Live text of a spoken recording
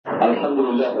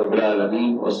আলহামদুলিল্লাহ রাব্বিল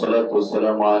আলামিন ওয়া সালাতু ওয়া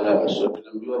সালামু আলা আশরাফিল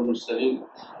আম্বিয়া ওয়াল মুরসালিন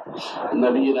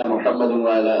নবিয়িনা মুহাম্মাদিন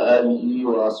ওয়া আলা আলিহি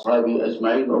ওয়া আসহাবিহি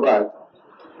আজমাইন ওয়া বা'দ।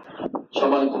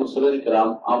 সম্মানিত মুসলিম کرام,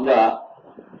 আমরা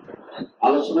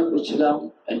আলোচনা করছিলাম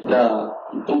একটা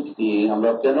দিক নিয়ে।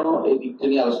 আমরা কেন এই দিকটা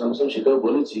নিয়ে আলোচনা করছিলাম সেটাও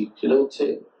বলেছি। সেটা হচ্ছে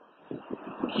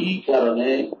কি কারণে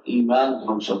ঈমান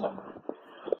ধ্বংস হয়।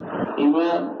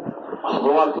 ঈমান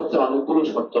হওয়ার ক্ষেত্রে অনেকগুলো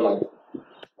শর্ত লাগে,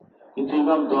 কিন্তু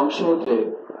ঈমান ধ্বংস হতে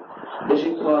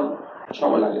বেশিক্ষণ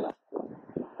সময় লাগে না।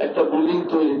 একটা বিল্ডিং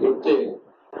তৈরি করতে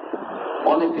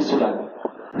অনেক কিছু লাগে,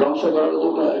 ধ্বংস করার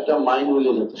জন্য একটা মাইন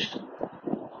হইলে যথেষ্ট,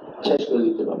 শেষ করে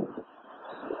দিতে পারে।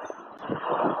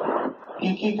 কি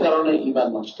কি কারণে ঈমান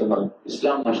নষ্ট হয়,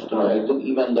 ইসলাম নষ্ট হয়? একজন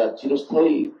ঈমানদার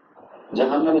চিরস্থায়ী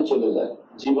জাহান্নামে চলে যায়,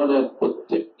 জীবনের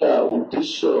প্রত্যেকটা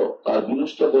উদ্দেশ্য তার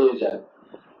বিনষ্ট হয়ে যায়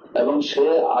এবং সে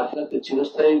আখিরাতে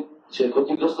চিরস্থায়ী সে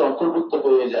ক্ষতিগ্রস্ত অন্তর্ভুক্ত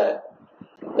হয়ে যায়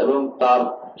এবং তার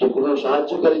যে কোনো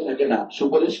সাহায্যকারী থাকে না,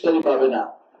 সুপারিশকারী পাবে না,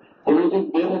 কোনোদিন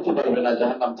বের হতে পারবে না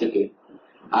জাহান্নাম থেকে।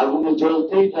 আগুনে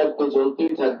জ্বলতেই থাকবে,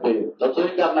 জ্বলতেই থাকবে,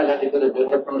 যতই কান্নাকাটি করে বের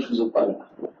হওয়ার কোনো সুযোগ পাবে না।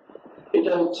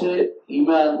 এটা হচ্ছে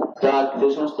ঈমান, যা যে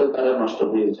সমস্ত কারণে নষ্ট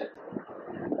হয়ে যায়।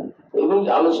 এবং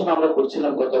আলোচনা আমরা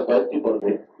করছিলাম গত কয়েকটি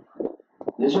পর্বে,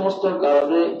 যে সমস্ত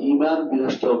কারণে ঈমান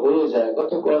বিনষ্ট হয়ে যায়।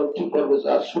 গত কয়েকটি পর্বে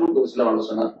যা শুরু করেছিলাম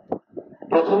আলোচনা,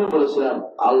 প্রথমে বলেছিলাম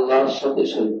আল্লাহর সাথে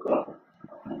শরীক করা।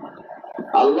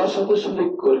 আল্লাহর সাথে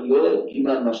শরীক করলে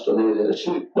ঈমান নষ্ট হয়ে যায়,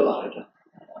 শিরক বলা হয়।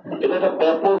 এটা একটা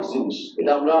ব্যাপক জিনিস,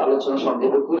 এটা আমরা আলোচনা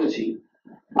সংক্ষেপে করেছি।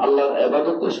 আল্লাহর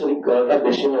ইবাদতে শরীক করাটা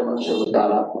বেশি মানুষের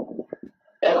দ্বারা।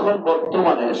 এখন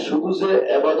বর্তমানে শুধু যে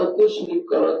ইবাদতে শরীক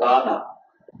করা তা না,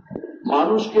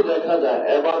 মানুষকে দেখা যায়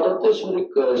ইবাদতে শরীক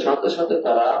করে, সাথে সাথে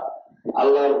তারা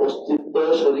আল্লাহর অস্তিত্ব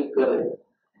শরীক করে,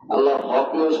 আল্লাহর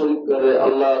হকেও শরীক করে,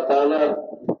 আল্লাহ তাআলার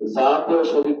জাতেও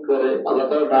শরীক করে, আল্লাহ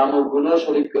তাআলার নাম ও গুণও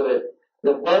শরীক করে।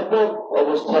 ব্যাপক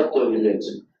অবস্থা তৈরি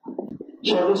হয়েছে।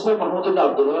 শেখুল ইসলাম মুহাম্মদ বিন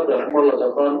আব্দুল ওয়াহাব রাহিমাহুল্লাহ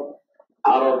যখন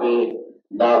আরবে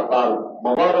তার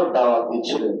মোবারক দাওয়াত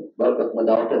দিচ্ছিলেন, বরকতময়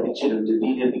দাওয়াতটা দিচ্ছিলেন, যে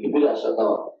দ্বীনের দিকে ফিরে আসা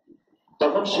দাওয়াত,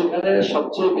 তখন সেখানে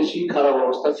সবচেয়ে বেশি খারাপ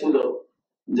অবস্থা ছিল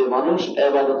যে মানুষ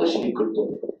ইবাদতে শিরক করত।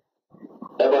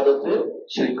 ইবাদতে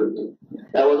শিরক করত,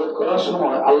 ইবাদত করার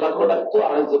সময় আল্লাহকে ডাকতো,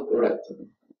 আরেকজনকে ডাকতো,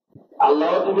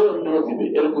 আল্লাহ দিবে অন্যও দিবে,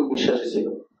 এরকম বিশ্বাসী ছিল,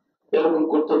 এরকম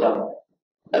করতো তারা।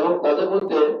 এবং তাদের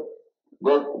মধ্যে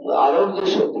আরো যে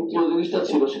দ্বিতীয় জিনিসটা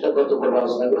ছিল সেটা গত পর্বে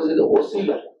আলোচনা করেছি, যে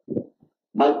ওসিলা,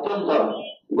 মাধ্যম ধরা।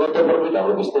 গত পর্বে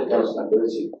আমরা বিস্তারিত আলোচনা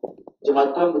করেছি যে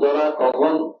মাধ্যম ধরা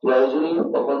কখন প্রয়োজনীয়,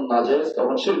 কখন নাজায়েজ,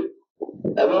 কখন শিরক।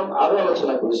 এবং আরো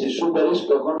আলোচনা করেছি সুপারিশ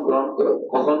কখন গ্রহণ করা,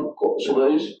 কখন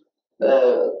সুপারিশ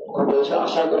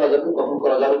আশা করা যাবে, কখন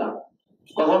করা যাবে না,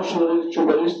 কখন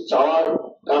সুপারিশ চাওয়ার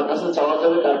কার কাছে চাওয়া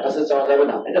যাবে, কার কাছে চাওয়া যাবে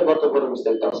না। এটা গত পর্বে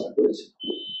বিস্তারিত আলোচনা করেছি।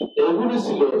 এগুলি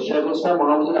ছিল শেখুল ইসলাম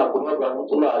মুহাম্মদ বিন আব্দুল ওয়াহাব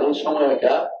রাহমাতুল্লাহ আলাইহির সময়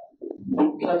একটা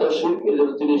বিখ্যাত শিরক, এর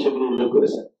জন্য তিনি সেগুলো উল্লেখ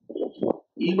করেছেন।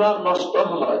 ঈমান নষ্ট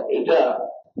হয় এটা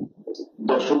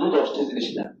শুধু 10টি জিনিস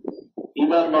না,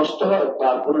 ঈমান নষ্ট হয়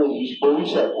তার কোন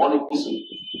হিসাব অনেক কিছু।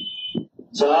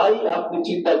 যাই আপনি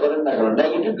চিন্তা করেন না কেন,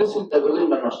 নেগেটিভলি চিন্তা করলে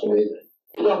ঈমান নষ্ট হয়ে যায়।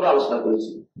 এটা আমরা আলোচনা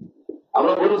করেছি।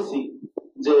 আমরা বলেছি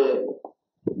যে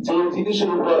যে জিনিসের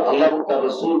উপর আল্লাহ এবং তার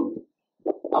রাসূল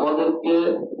আমাদেরকে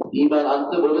ঈমান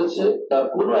আনতে বলেছে, তার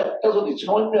কোনো একটা যদি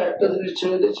সামান্য একটা জিনিস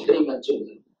ছেড়ে দেয়, সেটা ঈমান চলে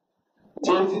যায়।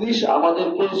 যে জিনিস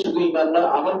আমাদেরকে শুধু ঈমান না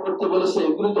আমল করতে বলেছে,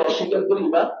 এগুলিকে অস্বীকার করে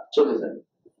ঈমান চলে যায়।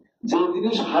 যে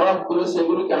জিনিস হারাম করেছে,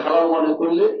 এগুলিকে হারাম মনে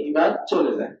করলে ঈমান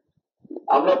চলে যায়।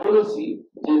 আমরা বলেছি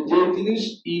যে যে জিনিস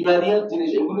ঈমানিয়াত জিনিস,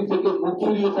 এগুলি থেকে মুখ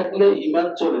ফিরিয়ে থাকলে ঈমান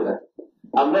চলে যায়।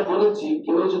 আমরা বলেছি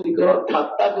কেউ যদি কোনো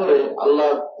ঠাট্টা করে আল্লাহ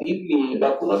দ্বীন নিয়ে বা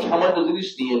কোনো সামান্য জিনিস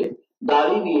নিয়ে,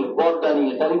 দাড়ি নিয়ে, পর্দা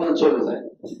নিয়ে, তার ঈমান চলে যায়।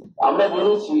 আমরা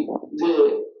বলেছি যে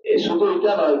শুধু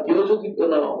এটা নয়, কেউ যদি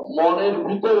কোনো মনের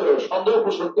ভিতরে সন্দেহ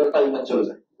পোষণ করে, তার ঈমান চলে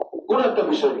যায়। কোন একটা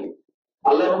বিষয় নিয়ে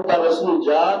আল্লাহ এবং তার রাসূল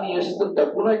যা নিয়ে এসেছেন, তার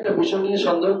কোন একটা বিষয় নিয়ে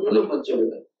সন্দেহ করলে ঈমান চলে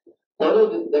যায়। তাহলে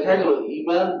দেখা গেল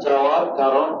ঈমান যাওয়ার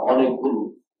কারণ অনেকগুলো।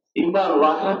 ঈমান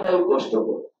রাখাটাই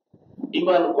কষ্টকর,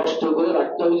 ঈমান কষ্ট করে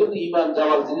রাখতে হবে, জন্য ঈমান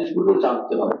যাওয়ার জিনিসগুলো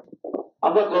জানতে হবে।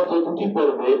 আমরা গত দুটি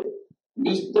পর্বে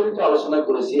বিস্তারিত আলোচনা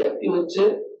করেছি। একটি হচ্ছে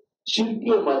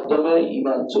শিরকের মাধ্যমে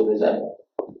ঈমান চলে যায়,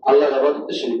 আল্লাহর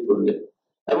ইবাদতে শিরক করলে,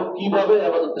 এবং কিভাবে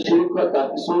ইবাদতে শিরক হয় তার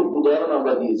কিছু উদাহরণ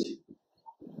আমরা দিয়েছি।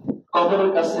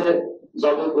 কবরের কাছে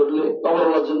জবে করলে,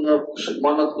 কবরওয়ালার জন্য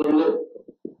মানত করলে,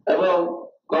 এবং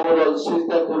কবরওয়ালা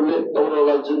সিজদা করলে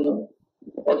কবরওয়ালার জন্য,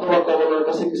 অথবা কবরের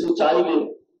কাছে কিছু চাইলে,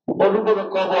 বড় বড়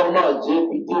কবর নয়, যে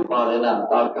দিতে পারে না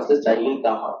তার কাছে চাইলেই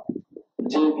তা হয়,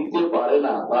 যে দিতে পারে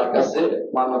না তার কাছে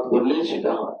মানত করলেই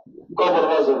সেটা হয়। কবর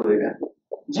হওয়া জরুরি না,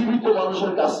 জীবিত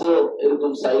মানুষের কাছেও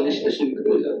এরকম চাইলে সেটা শিরক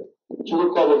হয়ে যাবে, শুধু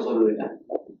কবর জরুরি না।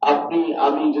 আপনি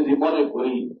আমি যদি মনে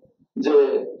করি যে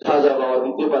খাজা বাবা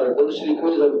দিতে পারে তাহলে শিরিক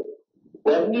হয়ে যাবে।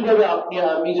 তেমনি ভাবে আপনি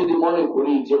আমি যদি মনে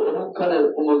করি যে অমুক খানের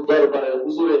অমুক দরবারের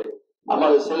হুজুরে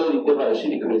আমার ছেলে দিতে পারে,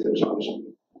 শিরিক হয়ে যাবে সঙ্গে সঙ্গে,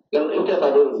 কারণ এটা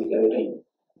তাদের অধিকার নেই।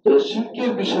 তো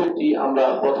শিরকের বিষয়টি আমরা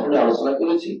প্রথমে আলোচনা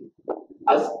করেছি।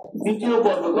 আজ দ্বিতীয়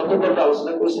পর্ব, গত পর্বে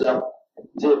আলোচনা করেছিলাম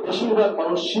যে বেশিরভাগ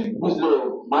মানুষ শিরক বুঝলেও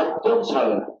মাধ্যম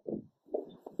ছাড়ে না।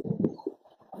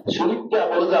 শিরকটা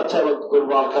বলে যে আচ্ছা আবাদ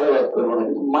করবো, আল্লাহর আবাদ করবো না,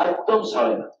 কিন্তু মাধ্যম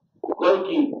ছাড়ে না। কয়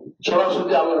কি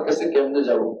সরাসরি আল্লাহর কাছে কেমনে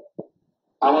যাব?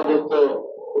 আমাদের তো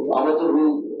আমরা তো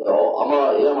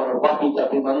আমার পাপি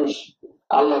টাপি মানুষ,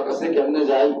 আল্লাহর কাছে কেমনে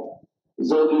যাই?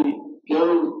 যদি কেউ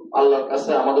আল্লাহর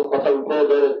কাছে আমাদের কথা উঠে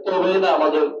দেয় তবে না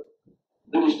আমাদের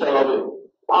জিনিসটা হবে।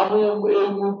 আমি এই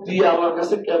মুখ দিয়ে আমার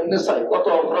কাছে কেমনে চাই? কত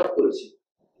অপরাধ করেছি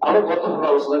আমরা, কত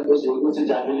আলোচনা করেছি। এগুলো হচ্ছে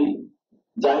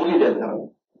জাহিলি ধ্যান।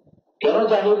 কেন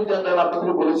জাহিলি ধ্যান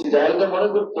আপনাদের বলেছি? জাহিলিরা মনে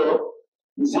করতো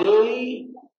যেই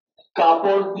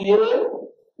কাপড় দিয়ে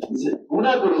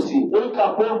গুনাহ করেছি ওই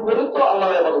কাপড় পরে তো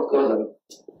আল্লাহর ইবাদত করা যাবে।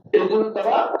 এই জন্য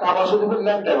তারা কাবা শরীফের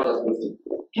ল্যাংটা ইবাদত করত।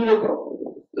 কি রকম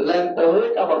ল্যাংটা হয়ে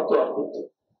কাবার তোয়ার করত।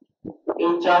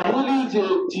 এই জাহিলি যে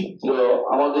চিত্র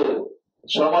আমাদের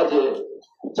সমাজে,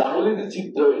 জাহিলি যে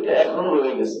চিত্র, এটা এখনো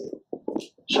রয়ে গেছে।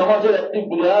 সমাজের একটি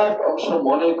বিরাট অংশ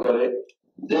মনে করে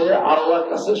যে আল্লাহর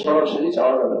কাছে সরাসরি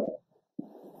চাওয়া যাবে না,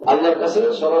 আল্লাহর কাছে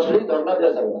সরাসরি ধর্ণা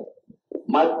দেওয়া যাবে না,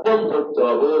 মাধ্যম ধরতে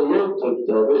হবে, লোক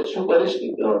ধরতে হবে, সুপারিশ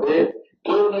নিতে হবে,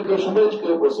 কেউ না কেউ সুপারিশ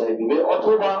করে পৌঁছাই দিবে,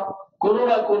 অথবা কোনো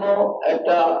না কোনো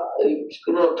একটা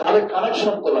কোনো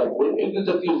কানেকশন তো লাগবে। এগুলো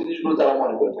জাতীয় জিনিসগুলো তারা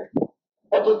মনে করে থাকে।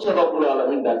 অথচ রব্বুল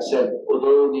আলামিন ডাকছেন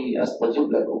উদউনি আস্তাজিব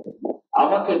লাকুম,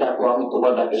 আমাকে ডাকো আমি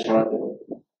তোমার ডাকে সাড়া দেব।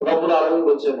 রব্বুল আলামিন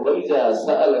বলছেন ওয়াইজা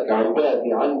সাআলাকা ইবাদি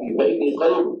আন্নি ফাইন্নী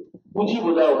করিব উজিবু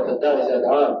দাওয়াতাদ দাঈ ইযা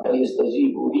দাআন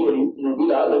ফালিস্তাজিবু লি ওয়া লিইউমিনু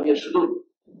বিল আল্লাহ ইয়ারশুদুন।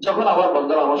 যখন আমার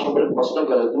বান্দারা আমার সম্পর্কে প্রশ্ন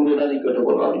করে দূরে না নিকটে,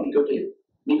 বলো আমি নিকটে।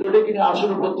 নিকটে তিনি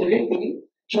আরশের উপর থেকেই তিনি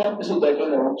সবকিছু দেখেন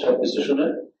এবং সবকিছু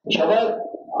শুনেন। সবার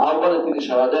আহ্বানে তিনি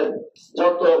সাড়া দেন।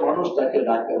 যত মানুষ তাকে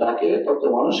ডাকে তত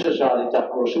মানুষের সাড়া দিতে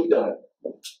আপনার অসুবিধা হয়।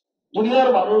 দুনিয়ার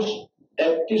মানুষ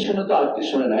একটি শুনে তো আরেকটি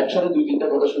শুনে না, একসাথে দুই তিনটা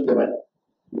কথা শুনতে পায় না।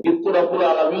 কিন্তু রব্বুল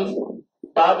আলামিন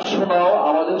তার শোনাও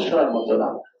আমাদের শোনার মতো না।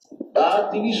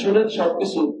 তিনি শুনেন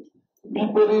সবকিছু।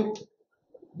 বিপরীত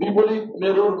বিপরীত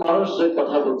মেরুর মানুষ যে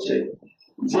কথা বলছে,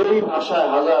 যেই ভাষায়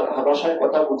হাজার ভাষায়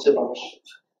কথা বলছে মানুষ,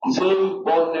 যেই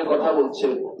বর্ণে কথা বলছে,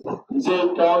 যে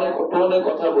টোনে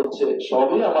কথা বলছে,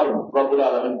 সবই আমার রব্বুল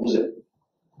আলামিন বুঝেন।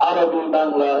 আরবি,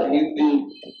 বাংলা, হিন্দি,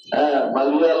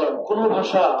 মালয়ালম, কোন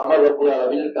ভাষা আমার রব্বুল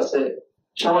আলামিনের কাছে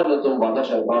সামান্যতম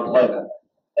বাতাসায় বাদ হয় না।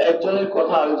 একজনের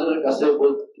কথা আরেকজনের কাছে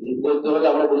বলতে হলে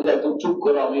আমরা বলি একদম চুপ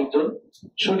করো, আমি একজন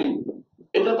শুনি।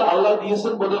 এটা তো আল্লাহ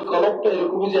দিয়েছেন বলে কলমটা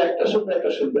এরকমই যে একটা শুনবে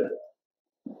একটা শুনবে না।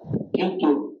 কিন্তু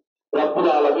রব্বুল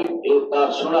আলামিন তার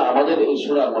শোনা আমাদের এই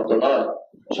শোনার মতো নয়।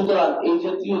 সুতরাং এই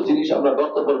জাতীয় জিনিস আমরা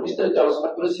বক্তব্য বিস্তারিত আলোচনা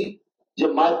করেছি যে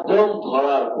মাধ্যম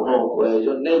ধরার কোনো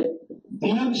প্রয়োজন নেই।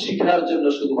 দিন শিখার জন্য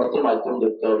শুধুমাত্র মাধ্যম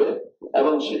দেখতে হবে,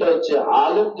 এবং সেটা হচ্ছে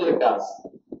আলেমদের কাজ।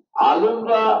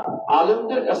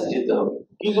 আলেমদের কাছে যেতে হবে।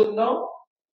 কি জন্য?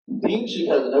 দিন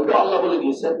শিখার জন্য। আল্লাহ বলে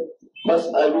দিয়েছেন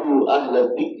ফাসআলু আহলা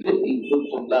যিকরি ইন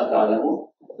কুনতুম লা তা'লামুন,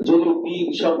 যদি দিন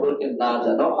সম্পর্কে না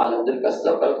জানো আলেমদের কাছে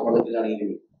যাও, তারা তোমাদেরকে জানিয়ে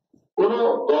দেবে। কোন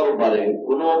দরবারে,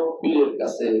 কোন পীরের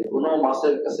কাছে, কোন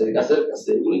মাসের কাছে, গাছের কাছে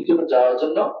এগুলির জন্য যাওয়ার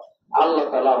জন্য আল্লাহ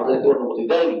তাআলা আমাদেরকে অনুমতি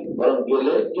দেয়নি, বরং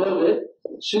গেলে কি হবে?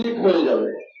 শিরক হয়ে যাবে।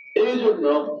 এই জন্য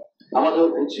আমাদের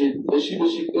উচিত বেশি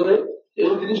বেশি করে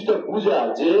এই জিনিসটা বোঝা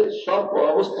যে সব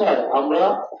অবস্থায় আমরা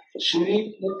শিরক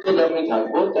মুক্তগামী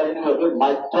থাকবো, তেমনি ভাবে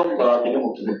মাধ্যম ধরা থেকে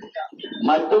মুক্তি থাকবো।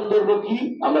 মাধ্যম ধরবো কি?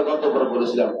 আমরা গতবার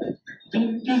বলেছিলাম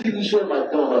তিনটি জিনিসের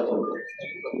মাধ্যম আমরা ধরবো।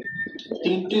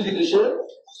 তিনটি জিনিসের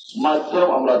মাধ্যম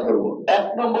আমরা ধরবো। এক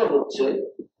নম্বর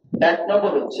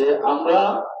হচ্ছে আমরা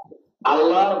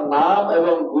আল্লাহর নাম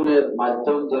এবং গুণের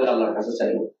মাধ্যম ধরে আল্লাহর কাছে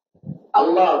চাইবো।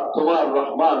 আল্লাহ তোমার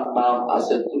রহমান নাম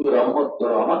আছে, তুমি রহমত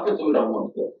করো, আমাকে তুমি রহমত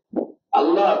করো।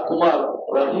 আল্লাহ তোমার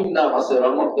রহিম নাম আছে,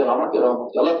 রহমত করো, আমাকে রহমত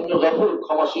করো। আল্লাহ তুমি গফুর,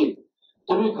 ক্ষমাশীল,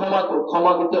 তুমি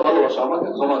ক্ষমা করতে ভালোবাসো, আমাকে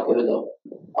ক্ষমা করে দাও।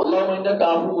 আল্লাহ ইন্নাকা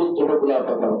আফুউন তুহিব্বুল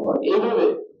আফওয়া। এইভাবে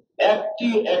একটি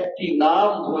একটি নাম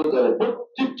ধরে ধরে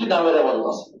প্রত্যেকটি নামের ইবাদত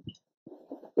আছে।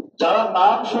 যারা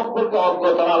নাম সম্পর্কে অজ্ঞ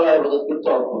তারা আল্লাহর ইবাদত করতে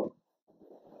অজ্ঞ।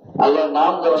 আল্লাহর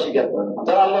নাম যারা স্বীকার করে না,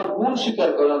 যারা আল্লাহর গুণ স্বীকার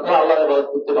করে না, তারা আল্লাহর ইবাদত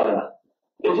করতে পারে না।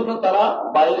 এই জন্য তারা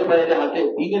বাইরে বাইরে হাঁটে,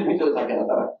 দিনের ভিতরে থাকে না।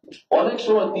 তারা অনেক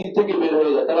সময় দিন থেকে বের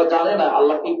হয়ে যায়, তারা জানে না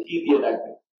আল্লাহকে কি দিয়ে ডাকবে।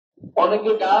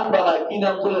 অনেকে গান বানায়, কি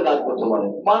নাম ধরে ডাকবো তোমার,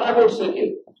 মানা করছে কে?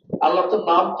 আল্লাহ তো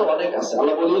নাম তো অনেক আছে,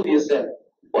 আল্লাহ বলেই দিয়েছেন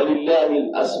ওয়ালিল্লাহিল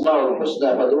আসমাউল হুসনা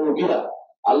ফাদউহু বিহা,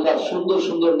 আল্লাহর সুন্দর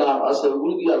সুন্দর নাম আছে,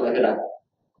 ওগুলো দিয়ে আল্লাহকে ডাক।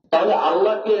 তাহলে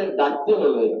আল্লাহকে ডাকতে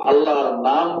হলে আল্লাহর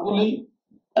নামগুলি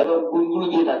এবং গুণগুলি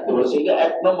দিয়ে ডাকতে বলেছে, এটা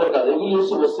 1 নম্বর কাজ। এগুলি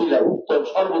হচ্ছে ওসিলা, উত্তম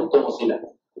সর্বোত্তম ওসিলা।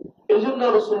 এই জন্য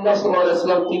রাসূলুল্লাহ সাল্লাল্লাহু আলাইহি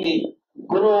ওয়াসাল্লাম তিনি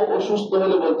কোন অসুস্থ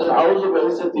হলে বলতেন আউযু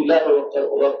বিইজ্জাতিল্লাহি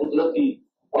ওয়া কুদরাতি,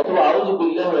 অথবা আউযু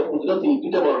বিল্লাহি ওয়া কুদরাতি,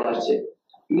 এটা বলা আছে।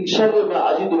 মিন শাররি মা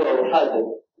আজিদু ওয়া উহাদির,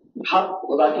 হাত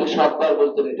রাখে 7 বার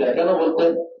বলতেন। এটা কেন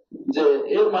বলতেন? যে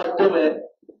এর মাধ্যমে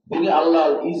তিনি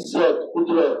আল্লাহর ইজ্জত,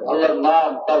 কুদরত, আল্লাহর নাম,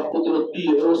 তার কুদরত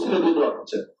দিয়ে ওসিলা দিয়ে দোয়া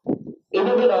করছেন।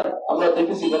 এভাবে আমরা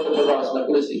দেখেছি, গত সপ্তাহে আলোচনা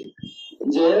করেছি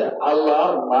যে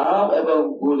আল্লাহর নাম এবং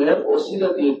গুণের ওসিলা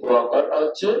দিয়ে দোয়া করা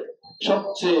হচ্ছে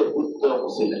সবচেয়ে উত্তম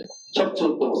ওসিলা, সবচেয়ে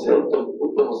উত্তম ওসিলা,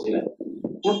 উত্তম ওসিলা।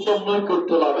 উত্তম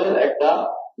নৈকট্য লাভের একটা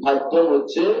মাধ্যম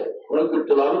হচ্ছে,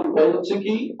 নৈকট্য লাভের উপায় হচ্ছে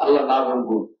কি? আল্লাহর নাম এবং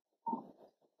গুণ।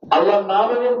 আল্লাহর নাম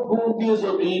এবং গুণ দিয়ে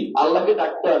যদি আল্লাহকে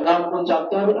ডাকতে হয়, নাম গুণ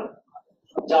জানতে হবে না?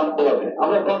 জানতে হবে।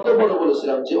 আমরা গত বড়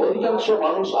বলেছিলাম যে অধিকাংশ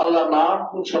মানুষ আল্লাহর নাম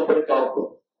গুণ সম্পর্কে অজ্ঞ,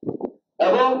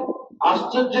 এবং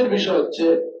আশ্চর্যের বিষয় হচ্ছে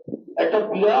একটা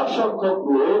বিরাট সংখ্যক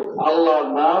লোক আল্লাহর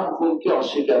নাম গুণকে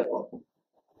অস্বীকার করে।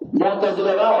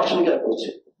 মুতাজিলারা অস্বীকার করছে,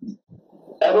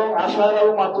 এবং আশারা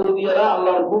এবং মাতুরিদিয়ারা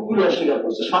আল্লাহর গুণগুলো অস্বীকার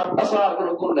করছে। 7টা ছাড়া আর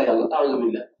কোনো গুণ নেই আল্লাহ,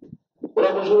 তাআলা। ওরা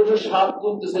বসে বসে 7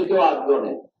 গুনতেছে, কেউ 8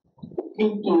 গণে,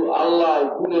 কিন্তু আল্লাহর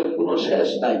গুণের কোনো শেষ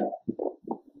নাই।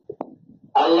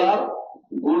 আল্লাহর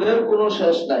গুণের কোনো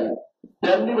শেষ নাই।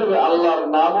 তেমনি ভাবে আল্লাহর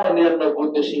নামও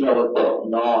 99 সীমাবদ্ধ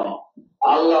নয়,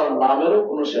 আল্লাহর নামেরও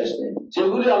কোনো শেষ নেই।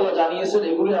 যেগুলি আল্লাহ জানিয়েছেন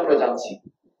এগুলি আমরা জানছি,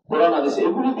 কোরআন হাদিস,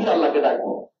 এগুলি দিয়ে আল্লাহকে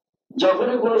ডাকবো।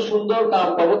 যখনই কোনো সুন্দর নাম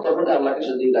পাবো তখনই আল্লাহকে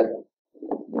সাথে ডাকবো।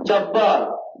 জব্বার,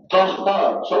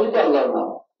 কাহ্হার, সবই তো আল্লাহর নাম,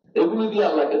 এগুলি দিয়ে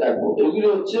আল্লাহকে ডাকবো। এগুলি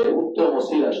হচ্ছে উত্তম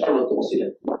ওসিলা, সর্বোত্তম ওসিলা।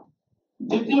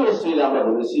 দ্বিতীয় ওসিলা আমরা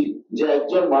বলেছি যে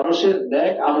একজন মানুষের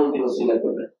নেক আমল দিয়ে ওসিলা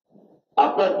করবেন।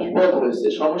 আপনার বিপদ হয়েছে,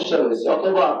 সমস্যা হয়েছে,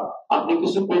 অথবা আপনি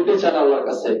কিছু পেতে চান আল্লাহর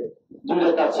কাছে, 2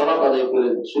 রাকাত সালাত আদায় করে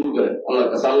শুরু করেন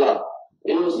আল্লাহর কাছে, আল্লাহ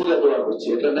এই ওসিলা দোয়া করছি,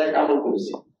 এটা নেক আমল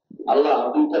করেছি, আল্লাহ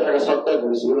 2 টাকা সদকা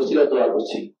করেছি, ওসিলা দোয়া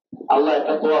করছি, আল্লাহ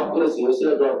একটা তওয়াফ করেছি,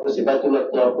 ওসিলা দোয়া করছি, বাইতুল্লাহ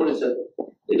তওয়াফ করেছেন,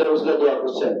 এটা ওসিলা দোয়া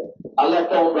করছেন, আল্লাহ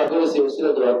একটা উমরা করেছি,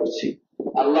 ওসিলা দোয়া করছি,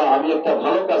 আল্লাহ আমি একটা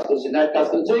ভালো কাজ করেছি, নেক কাজ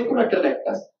করেছি, যে কোনো একটা নেক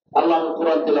কাজ, আল্লাহ আমি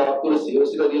কোরআন তেলাওয়াত করেছি,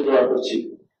 ওসিলা দিয়ে দোয়া করছি।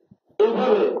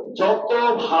 এইভাবে যত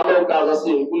ভালো কাজ আছে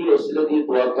এগুলি ওসিলা দিয়ে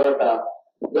দোয়া করাটা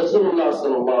রাসূলুল্লাহ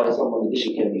সাল্লাল্লাহু আলাইহি ওয়াসাল্লাম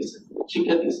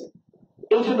শিক্ষা দিয়েছেন।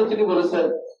 এই জন্য তিনি বলেছেন,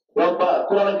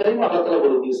 কোরআনে কারীম আল্লাহ তাআলা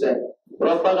বলে দিয়েছেন,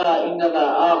 রব্বানা ইন্নানা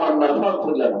আমান্না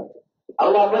ফাগফির লানা,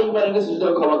 আল্লাহ আমরা ঈমান এনেছি,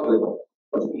 সুতরাং ক্ষমা করে দাও।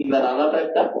 ঈমান আনাটা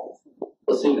একটা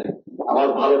ওসিলা, আমার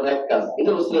ভালো নেক কাজ,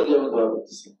 এটা ওসিলা দিয়ে আমি দোয়া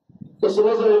করতেছি। তো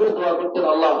রাসূলুল্লাহ এভাবে দোয়া করতেন,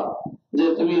 আল্লাহ যে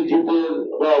তুমি জিতের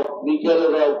রব, মিকালের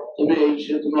রব, তুমি এই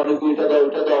তুমি অনেক এটা দাও,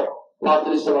 এটা দাও, মাতৃ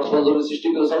আসমান জমিন সৃষ্টি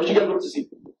করেছো, আমি স্বীকার করতেছি,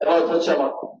 এবার হচ্ছে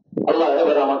আমার আল্লাহ,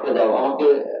 এবার আমাকে দাও,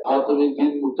 আমার তুমি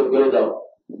দিন মুক্ত করে দাও।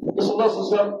 রাসূলুল্লাহ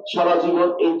সাল্লাল্লাহু আলাইহি ওয়াসাল্লাম সারা জীবন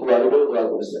এই দোয়া, এভাবে দোয়া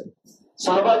করেছেন।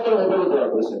 সাহাবায়ে কেরাম এভাবে দোয়া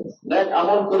করেছেন, নেক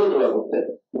আমল করে দোয়া করতেন।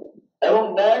 এবং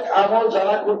নেক আমল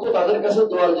যারা করতো তাদের কাছে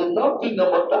দোয়ার জন্য 3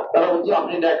 নম্বরটা, তারা বলতো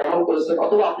আপনি নেক আমল করেছেন,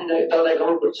 অথবা আপনি তারা নেক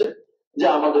আমল করছেন, যে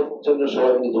আমাদের জন্য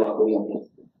সবাই মিলে দোয়া করি আমরা,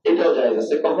 এটাও জায়েজ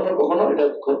আছে। কখনো কখনো এটা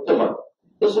করতে হয়।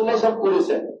 রাসূলুল্লাহ সাল্লাল্লাহু আলাইহি ওয়াসাল্লাম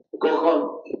করেছেন, কখন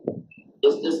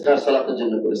ইস্তিসকার সালাতের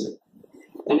জন্য করেছেন,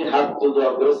 তিনি হাত তুলে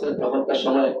দোয়া করেছেন তখনকার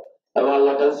সময়, এবং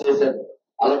আল্লাহর কাছে চেয়েছেন,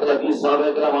 আল্লাহ তাআলা কি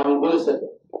সাহাবায়ে কেরাম আমিন বলেছেন।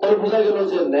 তাহলে বোঝা গেল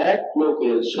যে নেক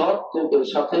লোকের, সৎ লোকের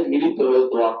সাথে মিলিত হয়ে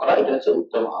দোয়া করা, এটা হচ্ছে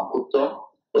উত্তম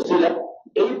ওসিলা।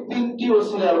 এই 3টি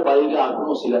ওসিলার বাইরে আর কোনো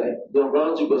ওসিলা নেই,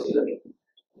 গ্রহণযোগ্য ওসিলা নেই।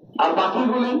 আর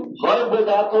বাকিগুলি হয়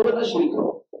বেদাত হবে না শিরক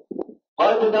হবে,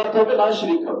 হয় বেদাত হবে না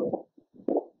শিরক হবে।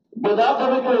 বেদাত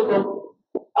হবে কিরকম?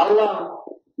 আল্লাহ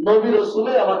নবী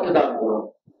রাসূলে আমাকে দান করো,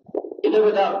 এটা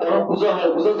বেদাত, এখন বোঝা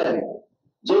যায় না।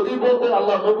 যদি বলতেন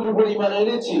আল্লাহ নবীর উপর ঈমান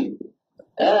এনেছি,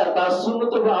 তার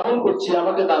সুন্নতের উপর আমল করছি,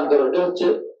 আমাকে দান করো, এটা হচ্ছে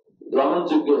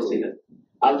গ্রহণযোগ্য ওসিলা।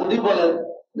 আর যদি বলেন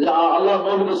যে আল্লাহ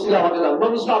নবী রাসূল আমাকে দান,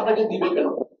 নবী রাসূল আপনাকে দিবে কেন,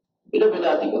 এটা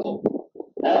বেদাতি কথা।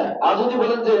 আর যদি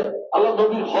বলেন যে আল্লাহ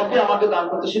নবীর হকে আমাকে দান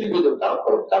করতে, শিরক হয়ে যাবে,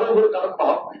 কারোর উপরে কারোর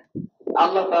হক নেই।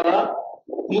 আল্লাহ তাআলা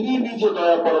তিনি নিজে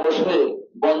দয়া পরবশ হয়ে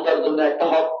বান্দার জন্য একটা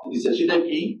হক দিয়েছে, সেটা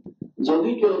কি? যদি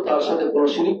কেউ তার সাথে কোনো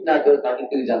শিরক না করে তাকে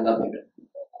তিনি জান্নাত দিবেন।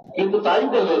 কিন্তু তাই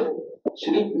বলে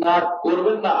শিরক না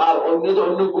করবেন না, আর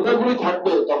অন্য গুণাগুলি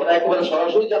থাকবে, তখন একেবারে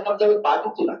সরাসরি জান্নাত যাবে তা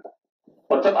কিন্তু না।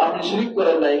 অর্থাৎ আপনি শিরক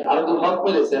করেন নাই আর একটু হক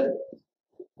পেয়েছেন,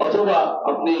 অথবা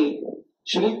আপনি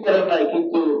শিরক করেন নাই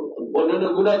কিন্তু অন্যান্য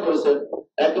গুনাহ করেছেন,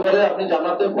 একেবারে আপনি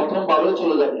জান্নাতে প্রথম ভাবে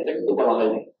চলে যাবেন, এটা কিন্তু বলা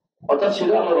হয়নি। অর্থাৎ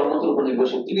সেটা আল্লাহর রহমতের উপর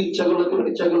নির্ভরশীল। তিনি ইচ্ছা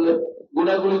করলে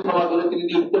গুনাহগুলি ক্ষমা করে তিনি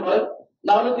দিয়ে দিতে পারেন,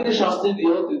 না হলে তিনি শাস্তি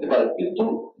দিয়েও দিতে পারেন। কিন্তু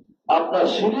আপনার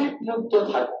শিরক মুক্ত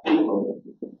থাকতেই হবে,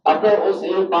 আপনার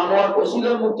এই বানোয়ার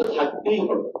ওসিলা মুক্ত থাকতেই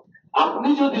হবে। আপনি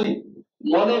যদি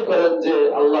মনে করেন যে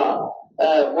আল্লাহ,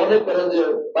 মনে করেন যে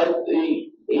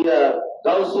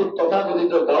গাউসুল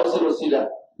তথাকথিত গাউসের ওসিলা,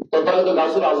 তথাগত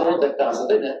গাউসুল আজমত একটা আছে,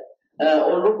 তাই না?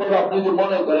 অনুরূপ ভাবে আপনি যদি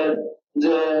মনে করেন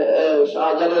যে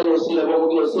শাহজালালের ওসিলা,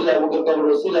 অমুকের ওসিলা, অমুকের কবর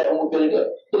ওসিলা, অমুকের এটা,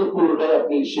 তাহলে পুরোটাই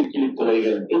আপনি শিরকে লিপ্ত হয়ে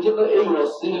গেলেন। এই জন্য এই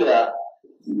ওসিলা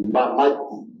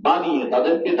বানিয়ে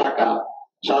তাদেরকে টাকা,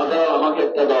 শাহজালাল আমাকে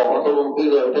একটা দাও অথবা অমুকে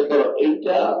দাও, এটা করো,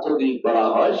 এইটা যদি করা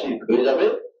হয় শিরক হয়ে যাবে।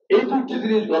 এই দুটি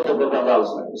জিনিস গতভাবে আমরা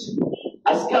আলোচনা করেছি।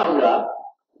 আজকে আমরা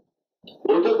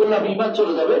ওইটা করলে আমি ইমান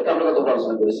চলে যাবে, এটা আমরা গত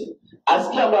আলোচনা করেছি।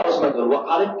 আজকে আমরা আলোচনা করবো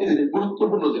আরেকটি জিনিস,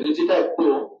 গুরুত্বপূর্ণ জিনিস, যেটা একটু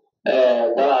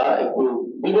যারা একটু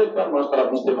বিবেকবান মানুষ তারা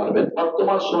বুঝতে পারবেন।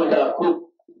 বর্তমান সময়টা খুব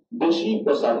বেশি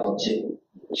প্রচার হচ্ছে,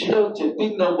 সেটা হচ্ছে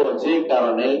 3 নম্বর যে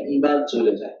কারণে ইমান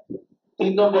চলে যায়।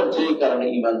 3 নম্বর যে কারণে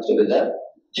ইমান চলে যায়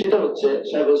সেটা হচ্ছে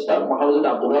শাইখুল ইসলাম মুহাম্মদ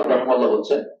আব্দুল ওয়াহাব রাহিমাহুল্লাহ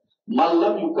বলছেন,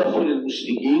 মাল্লাম ইউকাফিরুল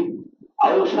মুশরিকিন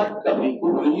আও শাক্কা ফি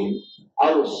কুফরিহিম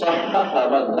আও সাহহাহা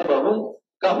মাযহাবাহুম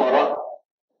কাফারা।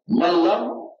 মাল্লাম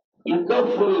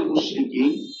ইউকাফিরুল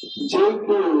মুশরিকিন, যে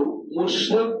কেউ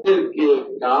মুশরিকদেরকে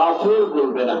কাফের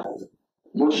বলবে না,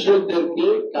 মুশরিকদেরকে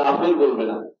কাফের বলবে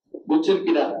না। বুঝছেন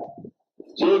কিনা?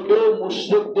 যে কেউ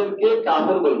মুশরিকদেরকে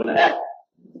কাফের বলবে না, 1।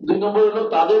 2 নম্বর হলো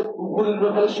তাদের কুফরের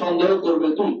ব্যাপারে সন্দেহ করবে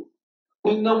 2।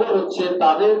 3 নম্বর হচ্ছে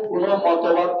তাদের কোন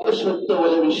মতবাদকে সত্য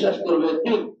বলে বিশ্বাস করবে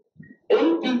 3। এই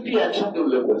 3টি একসাথে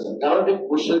উল্লেখ করেছেন, কারণ এই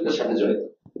মুশরিকদের সাথে জড়িত।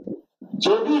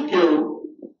 যদি কেউ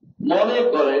মনে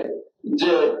করে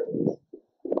যে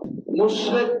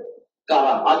মুশরিক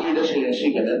কারা, আগে এটা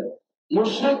শিখে নেন।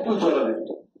 মুশরিক 2 ধরনের।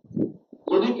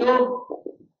 যদি কেউ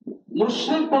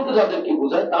মুশরিক বলতে যাদেরকে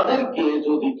বোঝায়, তাদেরকে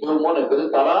যদি কেউ মনে করে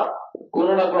তারা কোন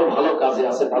না কোনো ভালো কাজে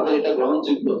আছে, তাদের এটা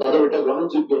গ্রহণযোগ্য, তাদের এটা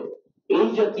গ্রহণযোগ্য, এই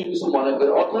জাতীয় কিছু মনে করে,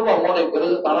 অথবা মনে করে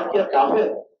যে তারা কি আর কাফের,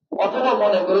 অথবা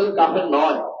মনে করে যে কাফের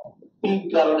নয়, 3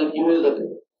 কারণে কি হয়ে যাবে?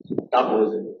 কাফের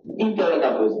হয়ে যাবে। 3 কারণে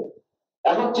কাফের হয়ে যাবে।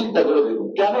 এখন চিন্তা করে দেখুন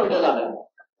কেন এটা জানেন।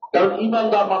 কারণ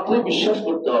ইমানদার মাত্রই বিশ্বাস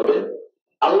করতে হবে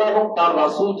আল্লাহ এবং তার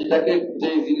রাসূল যেটাকে, যে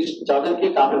জিনিস যাদেরকে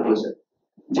কাফের বলেছেন,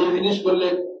 যে জিনিস করলে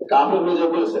কাফের হয়ে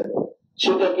যাবে বলেছেন,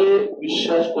 সেটাকে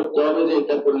বিশ্বাস করতে হবে যে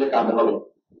এটা করলে কাফের হবে।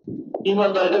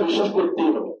 ইমানদার এটা বিশ্বাস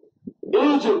করতেই হবে।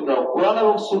 এই জন্য কোরআন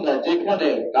এবং সুন্নাহ যেখানে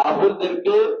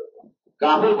কাফেরদেরকে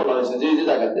কাফের বলা হয়েছে, যে যে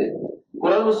জায়গাতে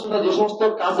কোরআন এবং সুন্নাহ যে সমস্ত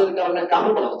কাজের কারণে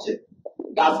কাফের বলা হচ্ছে,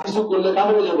 কাজ কিছু করলে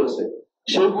কাফের হয়ে যাবে বলেছে,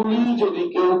 সেগুলি যদি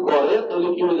কেউ করে তাহলে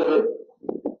কি হয়ে যাবে?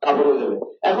 কাফের হয়ে যাবে।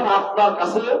 এখন আপনার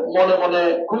কাছে মনে মনে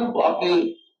খুব আপনি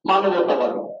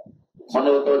মানবতাবাদী,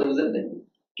 মানবতাবাদী বুঝেন না?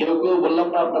 কেউ কেউ বললাম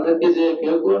না আপনাদেরকে যে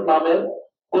কেউ কেউ নামের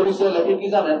পরিচয় লেখে কি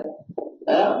জানেন?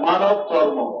 মানব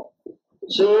ধর্ম।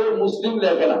 সে মুসলিম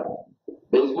লেখে না,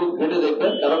 ফেসবুক ঘেটে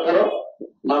দেখবেন কারো কারো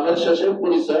নামের শেষে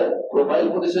পরিচয়, প্রোফাইল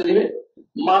পরিচয় দিবে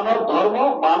মানব ধর্ম,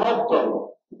 মানব ধর্ম,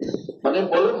 মানে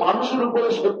বলে মানুষের উপরে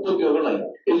সত্য কেউ নাই।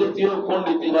 এই যে তিন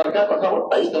পন্ডিত মার্কা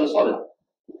কথাবার্তা ইসলামে চলে।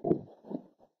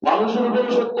 মানুষের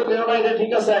উপরে সত্য কেউ নাই, এটা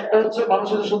ঠিক আছে। একটা হচ্ছে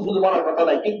মানুষের শুধু মারার কথা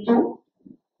নাই, কিন্তু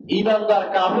ইমানদার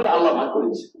কাফের আল্লাহ ভাগ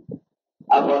করেছে।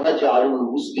 আপনারা যে আরুল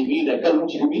মুসলিমিন একাল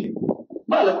মুসলিমিন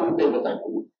মালাকুম কাইফা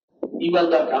তাহকুমুন।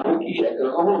 ইমানদার কাফের কি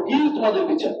একরকম? কি তোমাদের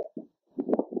বিচার?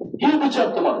 কি বিচার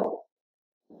তোমাদের?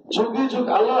 যুগে যুগ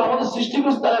আল্লাহ আমাদের সৃষ্টি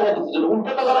করছে তারা ইবাদতের জন্য,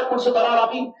 উল্টাটা যারা করছে তারা আর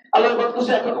আমি আল্লাহ ইবাদত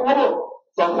করছি একরকম হবো?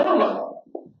 কখনো নয়।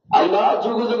 আল্লাহ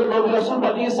যুগে যুগে নবী রাসূল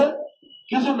পাঠিয়েছেন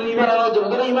কিছু ইমান আনার জন্য,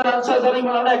 যারা ইমান আনছে যারা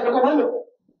ইমান আনা একরকম হইল?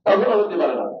 কখনো হতে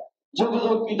পারে না। যুগে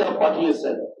যুগ কিতাব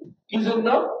পাঠিয়েছেন কি জন্য?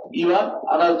 ইমান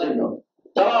আনার জন্য।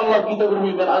 তারা আল্লাহ কিতাবের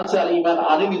ইমান আনছে আর ইমান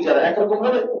আনেনি যারা, একরকম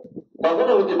হবে?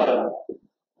 কখনো হতে পারে না।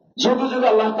 যুগে যুগে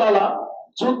আল্লাহ তাআলা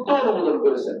যুদ্ধ অনুমোদন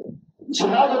করেছেন,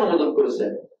 জিহাদ অনুমোদন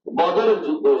করেছেন। বদরের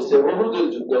যুদ্ধ হয়েছে, উহুদের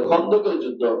যুদ্ধ, খন্দকের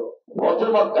যুদ্ধ, পথে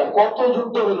মক্কা, কত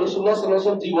যুদ্ধ হল। রাসূলুল্লাহ সাল্লাল্লাহু আলাইহি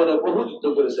ওয়াসাল্লাম জীবনে বহু যুদ্ধ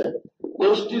করেছেন,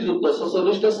 10টি যুদ্ধ,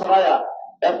 46টা সারায়া,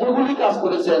 এতগুলি কাজ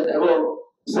করেছেন এবং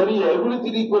সরিয়া এগুলি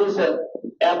তিনি করেছেন।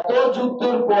 এত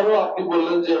যুদ্ধের পরও আপনি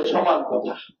বললেন যে সমান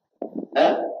কথা।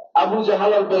 হ্যাঁ, আবু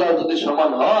জাহাল আর বেলাল যদি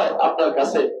সমান হয় আপনার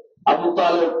কাছে, আবু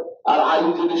তালেব আর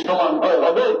আলী যদি সমান হয়,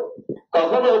 হবে?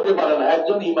 কখনো হতে পারে না।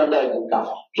 একজন ইমানদার, একজন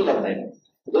কাফের, কি কথা নাই?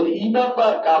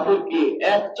 ইমানদার কাফেরকে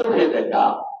এক চোখে দেখা,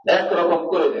 একরকম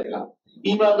করে দেখা,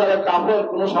 ইমানদার কাফের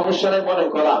কোন সমস্যা নেই মনে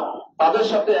করা, তাদের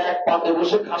সাথে এক পাতে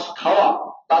বসে খাওয়া,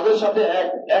 তাদের সাথে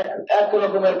এক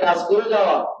রকমের কাজ করে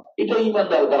যাওয়া, এটা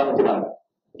ইমানদার দ্বারা হতে পারে।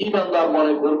 ইমানদার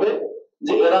মনে করবে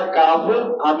যে এরা কাফের,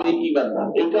 আমি ইমানদার,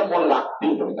 এটা মনে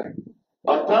রাখতেই হবে তাকে।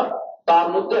 অর্থাৎ তার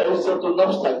মধ্যে ইজ্জতুন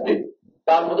নফস থাকবে,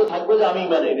 তার মধ্যে থাকবে যে আমি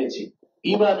ইমান এনেছি,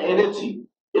 ইমান এনেছি।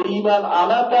 এই ইমান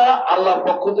আনাটা আল্লাহর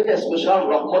পক্ষ থেকে স্পেশাল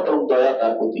রহমত এবং দয়া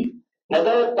তার প্রতি।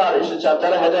 হেদায়েত তার এসেছে,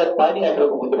 যারা হেদায়েত পায়নি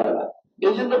একরকম হতে পারে না।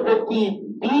 এই জন্য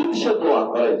প্রতিদিন সে দোয়া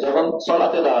করে, যখন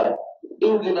সালাতে দাঁড়ায়,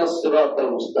 ইহদিনাস সিরাতাল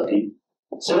মুস্তাকিম,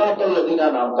 সিরাতাল্লাযিনা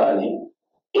আনআমতা আলাইহিম।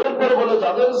 এরপরে বলে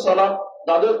যাদের সালাত,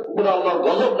 যাদের উপর আল্লাহর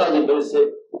গজব নাযিল হয়েছে,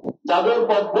 যাদের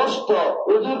পথ ভ্রষ্ট,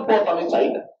 ওদের পথ আমি চাই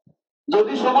না।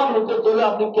 যদি সমান হতে তাহলে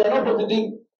আপনি কেন প্রতিদিন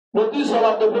প্রতি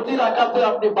সালাতে প্রতি রাকাতে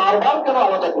আপনি বারবার কেন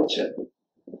আলাদা করছেন?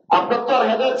 আপনার তো আর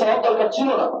হেদায়েত চাওয়ার দরকার ছিল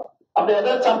না। আপনি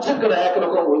হেদায়েত চাচ্ছেন কেন?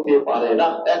 একরকম হইতে পারে না,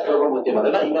 একরকম হইতে পারে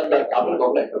না। ইমানদার কাফের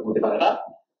কখনো একরকম হতে পারে না।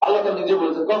 আল্লাহ তাআলা নিজে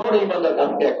বলেছেন কখনো ইমানদার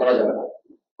কাফেরকে এক করা যাবে না,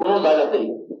 কোন জায়গাতেই।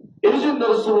 এই জন্য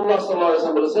রাসূলুল্লাহ সাল্লাল্লাহু আলাইহি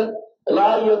ওয়াসাল্লাম বলেছেন লা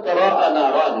ইয়াতরাআ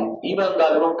নারানি,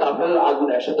 ইমানদার এবং কাফের আগুন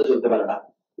একসাথে জ্বলতে পারে না।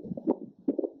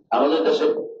 আমাদের দেশে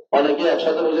অনেকে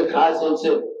একসাথে বসে খায় চলছে,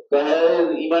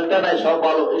 ইমানটা নাই সব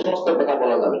ভালো, এই সমস্ত কথা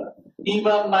বলা যাবে না।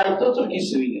 ইমান নাই তো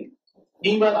কিছুই নেই,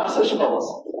 ইমান আছে সব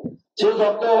আছে। সে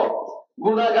যত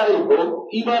গুণাগারী হোক,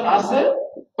 ইমান আছে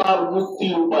তার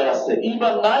মুক্তির উপায় আছে।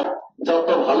 ইমান নাই যত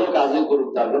ভালো কাজই করুক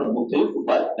তার কোনো মুক্তির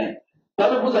উপায় নেই।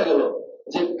 তাহলে বোঝা গেল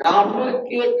যে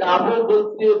কাফেরকে কাফের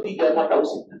বলতে দিকে থাকা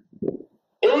উচিত না।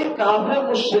 এই কাফের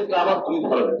মুশরিকরা আবার দুই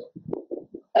ধরনের।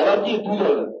 এবার কি দুই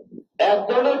ধরনের? এক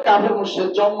ধরনের কাফের মুশরিক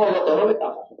জন্মগত ভাবে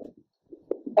কাফের,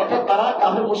 অর্থাৎ তারা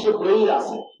কাফের মুশরিক হয়েই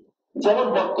আছে। যেমন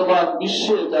বর্তমান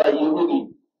বিশ্বে যারা ইহুদি,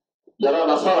 যারা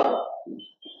নাসারা,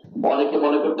 অনেকে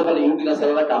মনে করতে পারে ইহুদি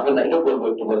নাসারা কাফের না, এটা বলবো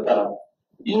একটু পরে। তারা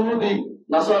ইহুদি,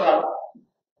 নাসারা,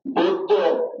 বৌদ্ধ,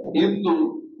 হিন্দু,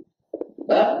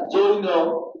 জৈন,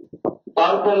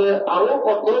 তারপরে আরো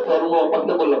কত ধর্ম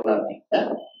কথা বললাম না আপনি,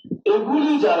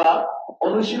 এগুলি যারা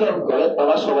অনুশীলন করে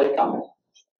তারা সবাই কাফের,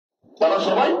 তারা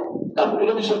সবাই কাফের।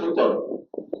 এটা বিশ্বাস করতে হবে,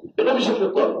 এটা বিশ্বাস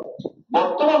করতে হবে।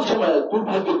 বর্তমান সময়ে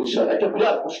দুর্ভাগ্যের বিষয় একটা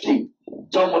বিরাট গোষ্ঠী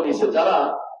জন্ম নিয়েছে যারা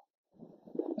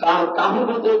কাফের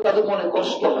বলতে তাদের মনে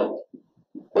কষ্ট হয়।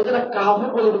 ওদের কাফের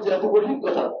বলে বলছে এত কঠিন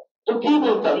কথা, তো কি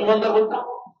বলতাম? ইমানদার বলতাম।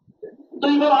 তো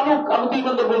ইমান আনুক, আমি তো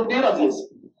ইমানদার বলতে রাজি আছি।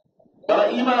 তারা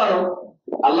ইমান আনুক।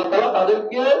 আল্লাহ তাআলা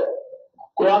তাদেরকে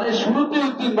কোরআনের শুরুতেই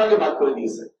 3 ভাগে ভাগ করে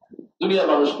দিয়েছে দুনিয়ার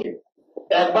মানুষকে।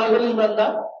 একবার হলো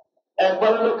ইমানদার,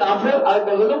 একবার হলো কাফের,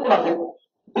 আরেকবার হলো মুনাফিক।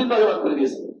 3 ভাগে ভাগ করে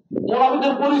দিয়েছে।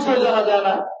 মুনাফিকের পরিচয় জানা যায়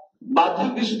না, বাহ্যিক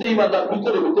দৃষ্টিতে ইমানদার,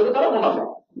 ভিতরে ভিতরে তারা মুনাফিক।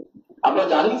 আমরা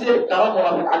জানি যে কারা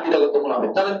মুনাফিক, আকীদাগত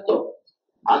মুনাফিক। জানেন তো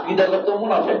আকীদাগত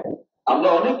মুনাফিক আমরা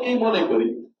অনেকেই মনে করি,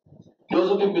 কেউ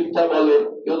যদি মিথ্যা বলে,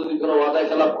 কেউ যদি কোনো ওয়াদা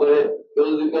খেলাপ করে, কেউ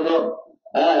যদি কোনো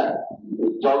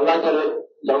ঝগড়া করে,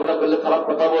 ঝগড়া করলে খারাপ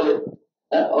কথা বলে,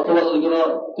 অথবা যদি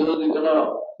কেউ যদি কোনো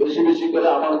বেশি বেশি করে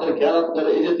আমাদের খেয়াল করে,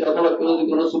 এই যে অথবা কেউ যদি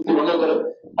কোনো চুক্তি ভঙ্গ করে,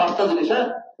 5টা জিনিস,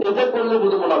 এটা করলে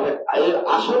বুঝে মুনাফিক। এর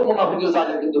আসল মুনাফিকের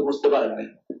জায়গা কিন্তু বুঝতে পারেন নাই।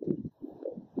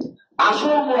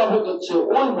 আসল মুনাফিক হচ্ছে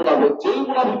ওই মুনাফিক যেই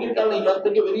মুনাফিকের কারণে ইমান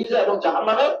থেকে বেরিয়ে যায় এবং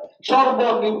জাহান্নামের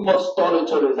সর্বনিম্ন স্তরে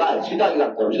চলে যায়। সেটা আগে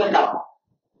রাখতে হবে। সেটা কারণ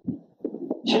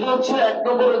সেটা হচ্ছে 1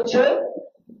 নম্বর হচ্ছে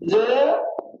যে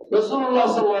রাসূলুল্লাহ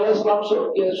সাল্লাল্লাহু আলাইহি ওয়াসাল্লাম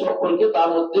সম্পর্কে তার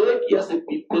মধ্যে কি আছে?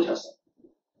 বিদ্বেষ আছে,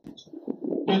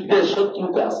 বিদ্বেষ,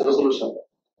 শত্রুতা আছে রাসূলের সাথে।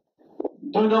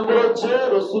 2 নম্বর হচ্ছে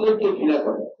রাসূলকে ঘৃণা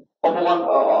করে, অপমান,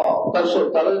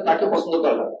 তাকে পছন্দ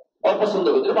করে না, অপছন্দ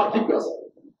করে। পার্থক্য আছে,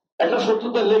 একটা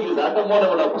শত্রুতা লেগে যায়, একটা মনে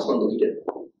মনে অপছন্দ।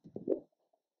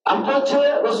 একটা হচ্ছে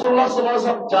রাসূলুল্লাহ সাল্লাল্লাহু আলাইহি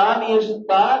ওয়াসাল্লাম যা নিয়ে এসে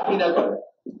তা ঘৃণা করে,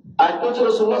 আরেকটা হচ্ছে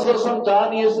রাসূলুল্লাহ সাল্লাল্লাহু আলাইহি ওয়াসাল্লাম যা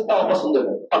নিয়ে এসে তা অপছন্দ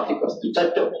করে। পার্থক্য আছে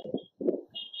 4টা।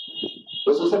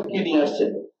 রাসূল সাহেব কি নিয়ে আসছেন?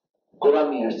 কোরআন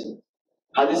নিয়ে আসছেন,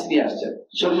 হাদিস নিয়ে আসছেন,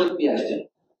 শরীয়ত নিয়ে আসছেন।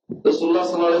 রাসূলুল্লাহ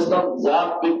সাল্লাল্লাহু আলাইহি ওয়াসাল্লাম যা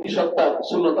ব্যক্তি সত্তা,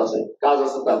 সুন্নাত আছে, কাজ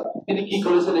আছে তার, তিনি কি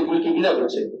করেছেন এগুলিকে ঘৃণা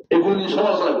করছে, এগুলি নিয়ে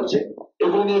সমালোচনা করছে,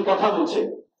 এগুলি নিয়ে কথা বলছে,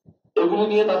 এগুলি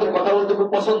নিয়ে তাদের কথা বলতে খুব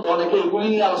পছন্দ, অনেকে এগুলি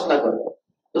নিয়ে আলোচনা করে।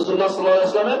 রাসূলুল্লাহ সাল্লাল্লাহু আলাইহি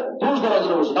ওয়াসাল্লামের দোষ ধরার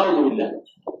জন্য বসে, নাউযুবিল্লাহ।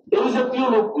 এই জাতীয়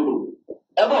লোকগুলো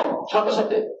এবং সাথে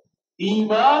সাথে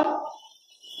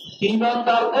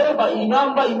ইমানদারদের বা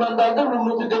ইমানদারদের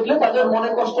উন্নতি দেখলে তাদের মনে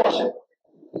কষ্ট আসে,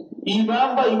 ইমান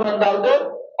বা ইমানদারদের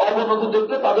অবনতি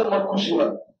দেখলে তাদের মন খুশি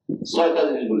হয়। 6টা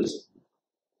জিনিস বলেছে।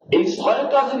 এই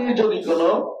 6টা জিনিস যদি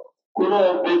কোন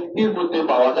ব্যক্তির মধ্যে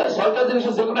পাওয়া যায়, 6টা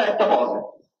জিনিসের যে কোনো একটা পাওয়া যায়,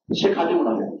 সে খাঁটি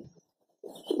মুনাফিক।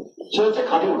 সে হচ্ছে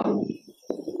খাঁটি মুনাফিক,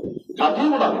 খাঁটি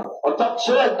মুনাফিক। অর্থাৎ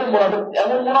সে একদম মুনাফিক,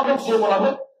 এমন মুনাফিক যে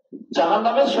মুনাফিক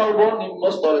জাহান্নামের সর্বনিম্ন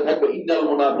স্তরে থাকবে। ইন্নাল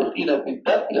মুনাফিকিনা ফি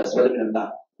দারকিল আসফালি মিনান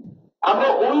নার। আমরা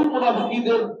ওই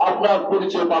মুনাফিকদের আপনার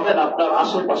পরিচয় পাবেন আপনার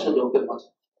আশেপাশে লোকদের মাঝে,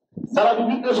 যারা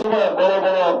বিভিন্ন সময় বড়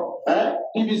বড়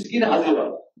টিভি স্ক্রিনে হাজির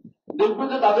হয়। দেখবেন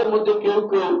যে তাদের মধ্যে কেউ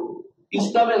কেউ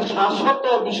ইসলামের শাশ্বত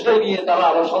বিষয় নিয়ে তারা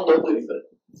আবার সন্দেহ তৈরি করে।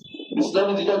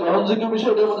 ইসলামে যেটা গ্রহণযোগ্য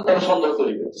বিষয়, ওটার মধ্যে তারা সন্দেহ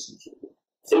তৈরি করেছে।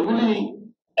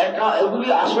 এগুলি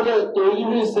আসলে তৈরি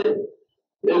হয়েছে,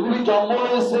 এগুলি জন্ম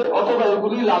হয়েছে, অথবা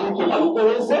এগুলি লালিত পালিত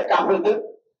হয়েছে কাফেরদের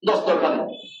দস্তরখানে।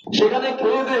 সেখানে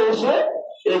খেয়ে দিয়ে এসে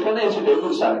এখানে এসে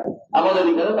বেগুন ছাড়ে, আমাদের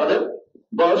এখানে তাদের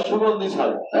বয়স সুগন্ধি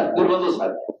ছাড়ে, দুর্গন্ধ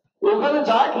ছাড়ে। ওখানে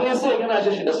যা খেয়েছে এখানে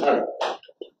আসে সেটা ছাড়ে,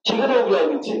 সেখানে ওগুলাই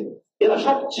দিচ্ছে। এরা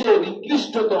সবচেয়ে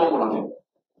নিকৃষ্টতম মুনাফিক।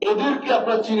 এদেরকে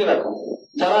আপনারা চিনে রাখুন।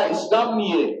 যারা ইসলাম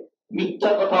নিয়ে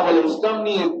মিথ্যা কথা বলে, ইসলাম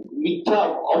নিয়ে মিথ্যা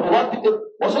অপবাদ দিতে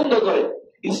পছন্দ করে,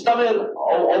 ইসলামের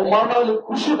অবমাননা হলে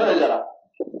খুশি হয় যারা,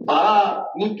 তারা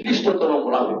নিকৃষ্টতম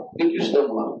মুনাফিক, নিকৃষ্টতম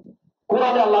মুনাফিক।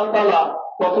 কোরআনে আল্লাহ তাআলা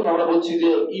প্রথম আমরা বলছি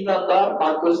যে ঈমানদার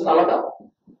ভাগ করেছেন আলাদা,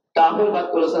 কাফের ভাগ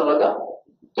করেছেন আলাদা,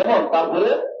 কেমন? তারপরে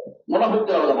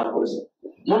মুনাফিকদের আলাদা ভাগ করেছেন।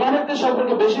 মুনাফিকদের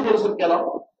সম্পর্কে বেশি বলেছেন কেন?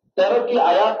 13টি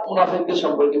আয়াত মুনাফিকদের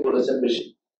সম্পর্কে বলেছেন বেশি।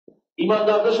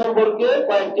 ঈমানদারদের সম্পর্কে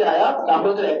কয়েকটি আয়াত,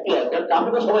 কাফেরদের একটি আয়াত, কারণ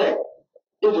কাফেররা সবাই এক।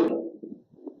 এই জন্য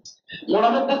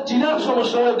মুনাফিকদের চিনার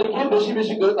সমস্যা দেখে বেশি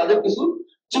বেশি করে তাদের কিছু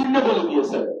চিহ্ন বলে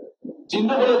দিয়েছেন। চিহ্ন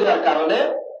বলে দেওয়ার কারণে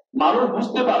মানুষ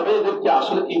বুঝতে পারবে এদেরকে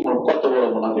আসলে কি, কত বড়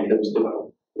মুনাফিক বুঝতে পারবে।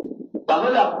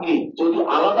 তাহলে আপনি যদি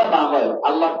আলাদা না হয়,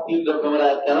 আল্লাহ 3 রকমের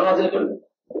আয়াত কেন নাযিল করলেন?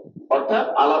 অর্থাৎ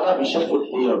আলাদা বিশ্বাস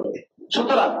করতেই হবে।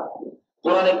 সুতরাং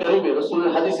কোরআনে কারীমে,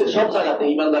 রাসূলের হাদিসে সব জায়গাতে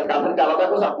ঈমানদার কাফেরকে আলাদা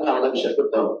করে আপনি আলাদা বিশ্বাস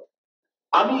করতে হবে।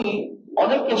 আমি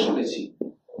অনেককে শুনেছি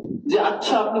যে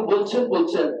আচ্ছা আপনি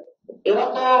বলছেন এরা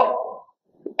তো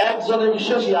একজনের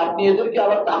বিশ্বাসী, আপনি এদেরকে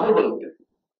আবার কাফের বলবেন।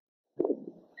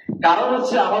 কারণ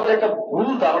হচ্ছে আমাদের একটা ভুল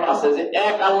ধারণা আছে যে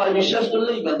এক আল্লাহ বিশ্বাস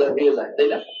করলে ঈমানদার হয়ে যায়, তাই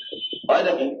না? হয়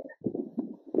নাকি?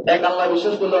 এক আল্লাহ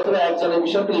বিশ্বাস করলে অথবা একজনের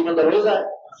বিশ্বাস করলে ঈমানদার হয়ে যায়?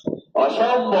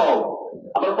 অসম্ভব।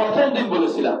 আমরা প্রথম দিন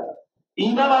বলেছিলাম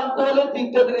ঈমান আনতে হলে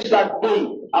 3টা জিনিস লাগবেই।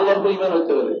 আল্লাহর উপর ঈমান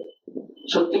হতে হলে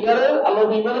সত্যিকারের আল্লাহর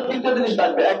উপর ঈমানের 3টা জিনিস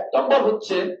লাগবে। 1 নম্বর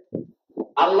হচ্ছে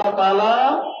আল্লাহ তাআলা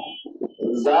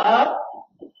জাত,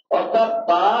 অর্থাৎ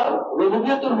তার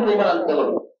রুবুবিয়তের উপর ঈমান আনতে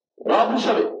হবে রব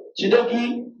হিসাবে। সেটা কি?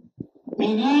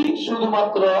 তিনি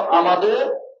শুধুমাত্র আমাদের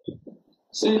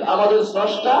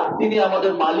স্রষ্টা, তিনি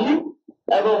আমাদের মালিক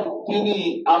এবং তিনি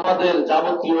আমাদের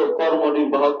যাবতীয় কর্ম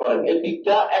নির্বাহ করেন। এই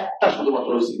দিকটা একটা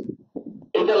শুধুমাত্র হয়েছে,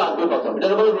 এটা লাগবে প্রথম,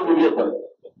 এটার উপরে রুবুবিয়ত করে।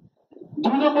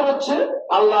 2 নম্বর হচ্ছে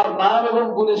আল্লাহর নাম এবং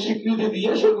গুণের স্বীকৃতি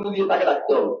দিয়ে সেগুলো দিয়ে তাকে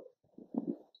রাখতে হবে।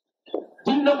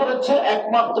 3 নম্বর হচ্ছে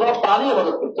একমাত্র তারই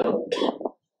ইবাদত করতে হবে।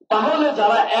 তাহলে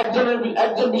যারা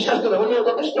একজন বিশ্বাস করে হলেও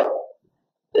যথেষ্ট।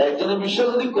 একজনের বিশ্বাস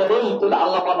যদি করো তাহলে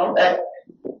আল্লাহ মানো এক।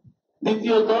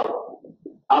 দ্বিতীয়ত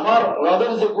আমার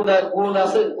রবের যে গুণ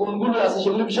আছে, গুণগুলো আছে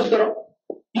সেগুলো বিশ্বাস করো।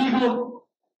 কি গুণ?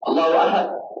 আল্লাহু আহাদ,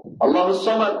 আল্লাহুস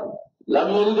সামাদ, লাম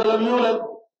ইয়ালিদ ওয়া লাম ইউলাদ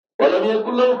ওয়া লাম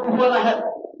ইয়াকুল লাহু কুফুয়ান আহাদ।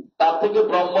 তার থেকে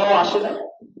ব্রহ্মাও আসে না,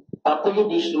 তার থেকে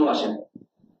বিষ্ণু আসে না।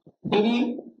 তিনি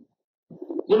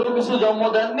কোনো কিছু জন্ম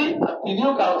দেননি, আর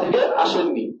তিনিও কারো থেকে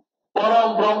আসেননি। পরম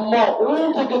ব্রহ্ম, ও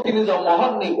থেকে তিনি জন্ম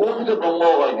হননি, ও থেকে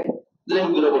ব্রহ্মও হয়নি, যে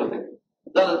হিন্দুরা বলে থাকে,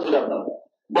 জানেন ছিল আপনারা।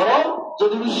 বরং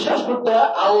যদি বিশ্বাস করতে হয়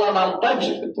আল্লাহ নামটাই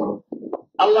বিশ্বাস করতে হবে,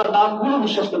 আল্লাহর নামগুলো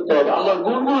বিশ্বাস করতে হবে, আল্লাহর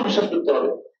গুণগুলো বিশ্বাস করতে হবে।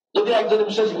 যদি একজনের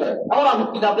বিশ্বাসী হয়, আমার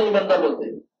আপত্তি না, আপনি ইমানদার বলতে,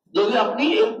 যদি আপনি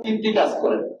এই 3টি কাজ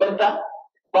করেন। কোনটা?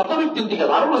 প্রথমিক 3টি কাজ,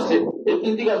 আরো বলছে এই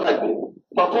 3টি কাজ লাগবে।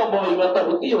 প্রথম ইমানদার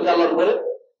হতে হবে আল্লাহর উপরে,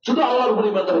 শুধু আল্লাহর উপরে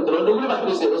ইমানদার হতে হবে, ওগুলো বাকি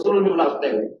রয়েছে রাসূলুল্লাহ ইমান আসতে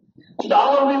হবে। শুধু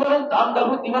আল্লাহর উপরে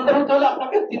ইমানদার হতে হলে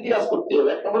আপনাকে 3টি কাজ করতে হবে।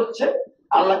 1 নম্বর হচ্ছে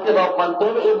আল্লাহকে রব মানতে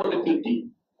হবে। এর মধ্যে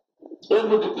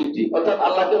 3টি, অর্থাৎ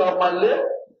আল্লাহকে রব মানলে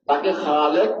তাকে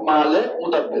খালেক, মালেক,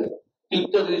 মুদাব্বির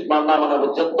 3টা জিনিস মানা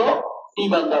পর্যন্ত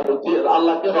ঈমানদার হচ্ছে।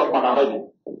 আল্লাহকে রব মানা হয়নি।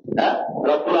 হ্যাঁ,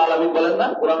 রব্বুল আলামিন বলেন না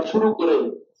কোরআন শুরু করে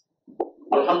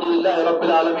আলহামদুলিল্লাহ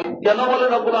রাব্বিল আলামিন। কেন বলেন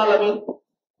রব্বুল আলামিন?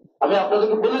 আমি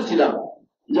আপনাদেরকে বলেছিলাম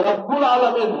যে রব্বুল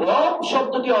আলামিন, রব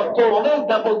শব্দটি অর্থ অনেক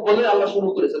ব্যাপক বলে আল্লাহ শুরু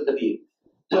করেছেন দিয়ে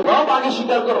যে রব আগে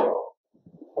স্বীকার করো,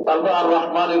 তারপর আর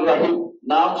রহমানির রহিম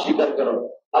নাম স্বীকার করো,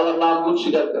 আল্লাহর নাম গুণ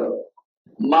স্বীকার করো।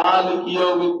 মালিক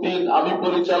ইয়াউমিদ্দিন, আমি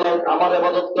পরিচালক, আমার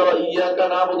ইবাদত করো। ইয়াকা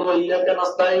নাবুদু ওয়া ইয়াকা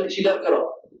নাস্তাইন স্বীকার করো।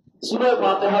 সূরা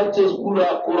ফাতিহা হচ্ছে পুরো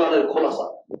কোরআনের খোলাসা,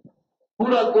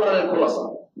 পুরো কোরআনের খোলাসা,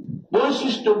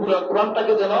 বৈশিষ্ট্য পুরো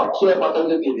কোরআনটাকে যেন সূরা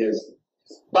ফাতিহাতে দিয়ে দিয়েছে।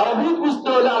 তাওহীদ বুঝতে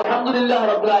হলে আলহামদুলিল্লাহ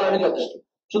রাব্বিল আলামিন যথেষ্ট,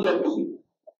 শুধু একটু।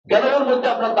 কেন? এর মধ্যে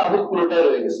আপনার তাওহীদ পুরোটাই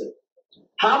রয়ে গেছে।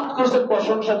 হামদ করেছেন,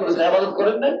 প্রশংসা করেছেন, ইবাদত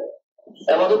করেন না,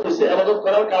 ইবাদত হয়েছে। ইবাদত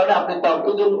করার কারণে আপনি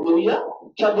তাওহীদুল রুবিয়া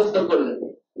সাব্যস্ত করলেন,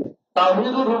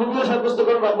 তাওহীদুর রুবুবিয়্যাহ সাব্যস্ত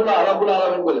করেন রব্বুল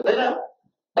আলামিন বলে, তাই না?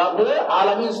 তারপরে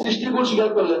আলামিন সৃষ্টির গুণ স্বীকার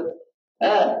করলেন।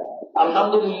 হ্যাঁ,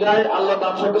 আলহামদুলিল্লাহ আল্লাহ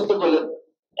নাম সাব্যস্ত করলেন।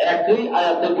 একই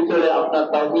আয়াতের ভিতরে আপনার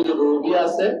তাওহীদুর রুবুবিয়্যাহ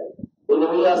আছে,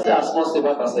 উলুহিয়্যাহ আছে, আসমা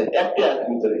সিফাত আছে, একটি আয়াতের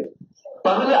ভিতরে।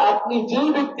 তাহলে আপনি যেই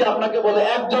ব্যক্তি আপনাকে বলে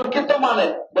একজনকে তো মানে,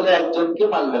 বলে একজনকে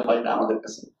মানলে হয় না, আমাদের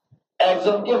কাছে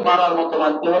একজনকে মানার মতো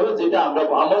মানতে হবে, যেটা আমরা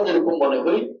যেরকম মনে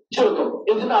করি সেরকম।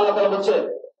 এই জন্য আল্লাহ তাআলা বলছে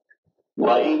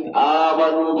وَإِنْ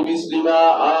آمَنُوا بِمِثْلِ مَا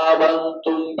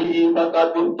آمَنْتُمْ بِهِ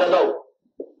فَقَدِ اهْتَدَوْا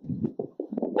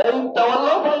وَإِنْ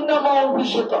تَوَلَّوْا فَإِنَّمَا هُمْ فِي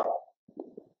شِقَاقٍ।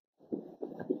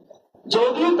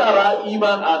 যদি তারা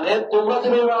ঈমান আনে, তোমরা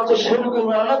যেভাবে ঈমান আনছো সেরকম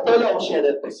ঈমান আনো, তাহলে অবশ্যই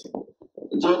হেদায়েত পাইছে।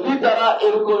 যদি তারা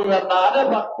এরকম ইমান না আনে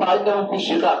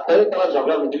তাহলে তারা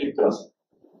ঝগড়ার মধ্যে লিপ্ত আছে,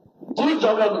 ঠিক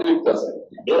ঝগড়ার মধ্যে লিপ্ত আছে।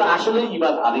 এরা আসলে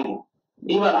ইমান আনেনি,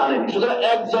 ইমান আনেনি। সুতরাং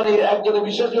একজনের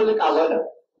বিশ্বাস হলে কাজ হয় না।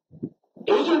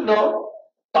 এই জন্য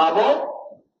তাবৎ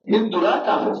হিন্দুরা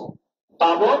কাফের,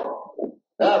 তাবৎ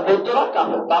বৌদ্ধরা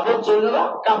কাফের, তাবৎ জৈনরা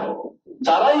কাফের।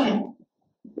 যারাই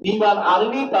ইমান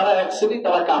আনেনি তারা এক শ্রেণী,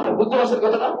 তারা কাফের। বুঝতে পারছেন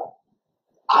কথাটা?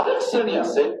 আরেক শ্রেণী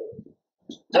আছে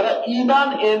যারা ইমান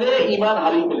এনে ইমান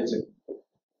হারিয়ে ফেলেছে,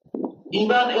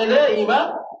 ইমান এনে ইমান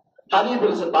হারিয়ে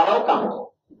ফেলেছে, তারাও কাফের।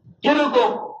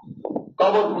 কিরকম?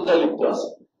 কবর পূজায় লিপ্ত আছে,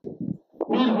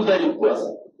 পীর পূজায় লিপ্ত আছে,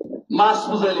 মাছ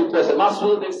পূজায় লিপ্ত আছে। মাছ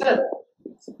পূজা দেখছেন?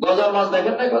 গজার মাছ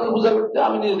দেখেন না গজার পূজা করতে?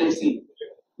 আমি নিজে দেখছি।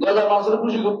 গজার মাছের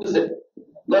খুশি করতেছে,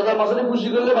 গজার মাছের খুশি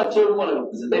করলে বাচ্চা ওরকম মনে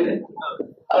করতেছে, তাই না?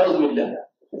 আলহামদুলিল্লাহ।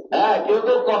 হ্যাঁ, কেউ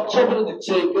তো কচ্ছপ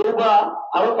দিচ্ছে, কেউ বা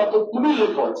আরো কত কুমির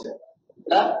লেখা হচ্ছে।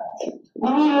 হ্যাঁ,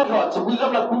 কুমির লেখা হচ্ছে। বুঝলাম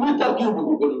না কুমির তার কি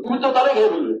উপভোগ করবে? কুমির তো তারাই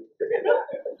খেয়ে ফেলবে।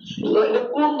 এটা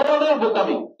কোন ধরনের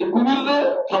বোকামি? কুমিররে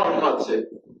খাবার খাওয়াচ্ছে।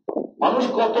 মানুষ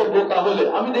কত বোকা হলে!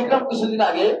 আমি দেখলাম কিছুদিন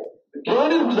আগে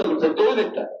ড্রোনের পূজা করছে, ড্রোন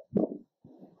একটা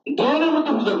ড্রোনের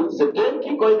মধ্যে পূজা করতেছে। ড্রোন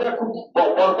কি কয়টা খুব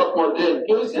বরকতময় ড্রোন।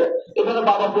 কি হয়েছে? এখানে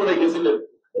বাবা পড়ে গেছিলেন,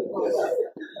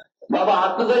 বাবা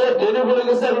হাঁটতে যাইয়া ড্রেনে পড়ে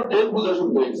গেছে, এখন ড্রেন পূজা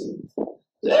শুরু হয়ে গেছে।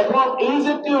 এখন এই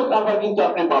জাতীয় কারবার কিন্তু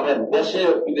আপনি পাবেন দেশে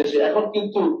বিদেশে। এখন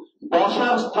কিন্তু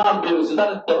বসার স্থান বেরোছে,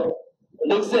 জানেন তো?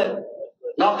 দেখছেন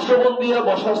নকশবন্দিয়া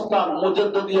বসার স্থান,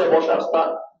 মুজাদ্দিদিয়া বসার স্থান,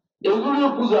 এগুলিও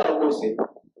পূজা করছে।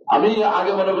 আমি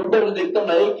আগে মনে করতে দেখতাম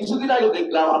না, এই কিছুদিন আগে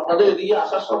দেখলাম আপনাদের এদিকে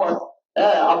আসার সময়।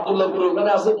 হ্যাঁ, আব্দুল্লাহপুর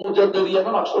ওখানে আছে মুজাদ্দিদিয়া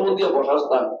নকশবন্দিয়া বসার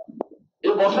স্থান।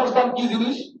 এই বসার স্থান কি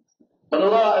জিনিস? মানে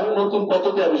ওরা এখন নতুন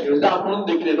পদ্ধতি আবিষ্কার করেছে, আপনাদের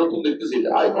দেখিনি, নতুন দেখতেছি।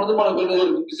 আর কোনদিন মনে করি না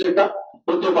কিছু একটা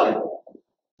হতে পারে।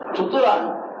 সুতরাং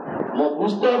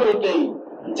বুঝতে হবে এটাই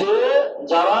যে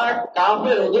যারা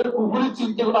কাফের, ওদের কুফরি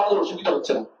চিনতে কোনো আমাদের অসুবিধা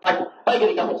হচ্ছে না।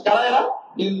 পাইকারি কাফের কারা? এরা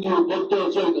হিন্দু, বৌদ্ধ,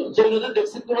 জৈন। জৈনদের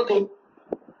দেখছেন কোনোদিন?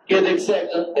 কে দেখছে?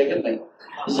 একজন দেখেন নাই।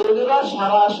 জৈনরা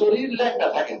সারা শরীর ল্যাংটা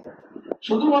থাকে,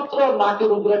 শুধুমাত্র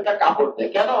নাকের উপরে একটা কাপড়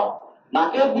দেয়। কেন?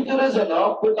 নাকের ভিতরে যেন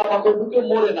পোকামাকড় ঢুকে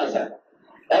মরে না যায়।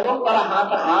 এবং তারা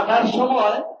হাঁটার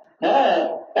সময় হ্যাঁ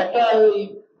একটা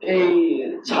এই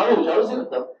ঝাড়ু ছিল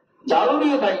তো, ঝাড়ু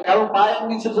নিয়ে থাকে। কারণ পায়ের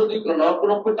নিচে যদি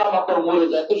কোনো পোকামাকড় মরে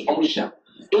যায় তো সমস্যা।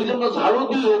 এই জন্য ঝাড়ু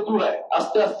দিয়ে দৌড়ায়,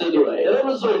 আস্তে আস্তে দৌড়ায়। এরা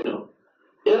হলো জৈন।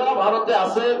 এরা ভারতে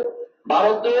আছে,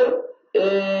 ভারতের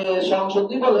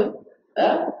সংসদই বলে,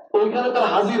 হ্যাঁ, ওইখানে তারা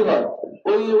হাজির হয়।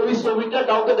 ওই ছবিটা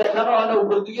কাউকে দেখানো হয় না,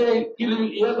 উপর দিকে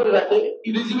ইয়ে করে রাখে,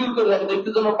 ইলিজিবল করে রাখে, দেখতে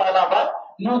যেন পায় না পায়।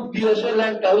 মুখ দিয়ে সে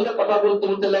ল্যাংটা হইয়া কথা বলতে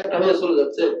বলতে ল্যাংটা হইয়া চলে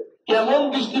যাচ্ছে। কেমন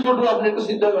দৃষ্টিকটু আপনি একটু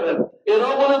চিন্তা করেন।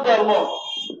 এরাও বলে ধর্ম,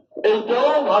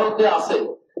 এইটাও ভারতে আছে।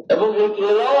 এবং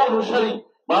এরাও অনুসারী।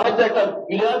 ভারতে একটা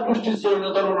বিরাট গোষ্ঠীর জৈন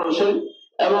ধর্ম অনুসারী,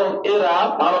 এবং এরা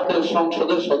ভারতের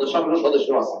সংসদের সদস্য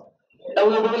আছে। এবং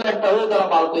এভাবে একটা হয়ে তারা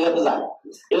ভারতে যেতে যায়।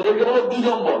 এদেরকে বলে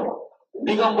দিগম্বর।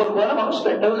 দিগম্বর করে মানুষটা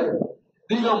একটা হলে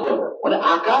দিগম্বর, মানে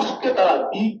আকাশকে তারা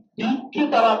দিককে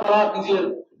তারা নিজের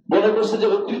মনে করছে যে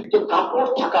অতিরিক্ত কাপড়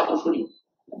থাকা দোষণীয়।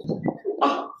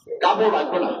 কাপড়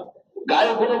রাখবে না,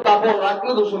 গায়ে কোনো কাপড়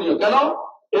রাখলে দোষণীয়। কেন?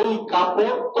 এই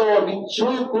কাপড় তো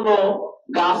নিশ্চয়ই কোনো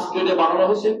গাছ কেটে বানানো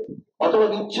হয়েছে, অথবা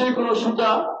নিশ্চয়ই কোনো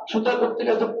সুতা করতে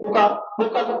গেছে,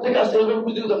 পোকা করতে গেছে।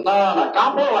 না না,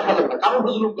 কাপড় রাখা যাবে না, কাপড়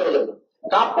প্রচলন করা যাবে না।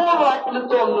 কাপড় রাখলে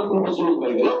তো অন্য কোনো প্রচলন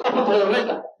হয়ে গেল, কাপড় হয়ে যাবে না,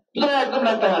 এটা একদম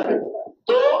একটা হাঁটবে।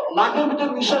 তো নাকের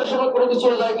ভিতরে নিঃশ্বাসের সময় কোনো কিছু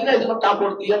যায় কিনা, এই জন্য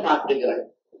কাপড় দিয়ে নাক ডেকে রাখে।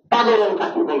 পাগল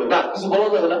কাকে বলে না, কিছু বলা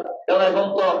যাবে না, কারণ এখন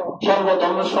তো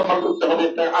সর্বধর্মের সম্মান করতে হবে,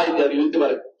 একটা আইডিয়া হইতে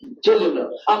পারে। সেই জন্য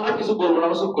আমরা কিছু বলবো না,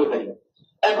 আমরা চুপ করে থাকি।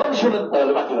 এখন শুনেন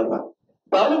তাহলে বাকি কথা।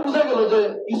 তাহলে বোঝা গেল যে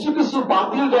কিছু কিছু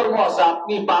বাতিল ধর্ম আছে।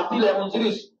 আপনি বাতিল এমন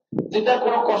জিনিস যেটা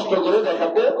কোনো কষ্ট করে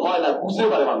দেখাতে হয় না, বুঝতে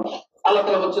পারে মানুষ। আল্লাহ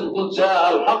তাআলা বলছেন কুল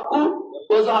হাক্কু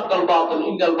ওয়া যাহাকাল বাতিল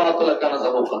ইন্নাল বাতিলা কানা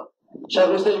যাহুকা।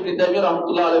 শাইখুল ইসলাম ইবনে তাইমিয়া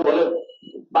রাহমাতুল্লাহ আলাইহি বলেন,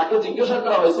 তাকে জিজ্ঞাসা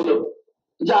করা হয়েছিল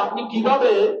যে আপনি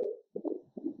কিভাবে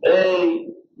এই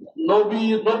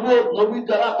নবী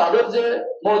যারা তাদের যে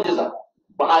মুজিজা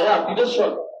বা আয়াত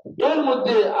নিদর্শন, এর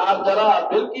মধ্যে আর যারা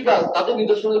বেলকিবাজ তাদের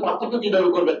নিদর্শনের পার্থক্য কিভাবে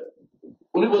করবেন?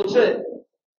 উনি বলছে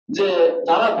যে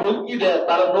যারা বেলকি দেয়,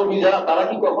 তারা নবী যারা, তারা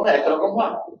কি কখনো একরকম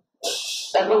হয়?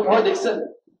 একরকম হয় দেখছেন?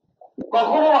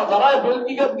 কখনো যারা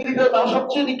বেলকিগিরি করে তারা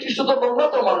সবচেয়ে নিকৃষ্টতম নোংরা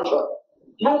তো মানুষ হয়।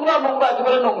 নোংরা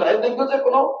একেবারে নোংরা। দেখবে যে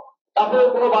কোনো তারপরে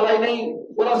কোনো বালাই নেই,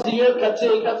 ওরা সিগারেট খাচ্ছে,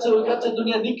 এই খাচ্ছে, ওই খাচ্ছে,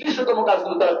 দুনিয়া নিকৃষ্টতম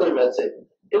কাজগুলো তারা করে বেড়াচ্ছে।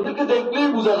 এদেরকে দেখলেই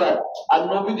বোঝা যায়। আর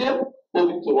নবীদের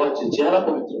পবিত্র হচ্ছে, চেহারা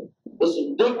পবিত্র,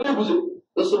 দেখলেই বুঝে।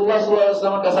 রাসূলুল্লাহ সাল্লাল্লাহু আলাইহি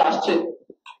ওয়াসাল্লামের কাছে আসছে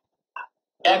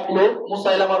এক লোক,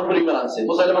 মুসাইলামার উপর ঈমান আনছে।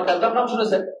 মুসাইলামা কাযযাব নাম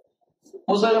শুনেছেন?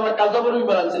 মুসাইলামা কাযযাবের উপর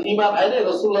ঈমান আনছে। ঈমান আইনে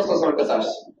রাসূলুল্লাহ সাল্লাল্লাহু আলাইহি ওয়াসাল্লামের কাছে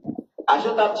আসছে। আসে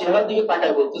তার চেহারার দিকে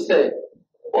তাকায় বলতেছে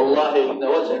আল্লাহ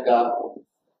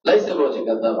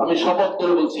আমি শপথ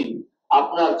করে বলছি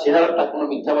আপনার চেহারাটা কোনো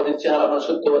মিথ্যাবাদীর চেহারা না,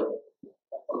 সত্যবাদী।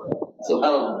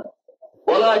 সুবহানাল্লাহ।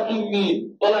 বলা কিন্নি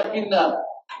বলা কিন্না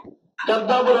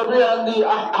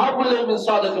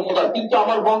কিন্তু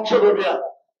আমার বংশ রবিয়া,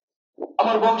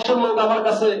 আমার বংশের লোক আমার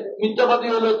কাছে মিথ্যাবাদী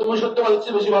হলে তুমি সত্যবাদী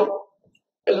চেয়ে বেশি ভালো।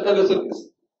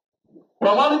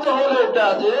 প্রমাণিত হলো এটা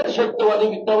যে সত্যবাদী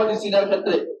মিথ্যাবাদী চিনার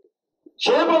ক্ষেত্রে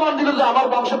সে প্রমাণ দিল যে আমার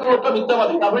বংশের লোকটা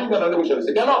মিথ্যাবাদী, তারপরেই কেন বসে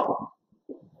হয়েছে কেন?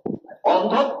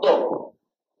 অন্ধত্ব।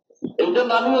 এটার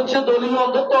নামই হচ্ছে দলীয়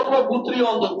অন্ধত্ব অথবা গোত্রীয়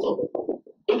অন্ধত্ব।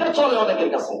 এটা চলে অনেকের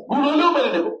কাছে, ভুল হইলেও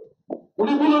মেনে নেব,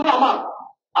 উনি ভুল হলো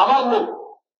আমার লোক।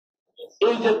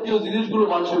 এই জাতীয় জিনিসগুলো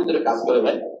মানুষের ভিতরে কাজ করে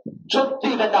ভাই, সত্যি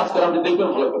এটা কাজ করে, আপনি দেখবেন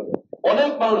ভালো করে।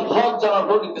 অনেক মানুষ হক জানার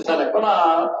ভোট দিতে চায় না,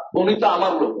 উনি তো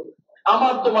আমার লোক,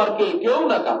 আমার তোমার কেউ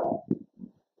না কারো।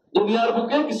 দুনিয়ার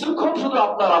বুকে কিছুক্ষণ শুধু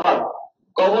আপনার আমার,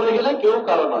 কবরে গেলে কেউ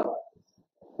কারো না।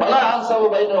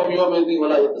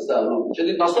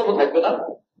 সেদিন নসবও থাকবে না,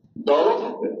 দলও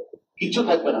থাকবে না, কিছু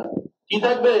থাকবে না। কি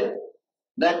থাকবে?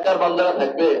 নেককার বান্দারা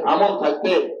থাকবে, আমল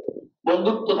থাকবে,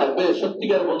 বন্ধুত্ব থাকবে,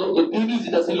 সত্যিকার বন্ধুত্ব। দিনই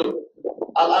যেটা ছিল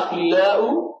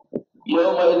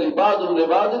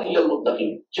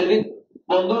সেদিন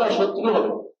বন্ধুরা শত্রু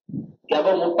হবে,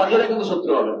 কেবল মুত্তাকিরা কিন্তু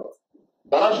শত্রু হবে।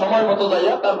 তারা সময় মতো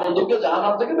যাইয়া তার বন্ধুকে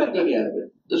জাহান্নাম থেকে বের করে নিয়ে আসবে।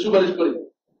 সুপারিশ করি,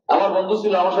 আমার বন্ধু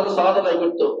ছিল, আমার সাথে সালাত আদায়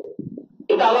করতো,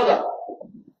 এটা আলাদা।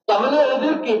 তাহলে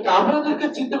এদেরকে কাফেরদেরকে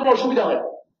চিনতে কোনো অসুবিধা হয় না।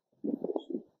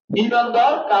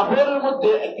 ইমানদার কাফেরের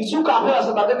মধ্যে কিছু কাফের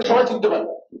আছে, তাদেরকে সবাই চিনতে পারে,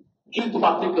 কিন্তু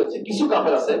পার্থক্য হচ্ছে কিছু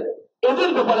কাফের আছে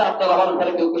এদের ব্যাপারে আপনার আমার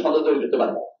ব্যাপারে কেউ সন্দেহ তৈরি করতে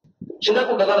পারে। সেটা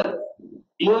কোনটা জানেন?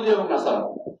 ইহুদি এবং নাসারা।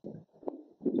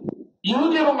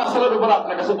 ইহুদি এবং নাসারার ব্যাপারে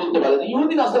আপনার কাছে বলতে পারে যে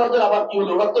ইহুদি নাসারাদের আবার কি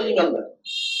হলো, ওরা তো ইমানদার।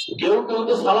 কেউ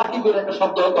তো সালাকি করে একটা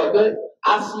শব্দ করে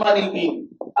আসমানি দিন,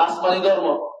 আসমানি ধর্ম।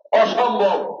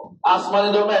 অসম্ভব। আসমানি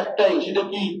ধর্ম একটাই, সেটা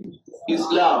কি?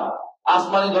 ইসলাম।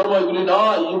 আসমানি ধর্ম এগুলি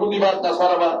নয়, ইহুদিবাদ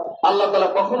নাসারাবাদ। আল্লাহ তাআলা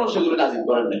কখনো সেগুলি নাজিল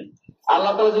করেন নাই।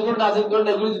 আল্লাহ তাআলা যেগুলো নাজিল করেন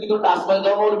এগুলি যদি কোনো আসমানি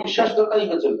ধর্ম বলে বিশ্বাস করে তাই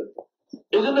ইমান চলবে।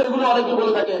 এই জন্য এগুলো অনেকে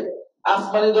বলে থাকে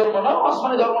আসমানি ধর্ম না,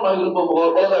 আসমানি ধর্ম নয়, এগুলো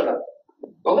বলা যাবে না,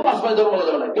 কখনো আসমানি ধর্ম বলা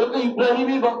যাবে না। কেউ কেউ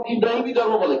ইব্রাহিমী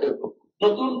ধর্ম বলে, কেউ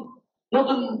নতুন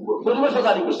নতুন পরিভাষা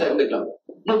জারি করছে, এখন দেখলাম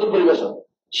নতুন পরিভাষা।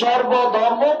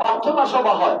 সর্বধর্ম প্রার্থনা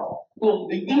সভা হয় কোন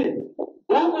দিক দিয়ে?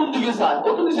 ও কোন দিকে চায়? ও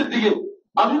তো নিচের দিকে,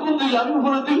 আমি কোন দিকে? আমি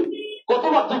উপরের দিকে। কত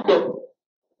পার্থক্য!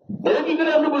 এটা কি করে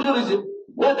আপনি বসে রয়েছে,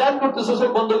 ও ধ্যান করতেছে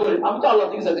সব বন্ধ করে, আমি তো আল্লাহ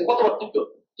দিকে চাইছি। কত পার্থক্য!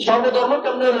 সর্বধর্ম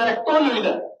কেমন একটা হইলই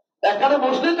না, এখানে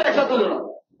বসলেই তো একসাথে হইল না,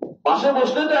 পাশে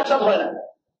বসলেই তো একসাথে হয় না।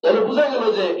 তাহলে বোঝা গেল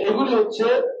যে এগুলি হচ্ছে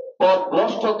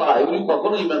ভ্রষ্টতা, এগুলি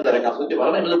কখনো ইমানদারের কাজ হতে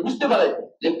পারে না। এগুলো বুঝতে পারে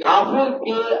যে কাফের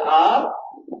কে আর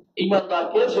ইমানদার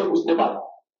কে, সে বুঝতে পারে।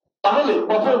 তাহলে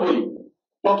প্রথমে বলি,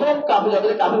 প্রথম কাফের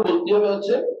যাদের কাফের বলতে হবে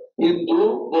হচ্ছে হিন্দু,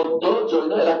 বৌদ্ধ,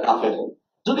 জৈন, এরা কাফের।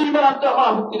 যদি ইমান আনতে আমার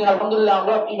আপত্তি নেই, আলহামদুলিল্লাহ,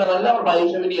 আমরা ইমান আনলে আমার ভাই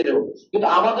হিসেবে নিয়ে নেবো, কিন্তু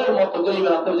আমাদের মত করে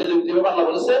ইমান আনতে হবে। যেভাবে আল্লাহ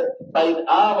বলেছে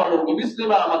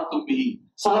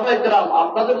সাহাবায়ে কেরাম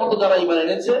আপনাদের মতো যারা ইমান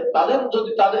এনেছে, তাদের যদি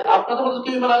আপনাদের মতো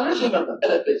কেউ ইমান আনলে সেই ইমান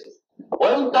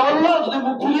যদি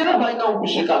মুখ ফিরিয়ে না ভাই না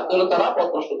অভিষেকার, তাহলে তারা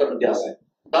পথভ্রষ্টতার মধ্যে আছে,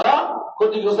 তারা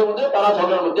ক্ষতিগ্রস্তের মধ্যে, তারা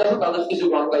ঝগড়ার মধ্যে আছে, তাদের কিছু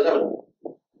গ্রহণ করা যাবে না।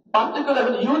 পার্থক্য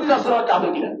দেখেন ইহুদি নাসারা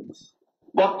কাফের কিনা।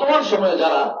 বর্তমান সময়ে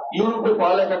যারা ইউরোপে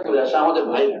পড়ালেখা করে আসে আমাদের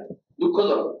ভাইরা,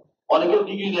 দুঃখজনক, অনেকে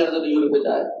ডিগ্রি নেওয়ার জন্য ইউরোপে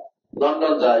যায়,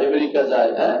 লন্ডন যায়, আমেরিকা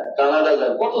যায়, কানাডা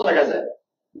যায়, কত জায়গায় যায়।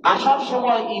 আসার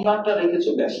সময় ইমানটা রেখে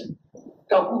চলে আসে,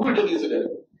 কুকুরটা নিয়ে চলে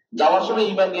আসে। যাওয়ার সময়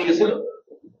ইমান নিয়ে গেছিল,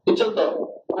 বুঝছেন তো,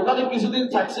 ওখানে কিছুদিন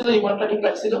থাকছিল, ইমানটা ঠিক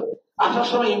রাখছিল, আসার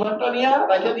সময় ইমানটা নিয়ে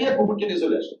রেখে দিয়ে কুকুরটা নিয়ে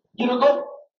চলে আসে। কিরকম?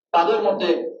 তাদের মধ্যে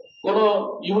কোন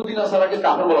ইহুদি নাসারাকে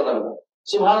কাফের বলা যাবে না।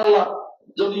 সুবহানাল্লাহ।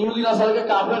 যদি ইহুদি নাসারাকে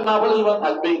কাফের না বলে ইমান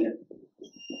থাকবেই না,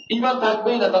 ইমান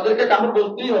থাকবেই না, তাদেরকে কাফের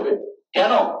বলতেই হবে।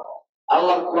 কেন?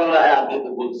 আল্লাহর কোরআনের আয়াত দিয়ে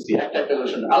বলছি, একটা করে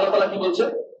শুনুন। আল্লাহ তাআলা কি বলছে?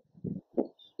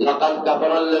 লাকাদ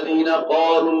কাফারাল্লাযীনা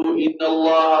ক্বালু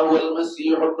ইন্নাল্লাহা হুয়াল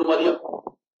মাসীহু ইবনু মারইয়াম।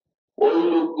 ওই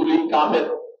লোকগুলি কাফের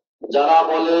যারা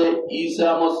বলে ঈসা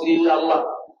মসিহ আল্লাহ।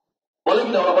 বলে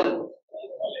কিনা? ওরা বলে,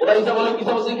 ওরা ঈসা বলে,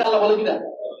 ঈসা মসিহকে আল্লাহ বলে কিনা?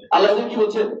 আল্লাহ কি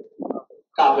বলছেন?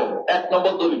 কাফের। 1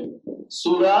 নম্বর দলিল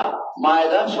সূরা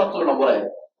মায়েদার 17 নম্বর আয়াত।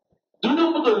 2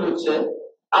 নম্বর দলিল হচ্ছে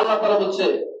আল্লাহ তাআলা বলছে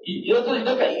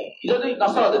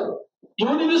নাসারাদের,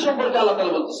 ইহুদিদের সম্পর্কে আল্লাহ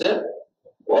তাআলা বলতেছে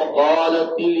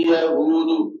ওয়াকালাতিল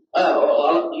ইয়াহুদু,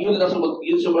 ইহুদি নাসারা সম্পর্কে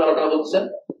আল্লাহ তাআলা বলছেন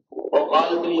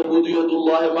ওয়াকালাতিল ইয়াহুদু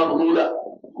ইয়াদুল্লাহি মাগলুলা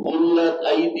গুল্লাত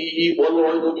আইদিহিম ওয়া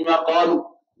লুইনু বিমা ক্বালু।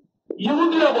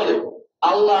 ইহুদিরা বলে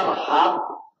আল্লাহর হাত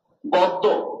বদ্ধ,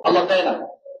 আল্লাহ দেয় না,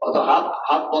 অর্থাৎ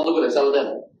হাত বন্ধ করে আল্লাহ দেয়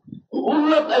না।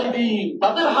 গুল্লাত আইদিহিম,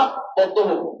 তাদের হাত বদ্ধ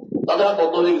হোক, তাদের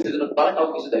বদ্ধ হয়ে গেছে, তারা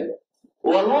কাউকে কিছু দেয়।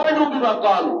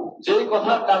 যে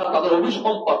কথার কারণে তাদের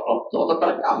অভিসম্পদ প্রাপ্ত, অর্থাৎ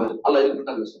তারা কাফের। আল্লাহ এই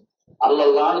ঘটনা করেছে, আল্লাহ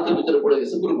লানতের ভিতরে পড়ে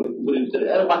গেছে পুরোপুরি, পুরীর ভিতরে।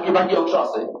 এর বাকি বাকি অংশ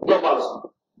আছে, লম্বা আছে।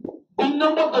 3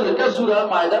 নম্বর দলিল সূরা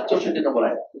মায়দার 64 নম্বর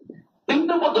আয়াত। 3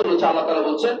 নম্বর দলিল হচ্ছে আল্লাহ তাআলা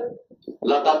বলছেন,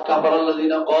 লাকাদ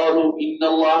কাফারাল্লাযিনা ক্বালু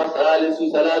ইন্নাল্লাহা সালিসু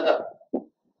সালাসা।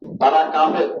 তারা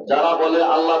কাফের যারা বলে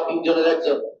আল্লাহ 3 জনের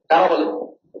একজন। কারা বলে?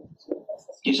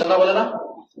 খ্রিস্টানরা বলে না?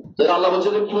 যারা আল্লাহ বলছে,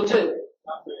 কি বলছে?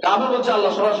 কাফের বলছে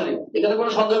আল্লাহ সরাসরি। এখানে কোনো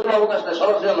সন্দেহ করার অবকাশ নাই,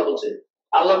 সরাসরি আল্লাহ বলছে।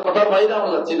 আল্লাহর কথার বাইরে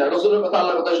আমরা যাচ্ছি না, রাসূলের কথা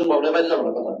আল্লাহর কথা শুনবো, আমরা বাইরে যাবো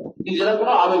না কথা, নিজেরা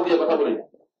কোনো আবেগ দিয়ে কথা বলি।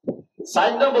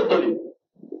 4 নম্বর দলিল,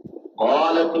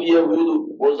 قالت اليهود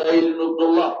عزير ابن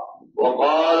الله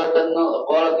وقالت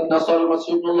النصارى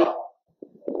المسيح ابن الله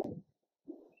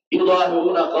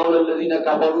يضاهئون قول الذين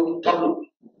كفروا من قبل।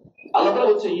 আল্লাহ তাআলা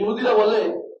বলছে ইহুদিরা বলে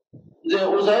যে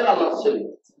উযাইর আল্লাহর ছেলে,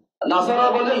 নাসারা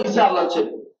বলে ঈসা আল্লাহর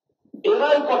ছেলে। এরা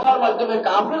এই কথার মাধ্যমে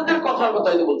কাফেরদের কথার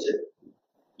কথাই বলছে।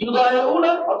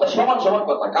 ইউদাহিউনা অর্থাৎ সমান সমান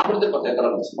কথা, কাফেরদের কথা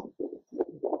তারা বলছে।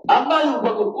 আল্লাহ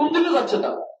ইউবাকুর, কোন দিকে যাচ্ছে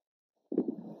তারা,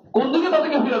 কোন দিকে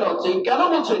তাদেরকে ফিরানো হচ্ছে? কেন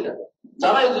বলছে এটা?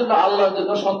 যারা এই জন্য আল্লাহর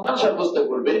জন্য সন্তান সাব্যস্ত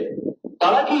করবে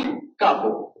তারা কি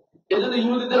কাফের। এই জন্য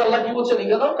ইহুদিদের আল্লাহ কি বলছেন?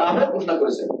 এখানে কাফের ঘোষণা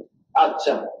করেছেন।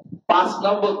 আচ্ছা, 5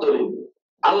 নম্বর দলিল,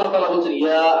 আল্লাহ তাআলা বলছেন,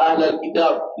 ইয়া আহলাল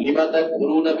কিতাব লিমা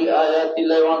তাকফুরুনা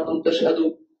বিআয়াতিল্লাহি ওয়া আনতুম তাশহাদুন।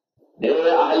 হে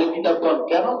আহলে কিতাবগণ,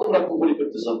 কেন তোমরা কুফরি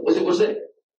করতেছো? বুঝে বসে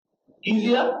কি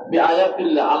দিয়া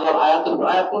বিআয়াতিল্লাহ, আল্লাহর আয়াতের।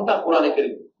 আয়াত কোনটা? কোরআনে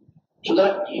কারীম।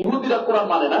 সুতরাং ইহুদিরা কোরআন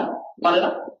মানে না, মানে না,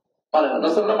 মানে না,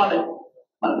 নাসারা মানে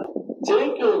না। যে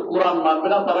কেউ কোরআন মানবে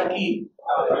না তারা কি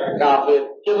কাফের।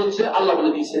 কে বলছে? আল্লাহ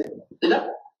বলে দিয়েছে, তাই না?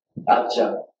 আচ্ছা,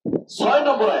 6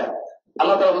 নম্বর আয়াত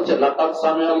আল্লাহ তাআলা বলছেন, লাকাদ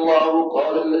সামিআল্লাহু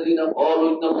ক্বালাল্লাযিনা ক্বালু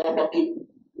ইন্নাল্লাহা ফাকীর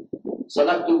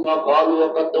সানাকতুবু মা ক্বালু ওয়া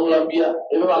কাদ্দামুল আম্বিয়া।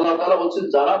 এভাবে আল্লাহ তাআলা বলছেন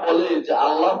যারা বলে যে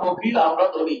আল্লাহ ফকির, আমরা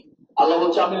ধনী, আল্লাহ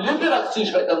বলছে আমি লিখে রাখছি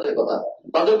শয়তানদের কথা,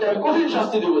 তাদেরকে আমি কঠিন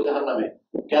শাস্তি দেব জাহান্নামে।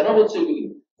 কেন বলছে এগুলি?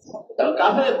 কারণ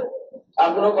কাফের, আর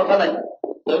কোনো কথা নাই।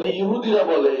 তাহলে ইহুদিরা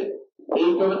বলে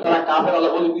এইভাবে তারা কাফের,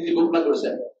 আল্লাহ বলে নিজে ঘোষণা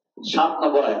করেছেন। 7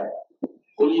 নম্বর আয়াত,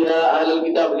 কুল ইয়া আহলাল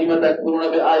কিতাব লিমা তাকফুরুনা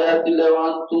বিআয়াতিল্লাহি ওয়া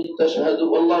আনতুম তাশহাদুন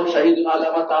ওয়াল্লাহু শাহীদুন আলা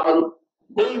মা তা'মালুন।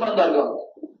 হে ঈমানদারগণ,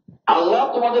 আল্লাহ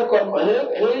তোমাদের কর্ম, হে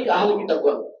আহলে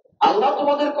কিতাবগণ, আল্লাহ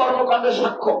তোমাদের কর্মকাণ্ডের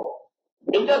সাক্ষ্য।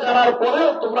 এটা জানার পরেও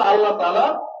তোমরা আল্লাহ তাআলা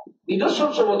নিদর্শন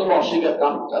সমূহ তোমরা অস্বীকার,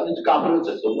 কাফের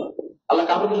হচ্ছে তোমরা। আল্লাহ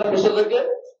কাফের ঘোষণা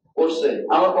করছে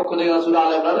আমার পক্ষ থেকে সূরা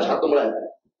আলে ইমরানের 7 নম্বর আয়াত।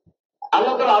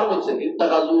 আল্লাহ তাআলা আরো বলছেন,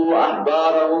 ইত্তাখাযু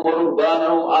আহবারাহুম ওয়া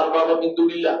রুহবানাহুম আরবাবা মিন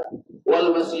দুনিল্লাহ ওয়াল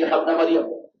মাসীহ ইবনে মারইয়াম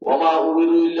ওয়া মা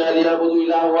উমিরু ইল্লা লিয়াবুদু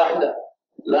ইলাহা ওয়াহিদা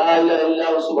লা ইলাহা ইল্লা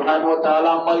হুয়া সুবহানাহু ওয়া তাআলা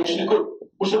আম্মা ইউশরিকুন।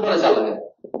 মুশরিক বলেছে আল্লাহকে।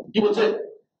 কি বলছে?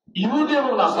 ইহুদি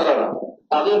এবং নাসারারা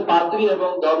তাদের পাদ্রী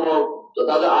এবং ধর্ম,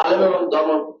 তাদের আলেম এবং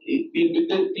ধর্ম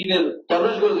তিনের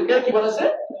দরবেশগুলোকে কি বানাইছে?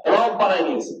 রব বানাই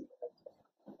নিয়েছে।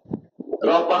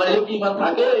 রব বানাইলে কি ইমান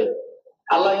থাকে?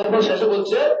 আল্লাহ এরপর শেষে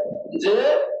বলছে যে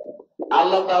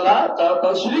আল্লাহ তাআলা যারা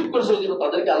তারা শিরিক করছে ওই জন্য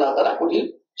তাদেরকে আল্লাহ তাআলা কঠিন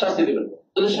শাস্তি দিবেন।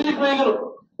 তাহলে শিরিক হয়ে গেল,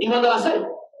 ইমানদার আছে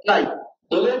নাই?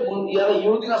 তাহলে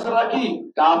ইহুদি নাসারা কি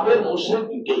কাফের, মুশরিক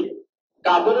দুটোই।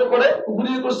 কাফেরও করে,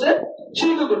 কুফরি করছে,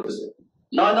 শিরকও করতেছে।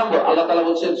 9 নম্বর আল্লাহ তাআলা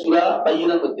বলছেন সূরা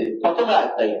বাইয়িনার মধ্যে প্রথম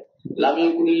আয়াতটাই, লাম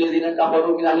ইয়াকুনিল্লাযিনা কাফারু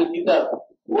মিন আহলিল কিতাব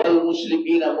ওয়াল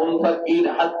মুশরিকিনা মুনফাকিন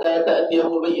হাত্তা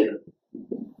তা'তিয়াহুমুল বায়িনা।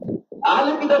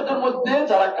 আহলে কিতাবদের মধ্যে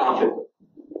যারা কাফের,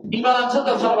 ঈমান আনছে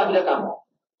তারা বাকিরা কাফের।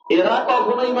 এরা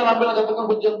কখনো ঈমান আনবে না যতক্ষণ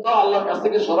পর্যন্ত আল্লাহর কাছ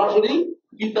থেকে সরাসরি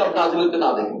কিতাব নাযিল হতে না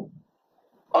দেখে।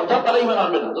 অর্থাৎ তারা ঈমান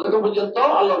আনবে না যতক্ষণ পর্যন্ত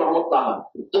আল্লাহর রহমত না হয়।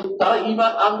 তো তারা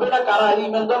ঈমান আনবে না কারা?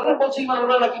 ঈমানদাররা বলছে ঈমান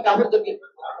আনবে নাকি কাফেরদেরকে?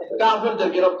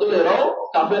 কাফেরদেরকে। রব্বুল এরাও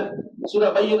কাফের। সূরা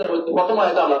বাইয়িনার মধ্যে প্রথম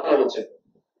আয়াতে আল্লাহ তাআলা বলছেন।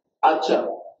 আচ্ছা,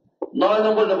 9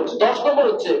 নম্বরটা বলছে। 10 নম্বর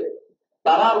হচ্ছে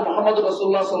তারা মুহাম্মদ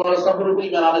রাসূলুল্লাহ সাল্লাল্লাহু আলাইহি ওয়াসাল্লামের উপর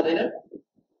ঈমান আনে, তাই না?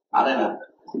 আনে না।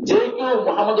 যে কেউ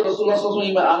মুহাম্মদ রাসূলুল্লাহ সাল্লাল্লাহু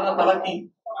আলাইহি ওয়াসাল্লাম ঈমান আনে না তারা কি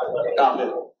কাফের,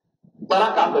 তারা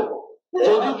কাফের।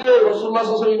 যদি কেউ রাসূলুল্লাহ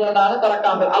সাল্লাল্লাহু আলাইহি ওয়াসাল্লাম ঈমান আনে তারা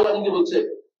কাফের। আল্লাহ নিজে বলছে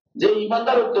যে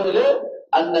ঈমানদার হতে হলে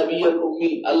আন-নাবিয়্যুল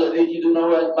উম্মি আল্লাযী ইয়াজিদুনাহু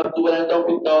মাকতুবান ইনদাহুম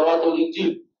ফিত তাওরাত ওয়াল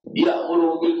ইনজিল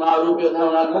ইয়া'মুরুহুম বিল মা'রুফ ওয়া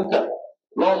ইয়ানহাউনা আনিল মুনকার।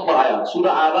 লম্বা আয়াত,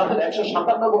 সূরা আরাফের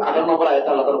 157 এবং 58 নম্বর আয়াতে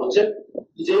আল্লাহ তাআলা বলছেন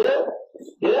যে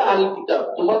হে আহলে কিতাব,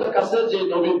 তোমাদের কাছে যে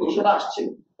নবীর ঘোষণা আসছে,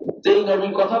 যেই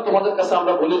নবীর কথা তোমাদের কাছে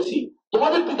আমরা বলেছি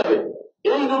তোমাদের কিতাবে,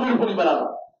 এই নবীর উপর ঈমান আনো।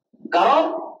 কারণ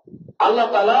আল্লাহ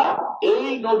তাআলা এই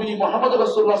নবী মুহাম্মদ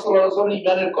রাসূলুল্লাহ সাল্লাল্লাহু আলাইহি ওয়াসাল্লামের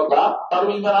ঈমানের কথা, তার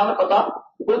ঈমান আনার কথা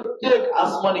প্রত্যেক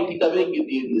আসমানি কিতাবে ইঙ্গিত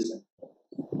দিয়ে দিয়েছেন।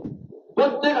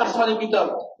 প্রত্যেক আসমানি কিতাব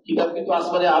কিন্তু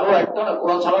আসমানে আরো একটা না,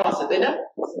 কোরআন ছাড়াও আছে, তাই না?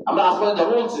 আমরা আসমানে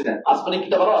ধর্ম বলছি না, আসমানি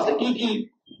কিতাব আরো আছে। কি কি?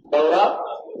 তাওরাত,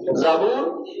 জাবুর,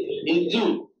 ইনজিল।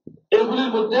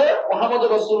 এগুলির মধ্যে মুহাম্মদ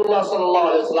রাসূলুল্লাহ সাল্লাল্লাহু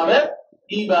আলাইহি ওয়াসাল্লামের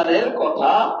ইমানের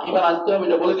কথা, ইমান আনতে হবে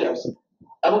এটা বলে দেওয়া হয়েছে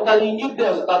এবং তার ইঙ্গিত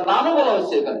দেওয়া হয়েছে, তার নামও বলা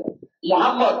হয়েছে এখানে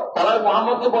মোহাম্মদ। তারা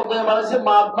মোহাম্মদকে বর্তমানে বানাইছে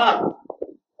মাদ,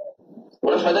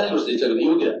 ওরা শয়তানি করছে ইচ্ছা করে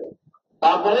ইহুদিরা।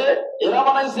 তারপরে এরা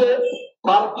বানাইছে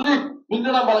ফারতুলিক, ভিন্ন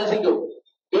নাম বানাইছে কেউ,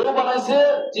 কেউ বানাইছে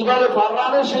যেভাবে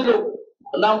ফাররানের সেই লোক,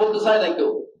 নাম বলতে চায় না কেউ,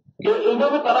 কেউ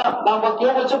এইভাবে তারা নাম,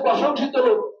 কেউ বলছে প্রশংসিত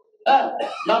লোক, হ্যাঁ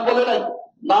নাম বলে নাই,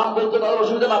 নাম বলতে তাদের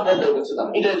অসুবিধা, নাম বদলাই বলছে না,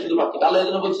 এটাই শুধু বাকি। আল্লাহ এই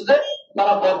জন্য বলছে যে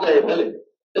তারা বদলাই ফেলে।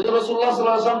 রাসূলুল্লাহ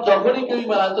সাল্লাল্লাহু আলাইহি ওয়াসাল্লাম যখনই কেউ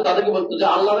ঈমান আনতো তাদেরকে বলতো যে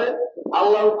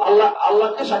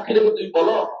আল্লাহকে সাক্ষী রেখে তুমি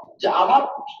বলো যে আমার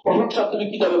প্রশংসা তুমি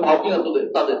কিভাবে ভাও কিনা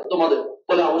তোমাদের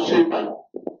বলে অবশ্যই পাই।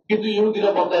 কিন্তু ইহুদিরা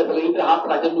বদলাই ফেলে, এদের হাত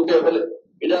রাখে লুকিয়ে ফেলে,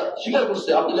 এটা স্বীকার করছে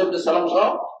আব্দুল্লাহ ইবনে সালাম সহ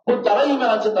যারা ঈমান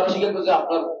আনছে তারা স্বীকার করছে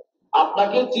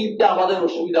আপনাকে চিনতে আমাদের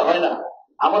অসুবিধা হয় না,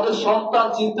 আমাদের সন্তান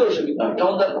চিনতে অসুবিধা হয়।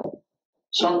 কেমন জানেন,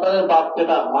 সন্তানের বাপ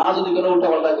কেটা, মা যদি কোনো উল্টা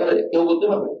পাল্টা করে কেউ বলতে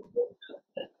পারবে?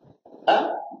 হ্যাঁ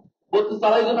বলতে,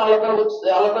 তারাই জন্য আল্লাহ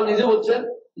নিজে বলছেন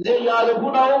যে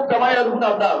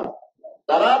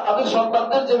তারা তাদের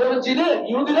সন্তানদের যেভাবে চিনে,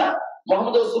 ইহুদিরা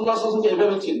মুহাম্মদ রাসূলুল্লাহ সাল্লাল্লাহু আলাইহি ওয়াসাল্লাম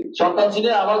এভাবে চিনে। সন্তান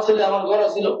চিনে, আমার ছেলে আমার ঘরে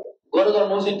ছিল, ঘরে যার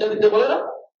মসজিদটা দিতে বলে না।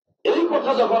 এই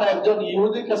কথা যখন একজন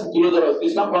ইহুদির কাছে তুলে ধরা হয়েছে,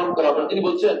 ইসলাম গ্রহণ করা হবে, তিনি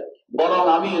বলছেন বরং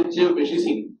আমি এর চেয়েও বেশি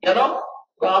চিনি। কেন?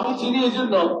 আমি চিনি এই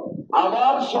জন্য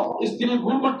আমার স্ত্রী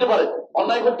ভুল করতে পারে,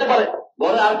 অন্যায় করতে পারে,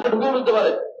 ঘরে আরেকটা ঢুকে ফেলতে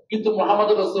পারে, কিন্তু মুহাম্মদ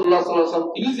রাসূলুল্লাহ সাল্লাল্লাহু আলাইহি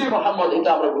ওয়াসাল্লাম তিনি যে মুহাম্মদ, এটা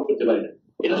আমরা ভুল করতে পারি না।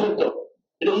 এটা সত্য,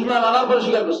 এটা ঈমান আনার পরে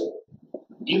স্বীকার করছে।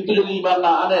 কিন্তু যদি ঈমান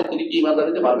না আনে তিনি কি ঈমান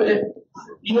আনতে পারবে?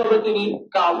 কিভাবে তিনি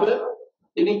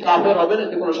কাফের হবেন,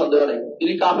 এতে কোনো সন্দেহ নেই,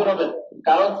 তিনি কাফের হবেন,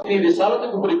 কারণ তিনি রিসালাতে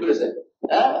কুফরি করেছেন।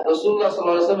 হ্যাঁ, রাসূলুল্লাহ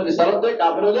সাল্লাল্লাহু আলাইহি ওয়াসাল্লামের রিসালাতে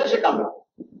কাফের হলে সে কাফের।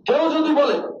 কেউ যদি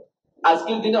বলে,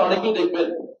 আজকের দিনে অনেকেই দেখবেন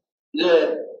যে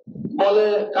বলে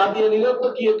কাঁদিয়ে নিল তো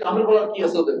কি কাফের বলার কি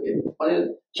আছে ওদেরকে, মানে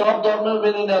সব ধর্মের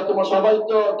মেনে নেওয়া, তোমার সবাই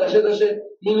তো দেশে দেশে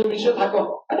মিলেমিশে থাকো,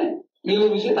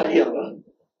 মিলেমিশে থাকি আমরা,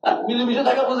 মিলেমিশে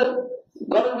থাকা বোঝেন,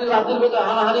 ঘরের ভিতরে রাতের ভেতরে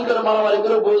হানাহানি করে মারামারি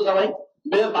করে বউ জামাই,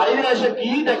 বাইরে এসে কি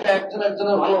দেখে একজন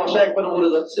একজনের ভালোবাসা একবার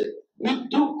মরে যাচ্ছে,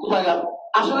 মৃত্যু কোথায় গেল।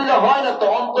 আসলে যা হয় না তো,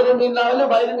 অন্তরের মিল না হলে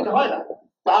বাইরে মিল হয় না।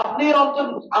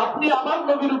 আপনি আমার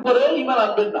নবীর উপরে ঈমান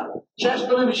আনবেন না, শেষ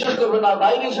নবী বিশ্বাস করবেন না,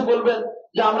 বাইরে এসে বলবেন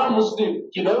যে আমরা মুসলিম।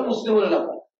 কিভাবে মুসলিম হলেন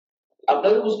আপনি?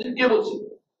 আপনাকে মুসলিম কে বলছে?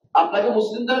 আপনাকে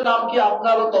মুসলিমদের নাম কি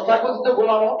আপনার তথাকথিত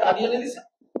গোলাম কাঁদিয়ে দিচ্ছে?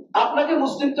 আপনাকে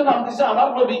মুসলিম তো নাম দিচ্ছে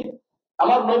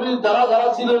আমার নবীর যারা যারা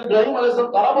ছিল, ইব্রাহিম আলাইহিস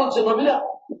সালাম, তারা বলছে নবীরা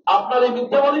আপনার এই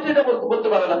মিথ্যাবাদীটা এটা বলতে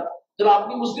পারে না যে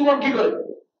আপনি মুসলিম হন কি করে?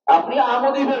 আপনি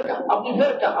আহমদী ফেরকা,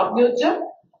 আপনি হচ্ছে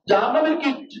জাহান্নামের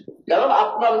কীট। কারণ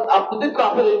আপনাদের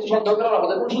কাফের এই সন্দেহ করার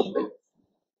আমাদের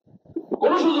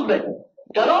কোনো সুযোগ নেই।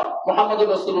 কেন? মুহাম্মদ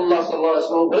রাসূলুল্লাহ সাল্লাল্লাহু আলাইহি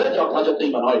ওয়াসাল্লাম বলে যথাযথ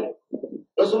ঈমান হয় না।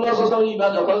 রাসূলুল্লাহ সাল্লাল্লাহু আলাইহি ওয়াসাল্লাম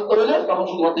ঈমান যথাযথ হলে তখন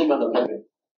শুধুমাত্র ঈমান থাকবে,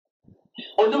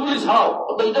 অন্যগুলি ছাড়াও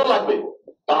তো এটাও লাগবে।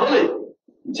 তাহলে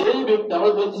যেই ব্যক্তি, আমরা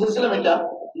বলতে চাইছিলাম এটা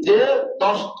যে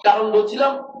 10 কারণ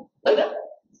বলছিলাম, তাই না?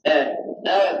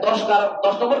 10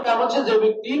 নম্বর কারণ হচ্ছে যে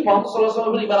ব্যক্তি মুহাম্মদ সাল্লাল্লাহু আলাইহি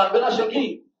ওয়াসাল্লাম ঈমান আনবে না সে কি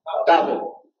কাফের।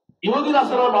 ইহুদি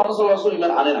নাসারা মুহাম্মদ সাল্লাল্লাহু আলাইহি ওয়াসাল্লাম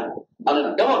ঈমান আনে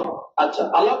না। কেমন? আচ্ছা,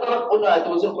 আল্লাহ তাআলা কোন আয়াতে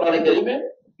বলেছেন কোরআনে কারীমে,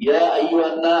 ইয়া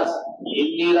আইয়ুহান নাস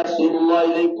ইন্নী রাসূলুল্লাহ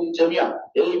ইলাইকুম জামিআ,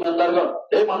 এই ঈমানদারগণ,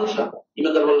 এই মানুষরা,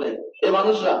 ঈমানদার বললেন এই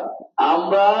মানুষরা,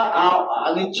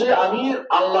 নিশ্চয় আমি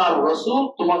আল্লাহর রাসূল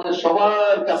তোমাদের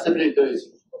সবার কাছে প্রেরিত হয়েছি,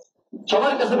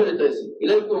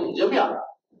 ইলাইকুম জামিআ।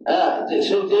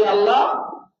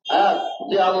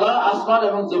 যে আল্লাহ আসমান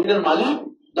এবং জমিনের মালিক,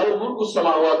 লাহু মুলকুস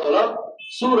সামাওয়াতি ওয়াল আরদ।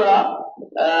 সূরা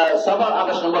সাবা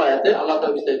 28 নম্বর আয়াতে আল্লাহ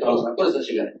তাআলা বিস্তারিত আলোচনা করেছেন।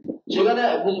 সেখানে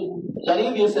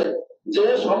জানিয়ে দিয়েছেন যে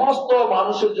সমস্ত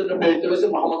মানুষের জন্য প্রেরিত হয়েছে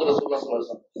মুহাম্মদ রাসূলুল্লাহ সাল্লাল্লাহু আলাইহি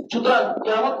ওয়াসাল্লাম। সুতরাং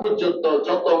কিয়ামত পর্যন্ত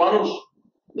যত মানুষ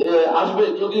আসবে,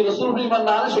 যদি রাসূল ঈমান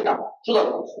না আনে সে কাফের। সুতরাং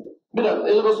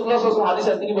এই রাসূলুল্লাহ সাল্লাল্লাহু আলাইহি ওয়াসাল্লাম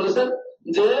হাদিসে তিনি বলেছেন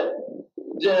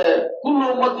যে কুল্লু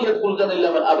উম্মতি ইয়াদখুলুল জান্নাহ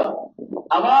ইল্লা মান আবা।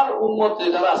 আমার উম্মতে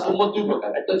যারা আছে, উম্মত দুই প্রকার,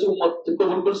 একটা হচ্ছে উম্মত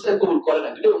কবুল করছে, কবুল করে না,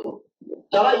 এটা উম্মত।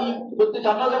 যারা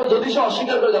জান্নাত যাবে যদি সে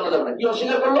অস্বীকার করে জান্নাত যাবে না। কি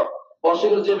অস্বীকার করলো?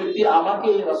 অস্বীকার, যে ব্যক্তি আমাকে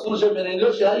রাসূল হিসেবে মেনে নিল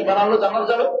সে ঈমান আনলো, জান্নাত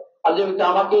যাবে। আর যে ব্যক্তি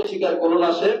আমাকে স্বীকার করলো না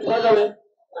সে কোথায় যাবে?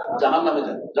 জাহান্নামে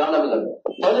যাবে।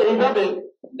 তাহলে এইভাবে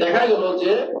দেখা গেল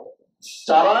যে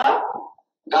যারা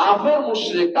কাফের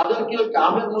মুশরিক, তাদেরকে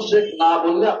কাফের মুশরিক না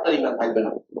বললে আপনার ঈমান থাকবে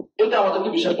না, এটা আমাদেরকে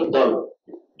বিশ্বাস করতে হবে।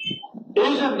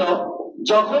 এই জন্য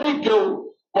যখনই কেউ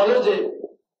বলে যে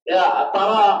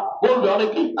তারা বলবে,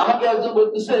 অনেকেই আমাকে একজন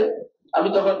বলতেছে, আমি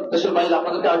তখন দেশের বাইরে,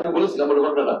 আপনাদেরকে আগে বলেছিলাম ওই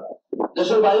ঘটনাটা,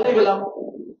 দেশের বাইরে গেলাম,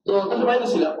 তো দেশের বাইরে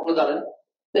ছিলাম আপনারা জানেন,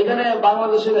 এখানে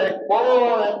বাংলাদেশের এক বড়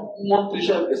মন্ত্রী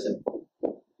সাহেব গেছেন,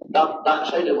 ডাক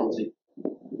সাইডের মন্ত্রী,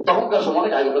 তখনকার সময়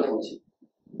অনেক আগের কথা বলছি,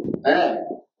 হ্যাঁ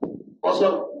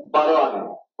বছর 12 আগে,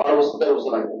 12 বছর 13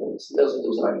 বছর আগে, 13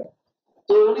 বছর আগে।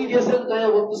 তো উনি গেছেন, তাই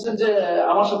বলতেছেন যে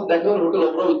আমার সাথে দেখা হলো হোটেল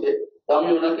অমরাবতীতে, তো আমি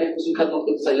ওনাকে কিছু খেদমত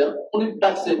করতে চাইলাম, উনি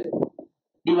ডাকছে,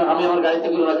 আমি আমার গাড়িতে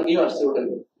করে ওনাকে নিয়ে আসছি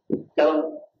হোটেলে, কারণ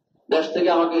দেশ থেকে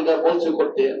আমাকে এটা বলছে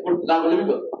করতে না বলে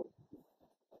বিপদ।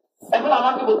 এখন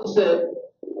আমাকে বলতেছে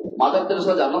মাদার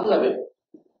তেরেসা জান্নাতে যাবে।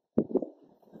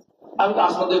 আমি তো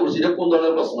আসমাতে বলছি, এটা কোন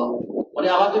ধরনের প্রশ্ন? মানে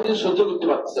আমাকে তিনি সহ্য করতে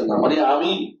পারতেছেন না, মানে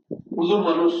আমি হুজুর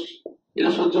মানুষ,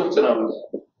 এটা সহ্য হচ্ছে না আমার।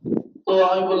 তো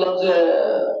আমি বললাম যে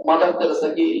মাদার তেরেসা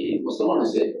কি মুসলমান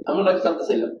হয়েছে? আমি ওনাকে জানতে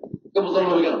চাইলাম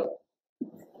মুসলমান হবে কেন?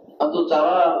 তো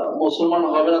যারা মুসলমান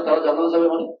হবে না তারা জানা যাবে,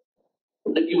 মানে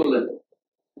ওটা কি বললেন?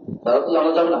 তারা তো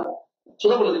জানা যাবে না,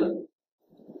 সোজা বলে দিলেন।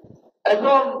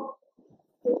 এখন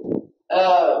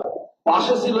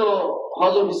পাশে ছিল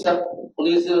হজর ইসলাম, উনি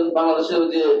ছিলেন বাংলাদেশের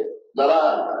যে যারা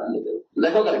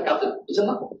লেখক আর কাতে বুঝছেন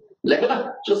না, লেখে না,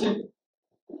 সচিব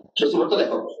অর্থ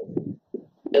লেখক,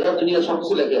 এরা দুনিয়ার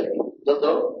সবকিছু লেখে আর কি, যত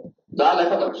যা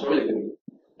লেখা তাকে সবাই লিখে দিবে।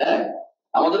 হ্যাঁ,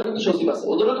 আমাদের কিন্তু সচিব আছে,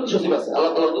 ওদেরও কিন্তু সচিব আছে,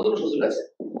 আল্লাহ তাআলা ওদেরও সচিব আছে।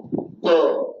 তো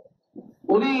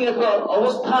উনি এখন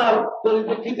অবস্থার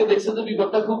পরিপ্রেক্ষিতে দেখছেন যে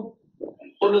বিপদটা খুব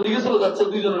অন্যদিকে চলে যাচ্ছে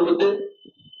দুইজনের মধ্যে।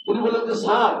 উনি বললেন যে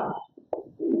স্যার,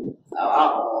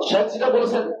 শেখ যেটা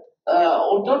বলেছেন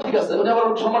ওটাও ঠিক আছে, উনি আবার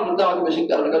সম্মান করতে আমাকে বেশি,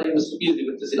 কারণ পিএইচডি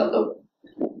করতেছিলাম, তো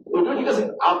ওইটাও ঠিক আছে,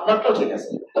 আপনারটাও ঠিক আছে,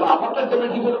 তবে আমারটা কেন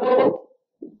কি করে বলবো?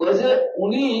 বলেছে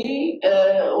উনি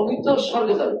তো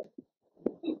স্বর্গে যাবে,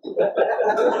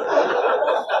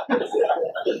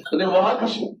 উনি মহা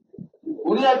খুশি,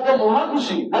 উনি একটা মহা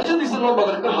খুশি হাসে দিচ্ছেন লম্বা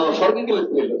করে, স্বর্গে গেলে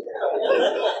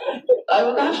আমি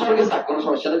বলতে হ্যাঁ স্বর্গে থাক, কোনো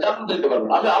সমস্যা নেই, জান্নাত যেতে পারবো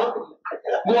না। আমি আরো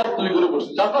তুমি করে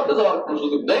বসছি, জান্নাতে যাওয়ার কোনো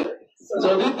সুযোগ নেই,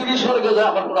 যদি তুমি স্বর্গে যায়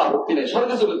আমার কোনো আপত্তি নেই,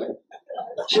 স্বর্গে চলে যায়,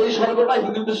 সেই স্বর্গটা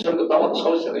হিন্দুদের স্বর্গ, তো আমার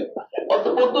সমস্যা নেই, অত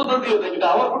পদ্ধতি দিয়ে দেখি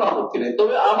আমার কোনো আপত্তি নেই,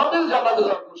 তবে আমাদের জান্নাতে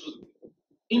যাওয়ার কোনো সুযোগ নেই,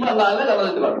 ইমান না এলে জানা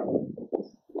যেতে পারবে।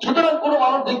 সুতরাং কোনো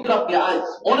মানুষ দেখবেন, আপনি আজ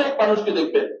অনেক মানুষকে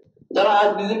দেখবেন যারা আজ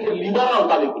নিজেকে লিবারাল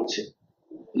দাবি করছে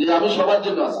যে আমি সবার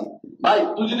জন্য আছি। ভাই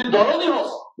তুই যদি দরদি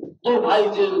হস, তোর ভাই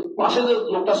যে পাশে যে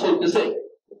লোকটা চলতেছে,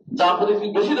 যার প্রতি তুই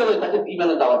বেশি দেবে, তাকে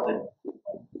ইমানের দাওয়াত দেয়,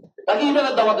 তাকে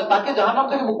ইমানের দাওয়াত দেয়, তাকে জাহান্নাম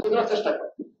থেকে মুক্তি করার চেষ্টা কর,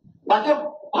 তাকে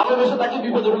ভালোবেসে তাকে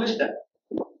বিপদে ফেলিস না,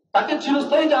 তাকে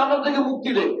চিরস্থায়ী জাহান্নাম থেকে মুক্তি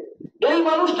দে। এই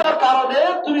মানুষটার কারণে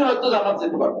তুমি হয়তো জান্নাত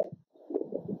যেতে পারবে।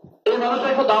 এই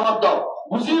মানুষটাকে দাওয়াত দাও,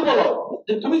 বুঝিয়ে বলো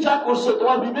যে তুমি যা করছো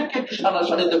তোমার বিবেককে একটু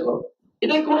সানিধ্য করো,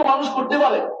 এটাই কোনো মানুষ করতে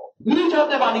পারে? নিজ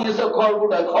হাতে বানিয়েছে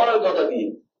খড়গুটায়, খড়ের কথা দিয়ে,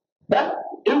 হ্যাঁ,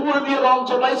 এরপরে দিয়ে রং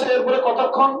চটাইছে, এরপরে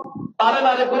কতক্ষণ তারে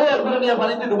নাড়ে করে এরপরে নিয়ে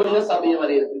পানিতে ডুবে চাপিয়ে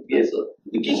মারিয়ে দিয়েছো,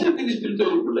 কিসের জিনিস তুমি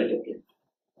তৈরি করলে?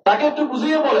 তাকে একটু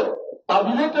বুঝিয়ে বলে, তার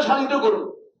বিবেকটা সানিধ্য করুন,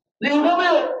 এইভাবে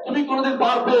তুমি কোনোদিন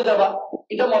পার পেয়ে যাবা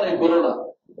এটা মনে করো না।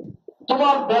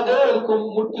 তোমার বেদে এরকম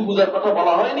মূর্তি পূজার কথা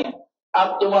বলা হয়নি, আর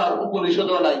তোমার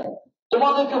উপনিষদও নাই,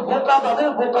 তোমাদেরকে বোকা, তাদের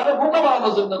বোকারে বোকা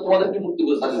বানানোর জন্য তোমাদেরকে মূর্তি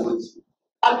পূজা চালু করেছে,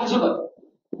 আর কিছু নয়।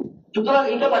 সুতরাং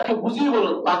এটা তাকে বুঝিয়ে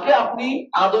বলুন, তাকে আপনি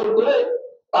আদর করে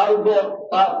তার উপর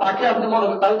তাকে আপনি মনে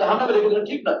করেন তাহলে জাহান্নামে রেখে দিলেন,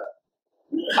 ঠিক না?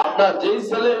 আপনার যেই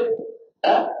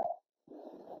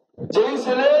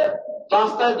ছেলে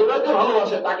রাস্তায় দৌড়াইতে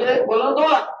ভালোবাসে, তাকে বলেন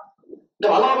দৌড়া,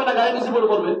 ভালো হবে না, গাড়ি নিচে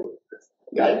পড়বে,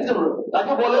 গাড়ি নিচে পড়বে,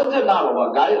 তাকে বলেন যে না বাবা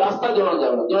গাড়ি রাস্তায় দৌড়ানো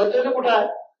যাবে না, দৌড়াইতে হলে কোথায়?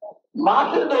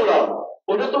 মাঠে দৌড়াও,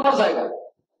 ওটা তোমার জায়গা,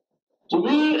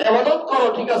 তুমি ইবাদত করো,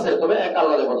 ঠিক আছে, তবে এক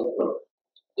আল্লাহর ইবাদত করো,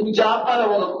 তুমি যা তার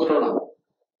ইবাদত করো না,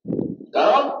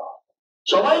 কারণ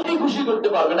সবাইকে খুশি করতে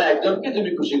পারবে না, একজনকে তুমি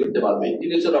খুশি করতে পারবে,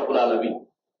 তিনি হচ্ছেন রব্বুল আলামিন,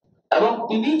 এবং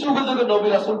তিনি যুগে যুগে নবী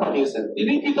রাসূল পাঠিয়েছেন,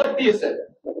 তিনি কিতাব দিয়েছেন।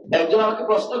 একজন আমাকে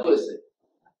প্রশ্ন করেছে,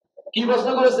 কি প্রশ্ন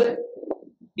করেছে?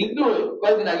 কিন্তু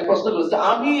কয়েকদিন আগে প্রশ্ন করেছে,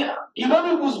 আমি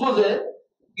কিভাবে বুঝবো যে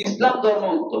ইসলাম ধর্ম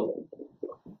উত্তম,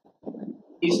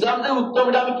 ইসলাম যে উত্তম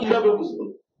এটা আমি কিভাবে বুঝবো?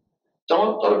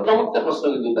 চমৎকার প্রশ্ন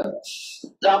কিন্তু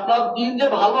যে আপনার দিন যে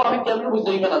ভালো আমি কেমন বুঝতে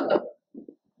ইমান আনতাম?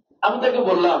 আমি তাকে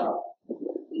বললাম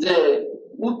যে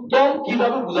উত্তম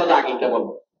কিভাবে বোঝা যায় আগে কেমন,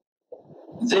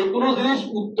 যে কোনো জিনিস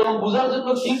উত্তম বোঝার জন্য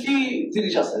কি কি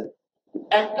জিনিস আছে।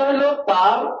 একটা হলো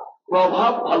তার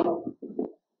প্রভাব ভালো,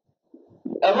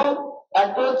 এবং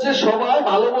একটা হচ্ছে সবাই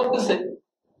ভালো বলতেছে,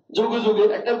 যুগে যুগে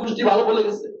একটা গোষ্ঠী ভালো বলে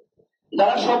গেছে,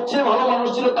 যারা সবচেয়ে ভালো মানুষ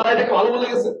ছিল তারা এটাকে ভালো বলে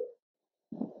গেছে,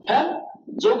 হ্যাঁ,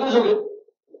 যুগে যুগে।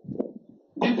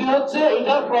 দ্বিতীয় হচ্ছে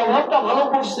এটার প্রভাবটা ভালো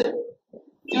পড়ছে।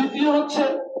 তৃতীয় হচ্ছে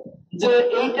যে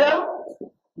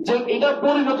এটার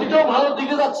পরিণতিটাও ভালো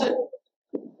দিকে যাচ্ছে।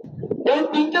 এই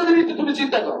তিনটা জিনিস তুমি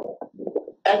চিন্তা করো।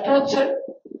 একটা হচ্ছে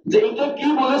যে এটা কি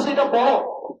বলেছে, এটা বড়,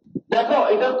 দেখো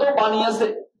এটা তো বানিয়েছে,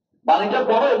 বাণীটা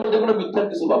বড়, এর মধ্যে কোনো মিথ্যার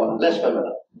কিছু পাবে না, লেশ পাবে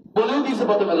না, বলেও দিয়েছে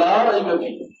প্রথমে লা রাইবা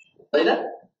ফি, তাই না?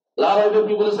 লা রাইবা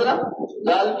ফি বলেছে না,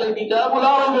 যালিকাল কিতাবু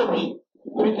লা রাইবা ফি।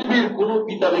 পৃথিবীর কোন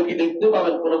কিতাবে কি দেখতে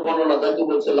পাবেন কোন বর্ণনা যাকে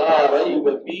বলছে লা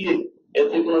রাইবা ফি,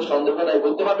 এতে কোনো সন্দেহ নাই,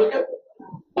 বলতে পারবে কে?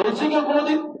 বলছে কেউ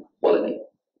কোনোদিন? বলে নাই।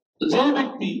 যে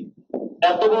ব্যক্তি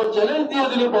এত বড় চ্যালেঞ্জ দিয়ে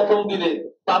দিল প্রথম দিনে,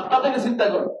 তারটা থেকে চিন্তা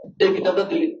কর এই কিতাবটা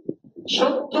দিলে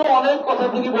সত্য অনেক কথা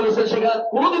তিনি বলেছেন, সেখানে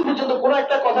কোনোদিন পর্যন্ত কোনো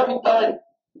একটা কথা মিথ্যা হয়।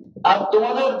 আর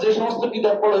তোমাদের যে সমস্ত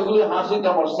কিতাব পড়ো এগুলি হাসি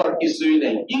তামাশা কিছুই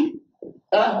নেই। কি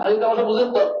হাসি তামাশা বুঝেন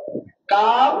তো?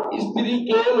 কার স্ত্রী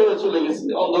কে লয়ে চলে গেছে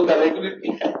অন্ধকারে, এগুলি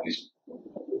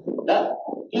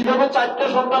কিভাবে 4টে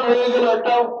সন্তান হয়ে গেল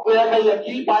একটা পেয়া খাইয়া,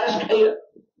 কি পায়েস খাইয়া।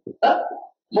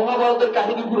 মহাভারতের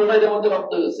কাহিনী পুরোটাই যেমন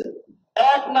রক্ত গেছে।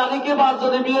 এক নারীকে 5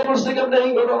 জনে বিয়ে করছে, কেমন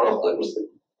এই ঘটনা রক্ত করছে।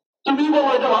 তুমি বলো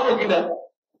এটা ভালো কিনা,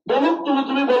 বলুক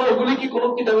তুমি বলো এগুলি কি কোন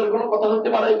কিতাবের কোন কথা হতে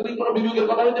পারে, এগুলি কোন বিবেকের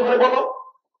কথা হতে পারে বলো।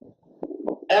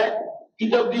 এক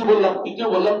কিতাব দিয়ে বললাম, দ্বিতীয়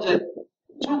বললাম যে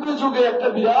যুগে যুগে একটা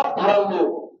বিরাট ধারার লোক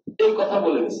এই কথা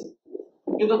বলে গেছে,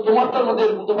 কিন্তু তোমারটার মধ্যে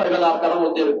এরকম তো পাইবে না, আর কারোর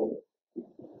মধ্যে এরকম।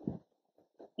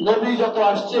 নবী যত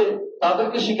আসছে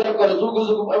তাদেরকে স্বীকার করে, যুগে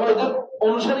যুগে এদের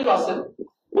অনুসারী আছেন,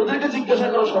 ওদেরকে জিজ্ঞাসা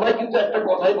করো, সবাই কিন্তু একটা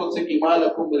কথাই বলছে কি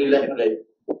মায়ালাকুম বিল্লাহি,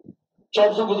 সব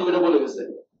যুগে যুগে বলে গেছে।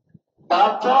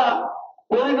 তাছাড়া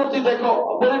পরিণতি দেখো,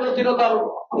 পরিণতিরতার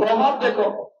প্রভাব দেখো,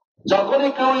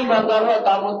 যখনই কেউ ইমানদার হয়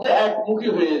তার মধ্যে একমুখী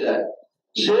হয়ে যায়।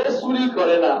 সে চুরি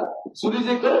করে না, চুরি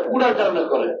যে করে পুরার কারণে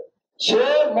করে। সে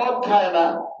মদ খায় না,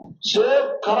 সে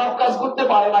খারাপ কাজ করতে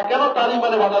পারে না, কেন? তার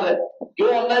ইমানে বাধা দেয়। কেউ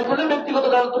অন্যায় করলে ব্যক্তিগত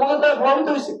কারণ তোমাকে তারা প্রভাবিত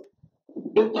হয়েছে,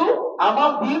 কিন্তু আমার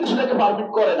দিন সেটাকে পারমিট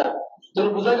করে না। যদি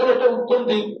বোঝা গেল এটা উত্তম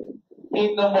দিক।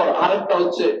 3 নম্বর আরেকটা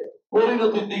হচ্ছে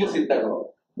পরিণতির দিকে চিন্তা করো।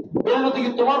 পরিণতি কি?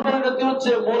 তোমার পরিণতি হচ্ছে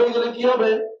মরে গেলে কি হবে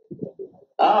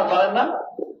জানেন না?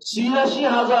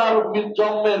 ৮৬,০০০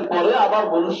 জন্মের পরে আবার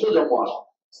মনুষ্য জন্ম আসে।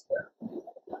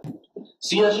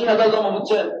 ৮৬,০০০ জন্ম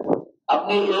হচ্ছেন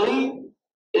আপনি, এই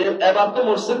এবার তো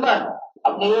মরছেন না,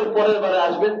 আপনি এর পরের বারে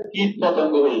আসবেন কীট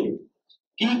পতঙ্গ হয়ে।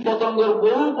 কীট পতঙ্গের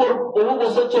বহু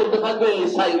বছর চলতে থাকবে এই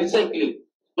রিসাইক্লিং,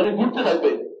 মানে ঘুরতে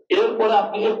থাকবে। এরপরে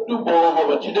আপনি একটু বড়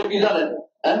হবেন, সেটা কি জানেন?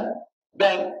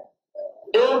 ব্যাংক।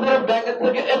 এরপরে ব্যাংকের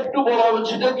থেকে একটু বড় হবেন,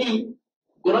 সেটা কি?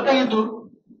 কোনটা ইঁদুর।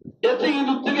 এর থেকে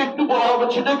ইঁদুর থেকে একটু বড় হবেন,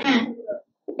 সেটা কি?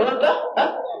 কোনটা?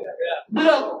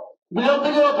 বিড়াল। বিড়াল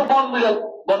থেকে অত বন বিড়াল,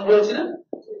 বন বিড়াল ছিলেন,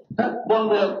 বন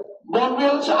বিড়াল। বন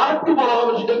বিড়াল আর একটু বড়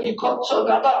হবে, সেটা কি? খচ্চর,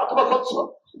 গাধা অথবা খচ্চর।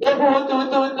 এরপর হইতে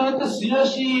হইতে হইতে হইতে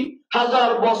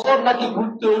 ৮৬,০০০ বছর নাকি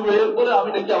ঘুরতে হইবে, এরপরে আমি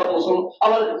নাকি আবার মুসলমান,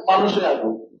 আবার মানুষে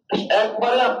আসবো।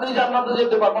 একবারে আপনি জান্নাতে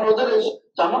যেতে পারবেন, ওদের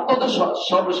জান্নাত তো ওদের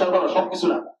সবকিছু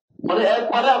না, মানে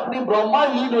একবারে আপনি ব্রহ্মায়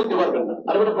লীন হইতে পারবেন না।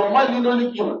 আর ব্রহ্মায় লীন হইলে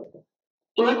কি হয়?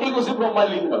 তুমি কি করছি ব্রহ্মায়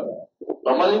লীন হবে?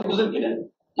 ব্রহ্মায় লীন বুঝেন কিনা?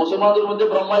 মুসলমানদের মধ্যে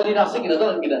ব্রহ্মায় লীন আছে কিনা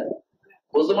জানেন কিনা?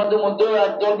 মুসলমানদের মধ্যেও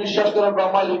একদল বিশ্বাস করে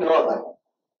ব্রহ্মায় লীন হওয়া যায়।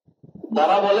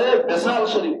 তারা বলে বেসাল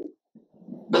শরীফ।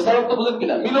 বেসাল তো বুঝেন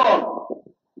কিনা? মিলন।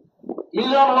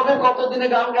 মিলন হবে কতদিনে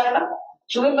গান গায় না,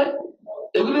 শুনেন নাই?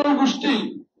 এগুলি ওই গোষ্ঠী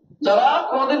যারা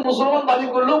কোনদিন মুসলমান দাবি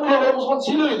করলেও মুসলমান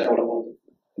ছিলই না।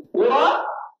 ওরা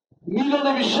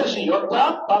মিলনে বিশ্বাসী,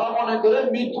 অর্থাৎ তারা মনে করে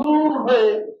মিথুন হয়ে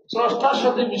স্রষ্টার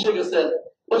সাথে মিশে গেছেন।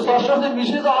 ওই স্রষ্টার সাথে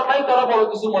মিশে যাওয়াটাই তারা বড়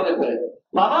কিছু মনে করে।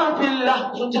 মানা বিল্লাহ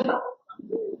শুনছেন না?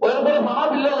 ওই উপরে মানা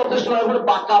বিল্লাহ যথেষ্ট নয়,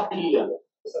 বাঁকা বিল্লাহ।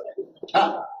 হ্যাঁ,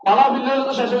 মানা বিল্লাহ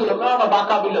তো শেষ হয়ে গেল, কারণ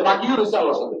বাঁকা বিল্লাহ বাকিও রয়েছে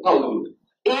আল্লাহর সাথে।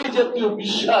 এই জাতীয়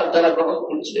বিশ্বাস যারা গ্রহণ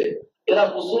করছে, এরা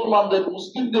মুসলমানদের,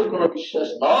 মুসলিমদের কোন বিশ্বাস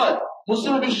নয়।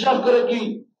 মুসলিম বিশ্বাস করে কি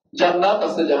জান্নাত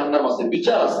আছে, জাহান্নাম আছে,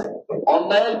 বিচার আছে,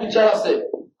 অন্যায়ের বিচার আছে,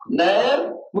 ন্যায়ের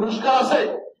পুরস্কার আছে,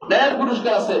 ন্যায়ের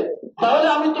পুরস্কার আছে। তাহলে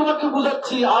আমি তোমাকে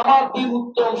বুঝাচ্ছি আমার দিন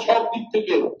উত্তম সব দিক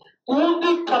থেকে, কোন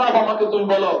দিক খারাপ আমাকে তুমি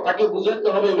বলো, তাকে বুঝাইতে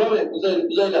হবে। এভাবে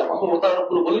বুঝাইলাম, আমার তার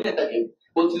পুরো বলি না, তাকে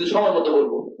বলছি যে সময় মতো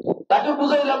বলবো। তাকে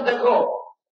বুঝাইলাম দেখো,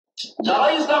 যারা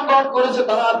ইসলাম গ্রহণ করেছে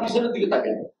তারা আর পিছনের দিকে থাকে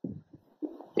না,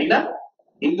 ঠিক না?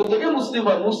 হিন্দু থেকে মুসলিম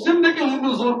হয়, মুসলিম থেকে হিন্দু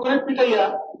জোর করে পিটাইয়া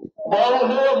বড়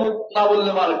হয়ে মুখ না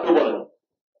বললে আর কেউ বলে না,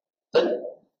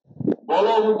 বলো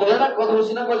মুখ বলে না। কথা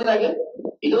বলছি না কদিন আগে,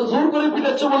 এটা জোর করে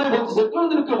পিটাচ্ছে বলেই বলতেছে,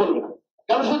 কোনোদিন কেউ বলবে না,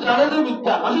 কারণ সে জানে যে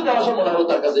মিথ্যা। হাসি তামাশা মনে হলো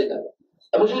তার কাছে এটা,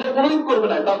 এবং সেটা কোনোদিন করবে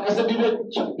না, তার কাছে বিবেক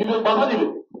বাধা দিবে।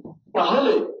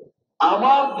 তাহলে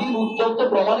আমার দিন উত্তম তো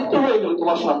প্রমাণিত হয়ে গেল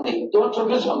তোমার সামনে, তোমার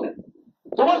চোখের সামনে,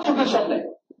 তোমার চোখের সামনে,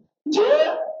 যে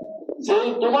যে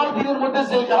তোমার দিনের মধ্যে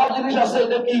যে খারাপ জিনিস আছে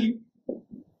এটা কি?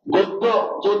 গদ্য।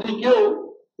 যদি কেউ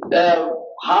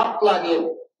হাত লাগে,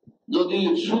 যদি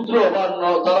শূদ্র বা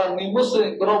যারা নিম্ন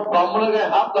শ্রেণী কোন ব্রাহ্মণের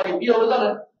গায়ে হাত লাগে, কি হবে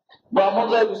জানেন? ব্রাহ্মণ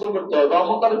যায় গোসল করতে হবে,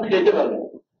 ব্রাহ্মণ তারা পিটাইতে পারবে।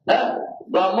 হ্যাঁ,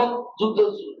 ব্রাহ্মণের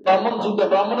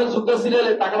যুদ্ধ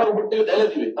সিরিয়ালে টাকাটা উপর থেকে ঢেলে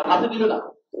দিবে, তার হাতে দিবে না,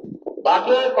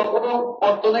 তাকে কখনো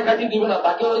পত্তনে কাটি দিবে না,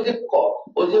 তাকে ওই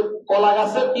যে কলা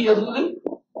গাছের কি আছে, যদি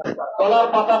কলার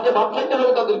পাতাতে ভাত খাইতে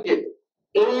হবে তাদেরকে।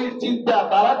 এই চিন্তা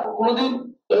তারা কোনোদিন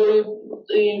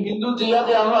এই হিন্দু জিয়া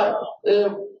দেওয়া হয়,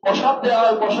 প্রসাদ দেওয়া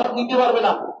হয়, প্রসাদ নিতে পারবে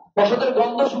না, প্রসাদের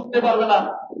গন্ধ শুকতে পারবে না,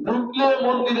 ঢুকলে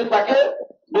মন্দিরে তাকে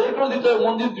বের করে দিতে হবে,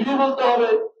 মন্দির ধুয়ে বলতে হবে,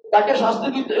 তাকে শাস্তি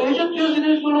দিতে, এই জাতীয়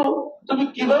জিনিসগুলো তুমি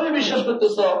কিভাবে বিশ্বাস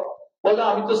করতেছ? বলে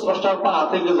আমি তো স্রষ্টার পা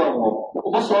থেকে জন্ম।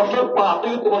 তোমার স্রষ্টার পা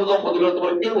থেকে তোমার জন্ম দিল,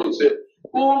 তোমার কে বলছে?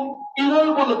 কোন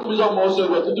কিভাবে বললো তুমি জন্ম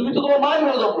হয়েছে? তুমি তো তোমার মায়ের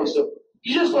ঘরে জন্ম হয়েছো,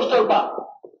 কিসের স্রষ্টার পা?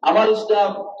 আমার ইসলাম,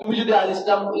 তুমি যদি আর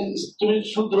ইসলাম তুমি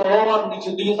শুদ্ধ হওয়ার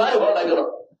নিচের দিকে যাই ভালো না কেন,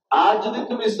 আর যদি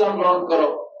তুমি ইসলাম গ্রহণ করো,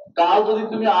 কাল যদি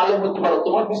তুমি আলেম হতে পারো,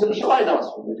 তোমার পিছনে সবাই নামাজ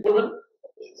পড়বে, বলবে না?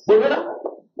 বলবে না?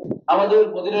 আমাদের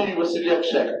মদিনা ইউনিভার্সিটি এক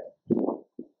শেখ,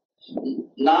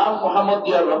 নাম মোহাম্মদ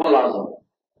জিয়াউর রহমান আজম,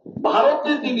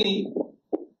 ভারতে তিনি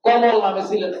কমল নামে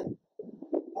ছিলেন,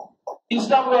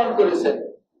 ইসলাম গ্রহণ করেছেন।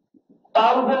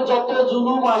 তার উপর যত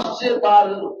জুলুম আসছে তার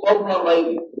করোনার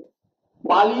বাইরে,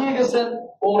 পালিয়ে গেছেন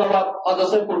ওমরাবাদ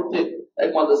মাদ্রাসায় পড়তে, এক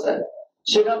মাদ্রাসায়,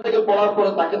 সেখান থেকে পড়ার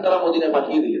পরে তাকে তারা মদিনায়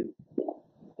পাঠিয়ে দিলেন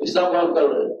ইসলাম গ্রহণ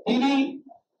করেন। তিনি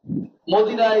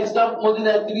মদিনায়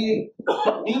মদিনায় তিনি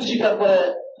দিন স্বীকার করে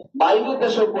বাইরের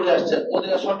দেশেও পড়ে আসছেন,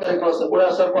 মদিনা সরকারি কলেজে পড়ে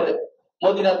আসার পরে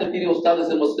মদিনাতে তিনি উস্তাদ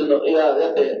হয়েছেন,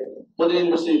 মদিনা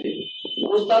ইউনিভার্সিটি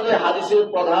উস্তাদে হাদিসের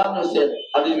প্রধান হয়েছেন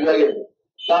হাদিস বিভাগে,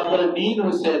 তারপরে ডিন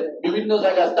হয়েছেন, বিভিন্ন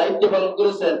জায়গায় দায়িত্ব পালন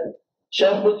করেছেন,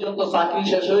 শেষ পর্যন্ত চাকরি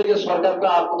শেষ হয়ে গেছে, সরকারকে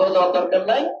আর কোথাও যাওয়ার দরকার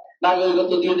নাই,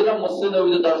 নাগরিকত্ব দিয়ে দিলাম, মসজিদ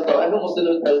নবীদের দাস দাও, এখন মসজিদ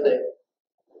নবীর দাস দেয়।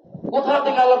 কোথা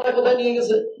থেকে আল্লাহটা কোথায় নিয়ে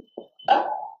গেছে?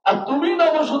 আর তুমি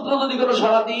নবসূত্র যদি কোনো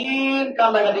সারাদিন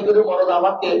কান্নাকাটি করে মরদ,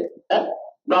 আমাকে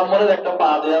ব্রাহ্মণের একটা পা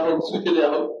দেওয়া হোক, সুইতে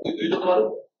দেওয়া হোক, তুই তো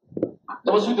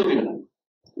তোমার সুইতে দিবে না,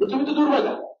 তুমি তো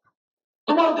দুর্ভাগা।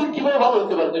 তোমার দিন কিভাবে ভালো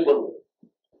হতে পারে তুই বলো?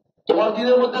 তোমার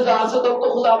দিনের মধ্যে যা আছে তত তো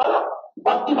খোঁজা আমার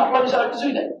বাড়তি পাকলা বিষয় আর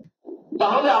কিছুই নাই।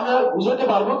 তাহলে আমরা বুঝাতে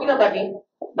পারবো কিনা তাকে?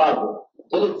 পারবো।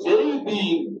 তাহলে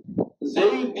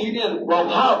যেই দিনের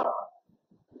প্রভাব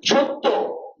সত্য,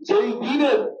 যেই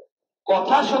দিনের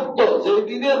কথা সত্য, যেই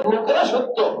দিনের লোকেরা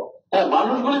সত্য, হ্যাঁ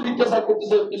মানুষগুলি মিথ্যাচার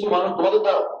করতেছে, কিছু মানুষ তোমাদের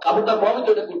কাপড়টা প্রভাবিত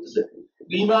এটা করতেছে।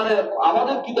 ইমানের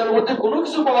আমাদের কিতাবের মধ্যে কোনো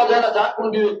কিছু পাওয়া যায় না যা কোনো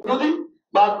বিবেক বিরোধী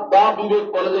বা বিবেক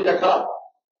বলে যে এটা খারাপ।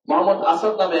 মোহাম্মদ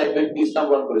আসাদ নামে এক ব্যক্তি ইসলাম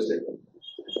গ্রহণ করেছে,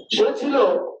 সে ছিল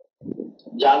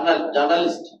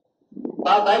জার্নালিস্ট,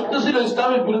 তার দায়িত্ব ছিল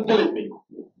ইসলামের বিরুদ্ধে লিখবে,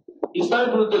 ইসলামের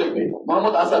বিরুদ্ধে লিখবে।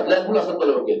 মোহাম্মদ আসাদ, লেখুল আসাদ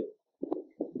বলে ওকে।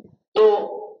 তো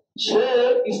সে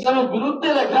ইসলামের বিরুদ্ধে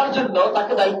লেখার জন্য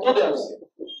তাকে দায়িত্ব দেওয়া হয়েছে।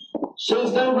 সে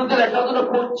ইসলামের বিরুদ্ধে লেখার জন্য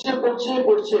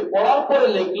পড়ছে, পড়ার পরে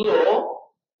লিখলো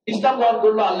ইসলাম গ্রহণ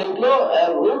করলো, আর লিখলো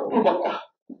রোড টু মক্কা,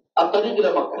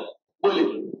 আত্মাজিরা মক্কা বই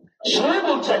লিখলো। সে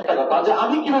বলছে একটা কথা যে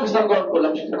আমি কিভাবে ইসলাম গ্রহণ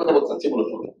করলাম সেটা কথা বলতে চাচ্ছি।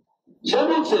 মূলত সে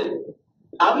বলছে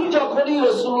আমি যখনই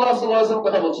রাসূলুল্লাহ সাল্লাল্লাহু আলাইহি ওয়াসাল্লাম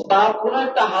কথা বলছি, তার কোন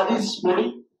একটা হাদিস পড়ি,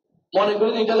 মনে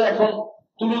করি এটা এখন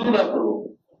তুলনা করবো,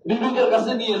 বিবেকের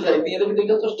কাছে নিয়ে যাই, নিয়ে দেখি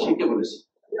এটা তো ঠিকই বলেছে।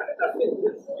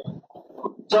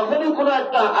 যখনই কোন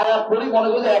একটা আয়াত পড়ি, মনে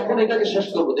করি এখন এটাকে শেষ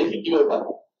করবো, দেখি কিভাবে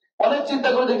পারবো। অনেক চিন্তা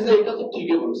করে দেখি যে এটা তো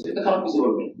ঠিকই বলেছে, এটা খারাপ কিছু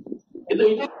বলবে। কিন্তু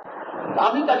এটা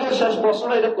আমি তাকে শেষ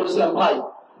প্রশ্নটা এটা করেছিলাম, ভাই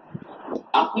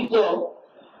আপনি তো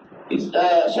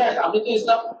শেখ, আপনি তো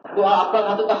ইসলাম, আপনার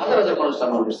হাতে তো হাজার হাজার মানুষ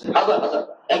গ্রহণ করছে, হাজার হাজার,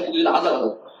 এক দুই হাজার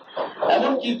হাজার,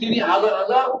 এমনকি তিনি হাজার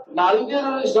হাজার নারীদের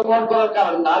ইসলাম গ্রহণ করার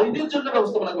কারণ নারীদের জন্য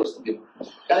ব্যবস্থাপনা করছেন।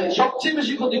 কারণ সবচেয়ে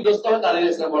বেশি ক্ষতিগ্রস্ত হয়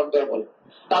নারীরা ইসলাম গ্রহণ করার ফলে,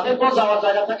 তাদের কোনো যাওয়ার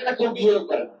জায়গা থাকে না, কেউ বিয়ে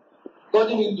করে না,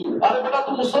 কয়দিন হিন্দু, আরে বেটা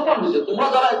তো মুসলমান হয়েছে, তোমরা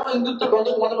যারা এখন হিন্দুত্ব গ্রন্থ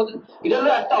তোমাদের মধ্যে, এটা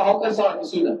হলো একটা অহংকার ছাড়া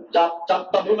কিছুই না,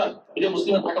 চারটা বিমান, এটা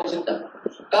মুসলিমের থাকা উচিত না।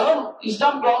 কারণ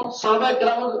ইসলাম গ্রহণ সাহাবায়ে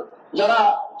কেরাম যারা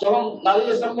যখন নারী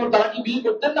ইসলাম গ্রহণ, তারা কি বিয়ে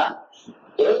করতেন না?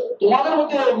 তোমাদের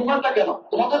মধ্যে অভিমানটা কেন?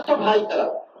 তোমাদের তো ভাই, তারা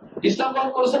ইসলাম গ্রহণ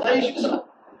করেছে, ভাই শিখেছে না,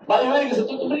 ভাই হয়ে গেছে,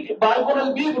 তো তুমি ভাই বোনের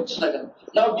বিয়ে করছিস না কেন?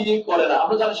 না, বিয়ে করে না।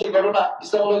 আমরা জানি সেই ঘটনা,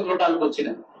 ইসলাম ঘটনা আমি বলছি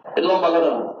না, এটা লম্বা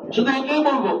ঘটনা, শুধু এটাই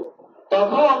বলবো।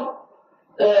 তখন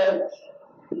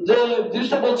যে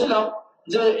জিনিসটা বলছিলাম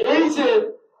যে এই যে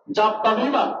জাপ্তা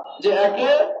বিমান, যে একে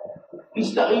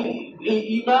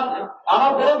ইমান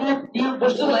আমার বড় বিয়ে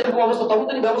বসতে না এরকম অবস্থা, তখন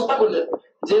তিনি ব্যবস্থা করলেন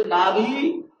যে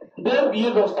নারীদের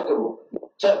বিয়ের ব্যবস্থা করবো।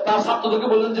 তার ছাত্রদেরকে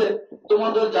বললেন যে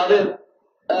তোমাদের যাদের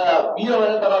বিয়ে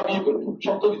হয় না তারা বিয়ে করবে,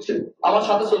 শর্ত দিচ্ছে আমার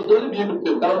সাথে চলতে হলে বিয়ে করতে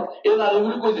হবে, কারণ এই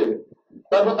নারীগুলি কই দেবে,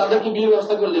 তারপর তাদেরকে বিয়ের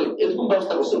ব্যবস্থা করে দেবে, এরকম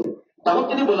ব্যবস্থা করছে। তখন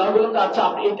তিনি বললাম, বললাম আচ্ছা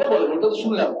আপনি এটা বলেন, ওটা তো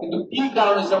শুনলাম, কিন্তু কি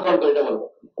কারণ ইসলাম গ্রহণ করে এটা বলেন।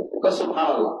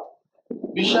 সুবহানাল্লাহ,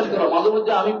 বিশ্বাস করো মাঝে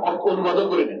মধ্যে আমি অনুবাদ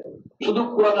করি না, শুধু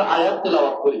কোরআনের আয়াত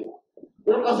তেলাওয়াত করি,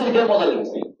 ওর কাছে এটা মজা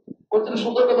লেগেছে। প্রত্যেক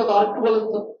সুন্দর কথা তো আরেকটু বলেন,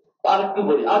 তো আরেকটু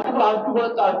বলি, আরেকটু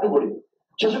বলেন, তো আরেকটু বলি,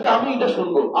 শেষে আমি এটা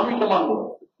শুনবো, আমি এটা মানবো।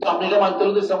 তো আপনি এটা মানতে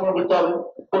হলে ইসলাম গ্রহণ করতে হবে,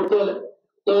 করতে হলে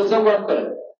তো ইসলাম গ্রহণ করেন।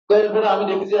 তো এরপরে আমি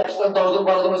দেখি যে 10জন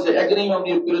 12জন হয়েছে, একদিন ইমাম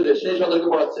নিয়োগ করে দেয়, সেই সদরকে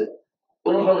পড়াচ্ছে,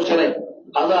 কোনো সমস্যা নেই,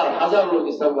 হাজার হাজার লোক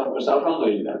ইসলাম গ্রহণ করছে,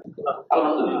 আলহামদুলিল্লাহ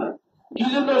আলহামদুলিল্লাহ। কি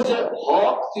জন্য হচ্ছে?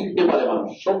 হক চিনতে পারে মানুষ,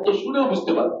 সত্য শুনেও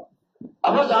বুঝতে পারে।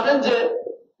 আপনারা জানেন যে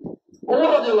ওমর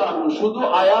রাদিয়াল্লাহু আনহু শুধু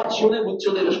আয়াত শুনে বুঝছে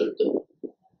এটা সত্য,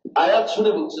 আয়াত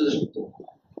শুনে বুঝছে যে সত্য।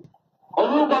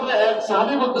 অনুরূপভাবে এক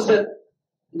সাহাবী বলতেছেন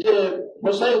যে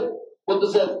হোসাইন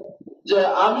বলতেছেন যে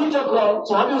আমি যখন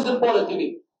সাহাবী হোসেন পরে তিনি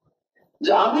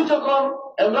যে আমি যখন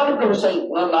ইমরান ইবনে হুসাইন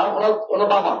ওনার নাম ওনার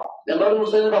বাবা ইমরান ইবনে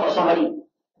হুসাইনের বাবা সাহাবী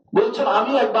বলছেন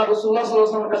আমি একবার রাসূলুল্লাহ সাল্লাল্লাহু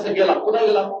আলাইহি ওয়াসাল্লামের কাছে গেলাম। কোথায়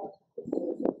গেলাম?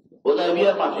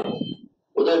 হুদায়বিয়ার মাঠে।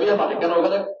 হুদায়বিয়ার মাঠে কেন?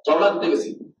 ওখানে ঝগড়া দিতে গেছি।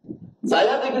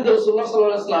 যাইয়া দেখি যে রাসূলুল্লাহ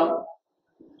সাল্লাল্লাহু আলাইহি ওয়াসাল্লাম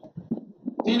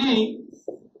তিনি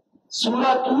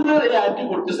সূরা তুরের এই আয়াতটি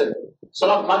পড়তেছেন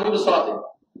সালাত মাগরিবের সালাতে।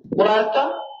 কোন আয়াতটা?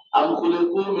 আম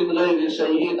খুলিকু মিন গায়রি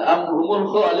শাইইন আম হুমুল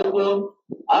খালিকুন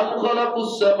আম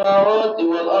খালাকুস সামাওয়াতি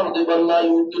ওয়াল আরদি বাল লা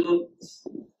ইউকিনুন।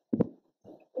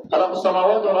 খালাকুস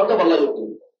সামাওয়াতি ওয়াল আরদি বাল লা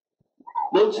ইউকিনুন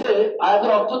বলছে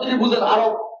আয়াতের অর্থ তিনি বুঝেন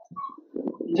আরব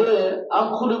যে আম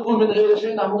খুলিকু মিন গায়রি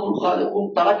শাইইন আম হুমুল খালিকুন,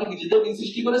 তারা কি নিজেদের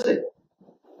সৃষ্টি করেছে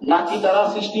নাকি তারা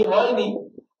সৃষ্টি হয়নি,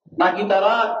 নাকি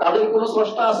তারা তাদের কোন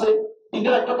স্রষ্টা আছে?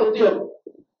 তিনটার একটা করতে হবে।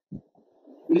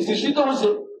 সৃষ্টি তো হয়েছে,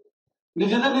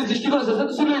 নিজেদের সৃষ্টি করেছে,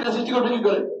 ছিল এটা সৃষ্টি করবে কি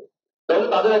করে? তাহলে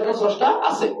তাদের একটা স্রষ্টা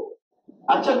আছে।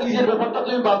 আচ্ছা নিজের ব্যাপারটা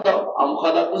তুমি বাদ দাও। আম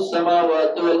খালাকুস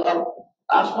সামাওয়াতি ওয়াল আরদ,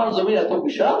 আসমান জমি এত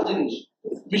বিশাল জিনিস,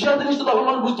 বিশাল জিনিস তো তখন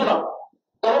মানুষ বুঝতো না।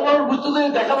 তখন মানুষ বুঝতো যে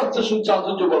দেখা যাচ্ছে চাঁদ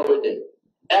সূর্য বড় হইতে।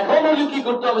 এখন হলে কি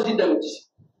করতে হবে চিন্তা করছি।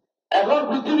 এখন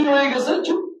পৃথিবী হয়ে গেছে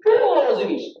ছোট্ট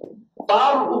জিনিস,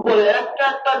 তার উপরে একটা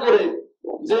একটা করে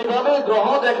যেভাবে গ্রহ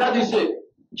দেখা দিছে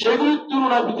সেগুলির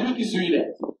তুলনায় পৃথিবী কিছুই নেই।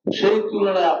 সেই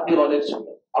তুলনায় আপনি অনেক ছোট,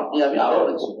 আপনি আমি আরো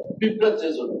অনেক ছোট, বিপ্লব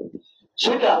চেয়ে ছোট।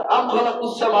 সেটা আম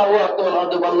খালাকুস সামাওয়াতি ওয়াল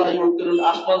আরদি বাল লা ইউকিনুন,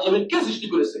 আসমান জমিন কে সৃষ্টি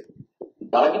করেছে?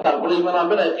 তারা কি তারপরে ঈমান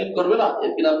আনবে না, ইয়াকিন করবে না,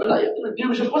 ইয়াকিন আনবে না? এত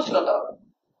বিশ্বাস করছে না তারা।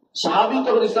 সাহাবী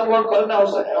তখন ইসলাম গ্রহণ করেন না,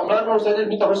 ইমরান ইবনে হুসাইনের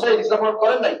পিতা হুসাইন ইসলাম গ্রহণ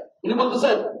করেন নাই। উনি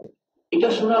বলতেছেন এটা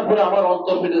শোনার পরে আমার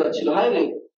অন্তর ফেটে যাচ্ছিল, হায় রে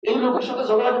এই লোকের সাথে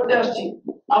ঝগড়া করতে আসছি,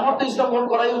 আমার তো ইসলাম গ্রহণ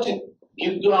করাই উচিত,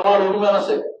 কিন্তু আমার অভিমান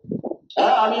আছে।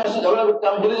 হ্যাঁ আমি আসছি ঝগড়া করতে,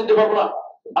 আমি হেরে যেতে পারবো না,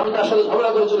 আমি তার সাথে ঝগড়া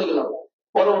করে চলে গেলাম।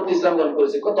 পরবর্তী ইসলাম গ্রহণ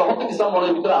করেছে। তখন তো ইসলাম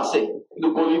মনের ভিতরে আছে কিন্তু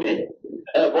বলি নেই,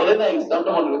 বলে নাই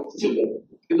ইসলামটা মনে ছিল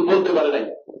কিন্তু বলতে পারে নাই।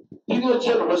 তিনি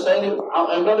হচ্ছেন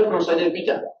ইমরান ইবনে হুসাইনের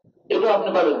পিতা। এটাও আপনি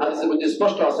পাবেন হাদিসের মধ্যে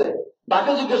স্পষ্ট আছে।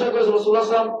 তাকে জিজ্ঞাসা করেছে রাসূলুল্লাহ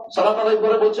সাল্লাল্লাহু আলাইহি ওয়াসাল্লাম সালাত আদায়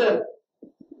করে বলছেন,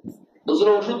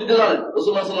 রাসূলুল্লাহ ওষুধ দিতে জানেন।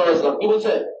 রাসূলুল্লাহ সাল্লাল্লাহু আলাইহি ওয়াসাল্লাম কি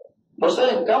বলছে?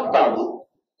 হুসাইন কাম তাবু,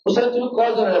 হুসাইন তুমি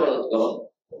কয়জনের ইবাদত করো?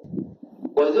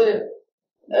 কয় যে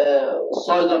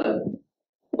 6 জনের।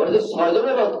 কয় যে 6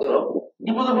 জনের ইবাদত করো?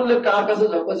 বিপদে পড়লে কার কাছে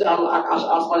যাও? কয় যে আল্লাহ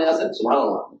আসমানে আছেন,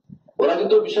 সুবহানাল্লাহ। ওরা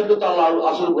কিন্তু বিশ্বাস করতে আল্লাহ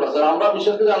আসল উপর আছে, আমরা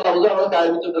বিশ্বাস করি আল্লাহ বুঝে আমরা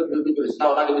গায়ের ভিতরে বিরোধী করেছি না,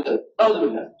 ওনাকে ভিতরে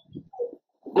নাউযুবিল্লাহ।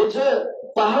 বলছে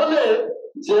তাহলে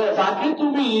যে যাকে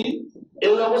তুমি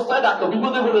এই অবস্থায় ডাকো,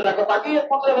 বিপদে পড়লে ডাকো, তাকেই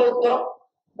একমাত্র ইবাদত করো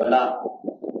না?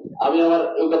 আমি আমার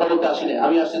ওই কথা বলতে আসিনি,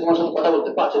 আমি আসছি তোমার সাথে কথা বলতে।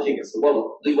 আচ্ছা ঠিক আছে বলো,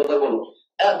 2 কথা বলো।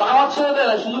 দাওয়াত ছেড়ে দেয়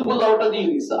না, সুযোগ মতো দাওয়াতটা দিয়ে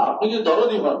দিচ্ছে। আপনি যদি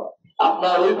দরদি হন,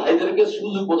 আপনার ওই ভাইদেরকে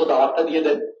সুযোগ মতো দাওয়াতটা দিয়ে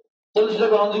দেন, তাহলে সেটা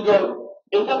গ্রহণযোগ্য হবে।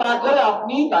 এটা না করে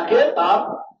আপনি তাকে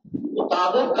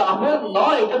তাদের কাফের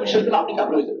নয় এটা বিশ্বাস করে আপনি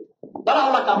কাফের হয়ে যাবেন। তারা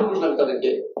আল্লাহ কাফের ঘোষণা করে, তাদেরকে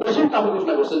রাসূল কাফের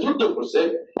ঘোষণা করছে, যুদ্ধ করছে,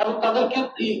 এবং তাদেরকে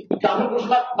কাফের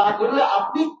ঘোষণা না করলে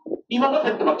আপনি ঈমানটা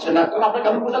থাকতে পারছেন না, কারণ আপনার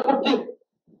কাফের ঘোষণা করতে।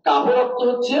 কাফের অর্থ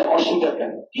হচ্ছে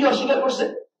অস্বীকারকারী। কি অস্বীকার করছে?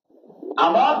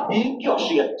 আমার দ্বীনকে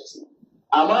অস্বীকার করছে,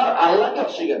 আমার আল্লাহকে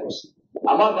অস্বীকার করছে,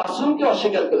 আমার রাসূলকে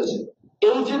অস্বীকার করেছে,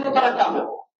 এই জন্য তারা কাফের।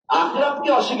 আখিরাতকে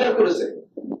অস্বীকার করেছে,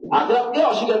 আখিরাতকে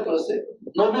অস্বীকার করেছে,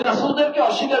 নবী রাসূলদেরকে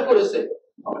অস্বীকার করেছে,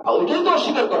 ওইটাই তো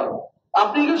অস্বীকার করা।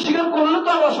 আপনি এগুলো স্বীকার করলে তো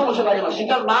আমার সমস্যা লাগে না,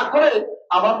 স্বীকার না করে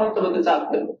আমার মতো হতে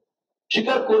চাচ্ছেন।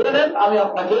 স্বীকার করে নেন, আমি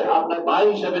আপনাকে আপনার ভাই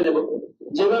হিসেবে নেব।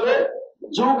 যেভাবে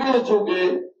যুগে যুগে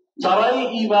যারাই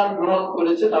ঈমান গ্রহণ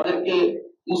করেছে তাদেরকে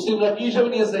মুসলিমরা কি হিসেবে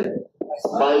নিয়েছে?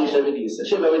 ভাই হিসেবে নিয়েছে,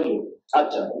 সেভাবে নিয়ে।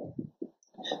 আচ্ছা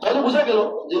তাহলে বোঝা গেল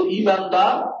যে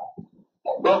ঈমানদার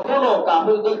কখনো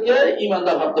কাফেরদেরকে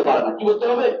ঈমানদার ভাবতে পারে না। কি বলতে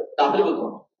হবে? কাফের বলতে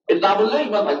হবে, এটা না বললে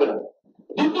ঈমান থাকবে না।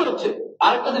 দ্বিতীয় হচ্ছে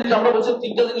আরেকটা জিনিস, আমরা বলছি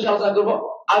 3টা জিনিস আলোচনা করবো।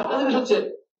 আরেকটা জিনিস হচ্ছে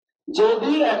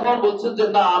যদি এখন বলছেন যে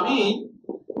না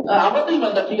আমরা তো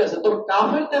ঈমানদার, ঠিক আছে, তবে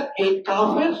কাফেরদেরকে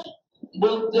কাফের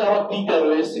বলতে আমার দ্বিধা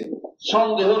রয়েছে,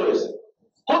 সন্দেহ রয়েছে।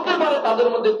 হতে পারে তাদের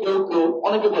মধ্যে কেউ কেউ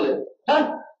অনেকে বলে হ্যাঁ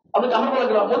আমি কাফের বলে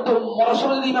গেলাম, মধ্যে মরার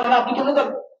সময় যদি ঈমান আপনি কেন যান?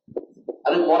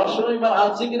 আরে মরার সময় ঈমান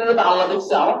আনছে কিনা আল্লাহ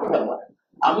দেখছে, আমার তো ব্যাপার।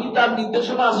 আমি তার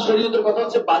নির্দেশনা আছে, শরীয়তের কথা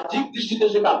হচ্ছে বাহ্যিক দৃষ্টিতে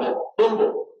সে কাফের বলবো,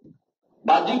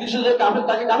 বাহ্যিক দৃষ্টিতে কাফের,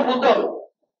 তাকে কাফের বলতে হবে।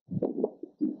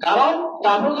 কারণ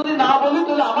কাফের যদি না বলি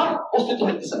তাহলে আমার অস্তিত্ব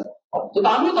হইতেছে না, তো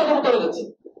আমিও তাদের মতো হয়ে যাচ্ছি।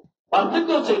 পার্থক্য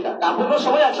হচ্ছে এটা, কাফেররা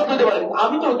সবাই একসাথে হতে পারে,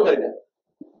 আমি তো হতে পারি না।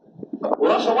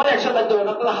 ওরা সবাই একসাথে থাকতে পারে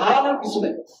না, তাহলে হারানোর কিছু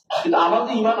নেই। কিন্তু আমার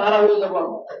যে ঈমান হারা হয়ে যাবো,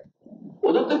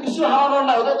 ওদের তো কিছু হারানোর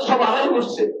না, ওদের তো সব হারাই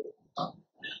বসছে।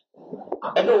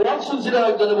 একটা ওয়াজ শুনছিলাম,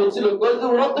 একজনে বলছিল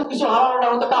ওরা তো কিছু হারানো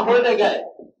না, তো কাপড়ে নেই গায়ে।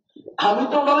 আমি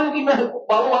তো ওনাদের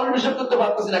বাবু মানুষ বিশ্বাস করতে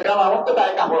পারতেছি না, কারণ আমার তো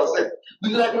গায়ে কাপড় আছে,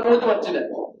 দুজন এক হতে পারছি না।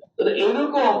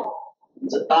 এইরকম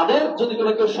তাদের যদি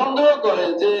কোনো কেউ সন্দেহ করে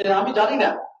যে আমি জানি না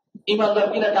ইমানদার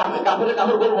কিনা, কাপড়ে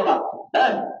কাপড় বলবো না,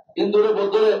 হ্যাঁ হিন্দুরে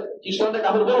বৌদ্ধরে খ্রিস্টানদের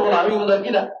কাপড় বলবো না, আমি ইমানদার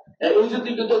কিনা, এই যদি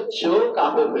কিন্তু সেও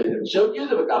কাপড় হয়ে যাবে, সেও কি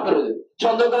হয়ে যাবে, কাপড় হয়ে যাবে।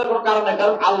 সন্দেহ করার কোনো কারণ নেই,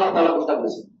 কারণ আল্লাহ তাআলা ঘোষণা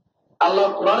করেছেন, আল্লাহ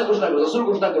কোরআনে ঘোষণা করেছেন, রাসূল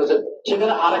ঘোষণা করেছেন,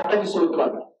 সেখানে আর একটা কিছু হতে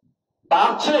পারবে না।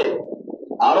 তার চেয়ে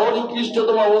আরো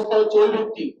নিকৃষ্টতম অবস্থা হচ্ছে ওই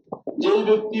ব্যক্তি, যেই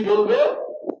ব্যক্তি বলবে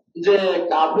যে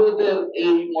কাফেরদের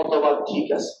এই মতবাদ ঠিক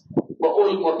আছে বা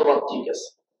ওই মতবাদ ঠিক আছে,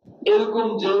 এরকম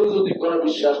যেও যদি কোনো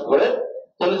বিশ্বাস করে,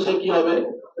 তাহলে সে কি হবে,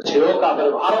 সেও কাফের,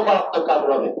 আরো মারাত্মক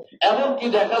কাফের হবে। এমনকি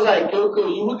দেখা যায় কেউ কেউ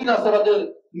ইহুদি নাসারাদের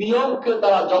নিয়মকে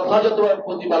তারা যথাযথভাবে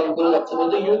প্রতিপালন করে যাচ্ছে,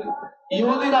 বলতে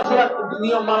ইহুদি নাসারা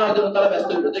নিয়ম মানার জন্য তারা ব্যস্ত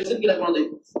হয়ে, দেখছেন কিনা কোনোদিন?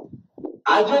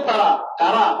 আজও তারা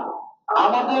কারা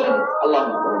আমাদের আল্লাহ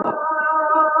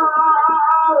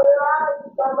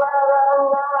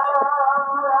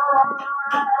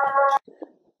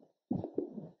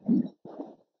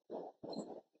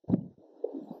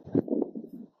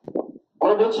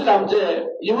আমরা বলছিলাম যে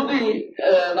ইহুদি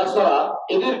নাসারা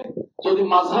এদের যদি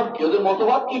মাযহাবকে, ওদের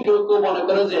মতবাদকে কেউ কেউ মনে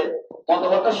করে যে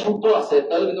মতবাদটা শুদ্ধ আছে,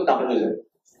 তাহলে কিন্তু কাফের হয়ে যাবে।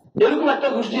 এরকম একটা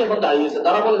গোষ্ঠী এখন দাঁড়িয়েছে,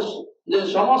 তারা বলে যে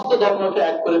সমস্ত ধর্মকে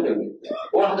এক করে ফেলবে,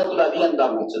 ওয়াহদাতুল আদিয়ান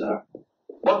দাম হচ্ছে তারা।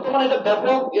 বর্তমানে এটা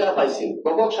ব্যাপক পাইছে,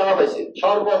 ব্যাপক সাড়া পাইছে,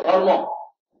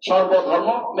 সর্বধর্ম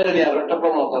মেনে নেওয়ার একটা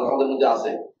প্রবণতা আমাদের মধ্যে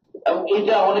আছে। এবং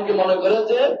এইটা অনেকে মনে করে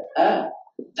যে হ্যাঁ,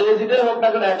 যে যেটাই হোক না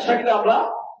কেন একসাথে আমরা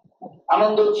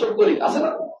আনন্দ উৎসব করি, আছে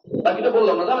না? বাকিটা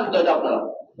বললাম না, জানেন তো এটা আপনারা,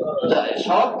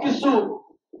 সবকিছু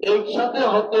একসাথে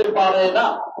হতে পারে না,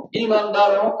 ইমানদার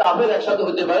এবং কাফের একসাথে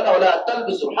হতে পারে না, হলে আত্মাল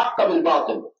কিছু হক কাবিল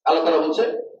বাতিল, আল্লাহ তাআলা বলছে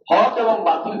হক এবং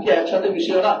বাতিলকে একসাথে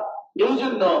মিশিয়ে না। এই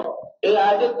জন্য এই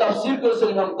আয়াতের তাফসীর করেছেন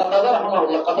ইমাম কাতাদা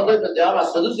রাহিমাহুল্লাহ, কাতাদা ইবনে দিআমা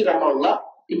আস-সাদুসি রাহিমাহুল্লাহ,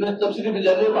 ইবনে তাফসীর ইবনে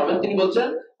জারীর পাবেন, তিনি বলছেন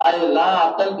আয় লা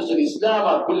তালবিসুল ইসলাম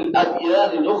বিল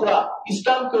আদিয়ানিল উখরা,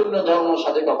 ইসলামকে অন্য ধর্মের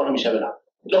সাথে কখনো মিশাবে না,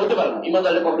 এটা হতে পারে না,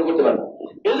 ইমানদারে কখনো করতে পারে না।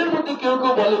 এদের মধ্যে কেউ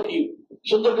কেউ বলে কি,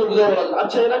 সুন্দর করে বুঝাবো,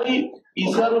 আচ্ছা এরা কি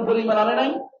ঈসার উপর ঈমান আনে নাই,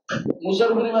 মুসার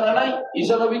উপর ঈমান আনে নাই?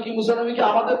 ঈসা নবী কি মুসা নবী কি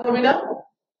আমাদের নবী না?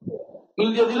 মিল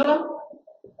দিয়ে দিল না?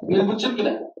 মিল বুঝছেন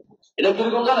কিনা? এটা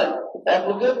কিরকম জানেন? এক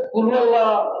লোকে কুল আল্লাহ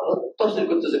তাফসীর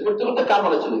করতেছে, করতে করতে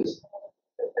কারবালা চলে গেছে।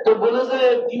 তো বলে যে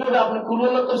কিভাবে আপনি কুল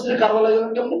আল্লাহ তাফসীরে কারবালা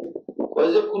গেলেন কেমন? ওই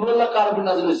যে কুল আল্লাহ কার উপর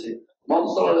নাযিল হয়েছে, মুহাম্মদ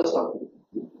সাল্লাল্লাহু আলাইহি ওয়াসাল্লাম,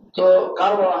 তো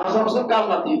কারবালা হাসান হোসেন কার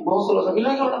নাতি, মুহাম্মদ সাল্লাল্লাহু আলাইহি ওয়াসাল্লাম,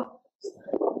 মিলে গেল না?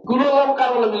 কুল আল্লাহ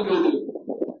কারবালা মিল করে দিল।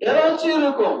 এরা হচ্ছে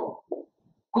এরকম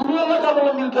কুল আল্লাহ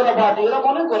কারবালা মিল করা পার্টি। এরা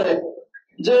মনে করে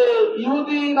যে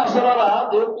ইহুদি নাসারারা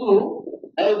যেহেতু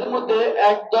এদের মধ্যে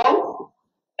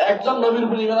একজন নবীর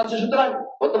উপর ঈমান আছে, সুতরাং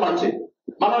কত মানছে,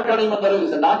 মানার কারণে ঈমানদার হয়ে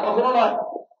গেছে না, কখনো নয়।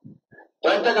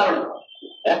 কয়েকটা কারণ,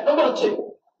 এক নম্বর হচ্ছে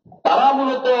তারা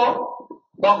মূলত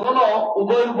কখনো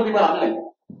উভয়ের উপর ঈমান আনে নাই।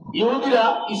 ইহুদিরা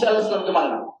ঈসা আলাইহিস সালামকে মানে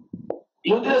না,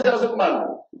 ইহুদিরা ঈসা আলাইহিস সালামকে মানে না,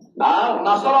 আর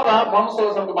নাসারারা মুহাম্মদ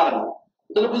সাল্লাল্লাহু আলাইহি ওয়াসাল্লামকে মানে না।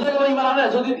 তাহলে বুঝা গেল ঈমান আনে,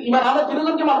 যদি ঈমান আনে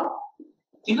তিনজনকে মানে,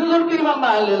 তিনজনকে ঈমান না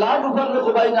আনলে লা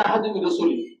নুফাররিকু বাইনা আহাদিন মির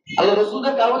রাসূলি, আল্লাহ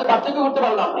রাসূলের কারো মধ্যে পার্থক্য করতে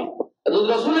পারেন না আপনি। যদি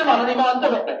রাসূলের মানেন, ঈমান আনতে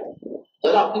হবে আপনাকে।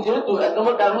 তাহলে আপনি যেহেতু এক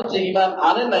নম্বর কারণ হচ্ছে ঈমান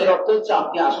আনেন না, এর অর্থ হচ্ছে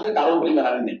আপনি আসলে কারোর উপর ঈমান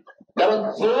আনেন নাই। কারণ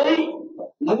যেই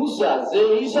মুসা, যে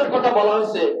ঈসার কথা বলা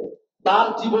হয়েছে, তার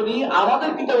জীবনী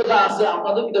আমাদের কিতাবে যা আছে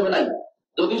আপনাদের কিতাবে নাই।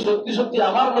 যদি সত্যি সত্যি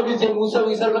আমার নবী যে মুসা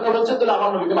ঈসার কথা বলছে, তাহলে আমার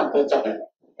নবীকে মানতে হচ্ছে আপনাকে।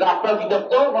 আপনার কিতাব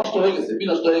তো নষ্ট হয়ে গেছে,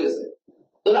 বিনষ্ট হয়ে গেছে।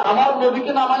 তাহলে আমার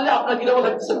নবীকে না মানলে আপনার কিতাবও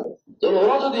থাকতেছে না। তাহলে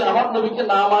ওরা যদি আমার নবীকে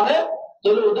না মানে,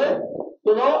 তাহলে ওদের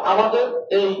কোনো আমাদের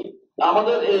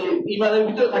এই ইমানের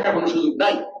ভিতরে থাকার কোনো সুযোগ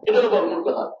নাই। এটা হলো বড় মূল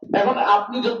কথা। এখন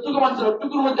আপনি যতটুকু মানছেন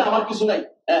ওটুকুর মধ্যে আমার কিছু নাই,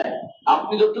 হ্যাঁ,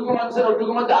 আপনি যতটুকু মানছেন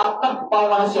ওটুকুর মধ্যে আপনার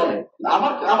পাওনা আছে অনেক,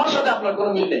 আমার সাথে আপনার কোনো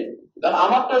মিল নেই। কারণ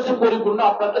আমারটা হচ্ছে পরিপূর্ণ,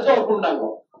 আপনারটা হচ্ছে অপূর্ণাঙ্গ,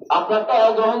 আপনারটা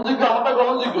অগ্রহণযোগ্য, আমারটা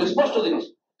গ্রহণযোগ্য, স্পষ্ট জিনিস।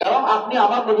 কারণ আপনি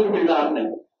আমার নবীর উপর ঈমান আনেন নাই।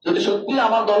 যদি সত্যি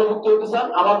আমার দলভুক্ত হতে চান,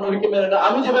 আমার নবীকে মেনে নেন,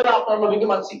 আমি যেভাবে আপনার নবীকে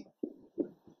মানছি,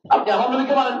 আপনি আমার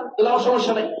নবীকে মানেন, তাহলে আমার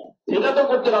সমস্যা নেই। এটা তো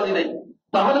করতে রাজি নাই।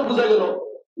 তাহলে বোঝা গেল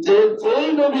যে যেই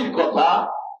নবীর কথা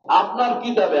আপনার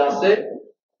কিতাবে আছে,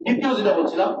 দ্বিতীয় যেটা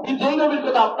বলছিলাম, যেই নবীর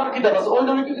কথা আপনার কিতাবে আছে, ওই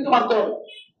নবীকে কিন্তু মানতে হবে।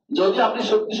 যদি আপনি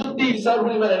সত্যি সত্যি ঈসার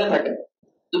উপর ঈমান এনে থাকেন,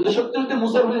 যদি সত্যি সত্যি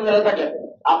মুসার উপর ঈমান এনে থাকেন,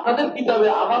 আপনাদের কিতাবে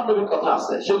আমার নবীর কথা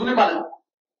আছে, সেগুলি মানেন।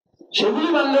 সেগুলি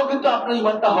মানলেও কিন্তু আপনার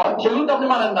ঈমানটা হয়, সেগুলো তো আপনি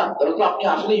মানেন না, তাহলে তো আপনি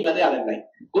আসলে ঈমানে আনেন নাই,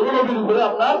 কোন নবীর উপরে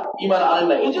আপনার ঈমান আনেন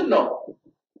নাই। এই জন্য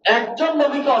একজন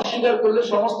নবীকে অস্বীকার করলে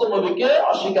সমস্ত নবীকে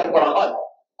অস্বীকার করা হয়।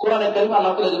 কোরআনে কারীম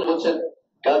আল্লাহ তাআলা বলছেন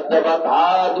কাযযাবাত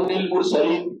আদুল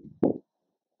মুরসালিন,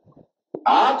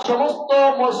 আর সমস্ত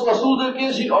রাসূলদেরকে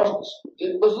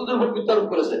রাসূলদের উপর বিতরণ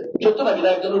করেছে। সত্য নাকি?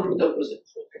 একজনের উপর বিতরণ করেছে।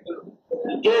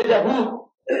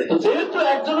 যেহেতু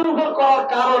একজনের উপর করার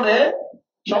কারণে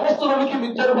সমস্ত নবীকে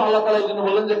মিথ্যার উপর আল্লাহ তাআলা এই জন্য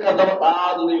বললেন যে কাযাবাত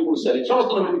আদুল মুরসালিন,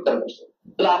 সমস্ত নবী মিথ্যা করছে।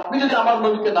 তাহলে আপনি যদি আমার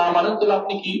নবীকে না মানেন তাহলে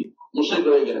আপনি কি মুশরিক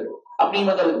হয়ে গেলেন, আপনি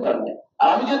ঈমানদার হতে পারেন না। আর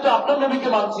আমি যেহেতু আপনার নবীকে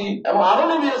মানছি এবং আরো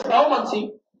নবী আছে তাও মানছি,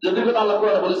 যদি কথা আল্লাহ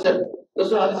কোরআনে বলেছেন,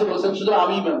 রাসূল হাদিসে বলেছেন, শুধু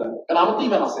আমি ঈমানদার, কারণ আমার তো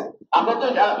ঈমান আছে। আপনার তো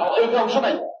এই অংশ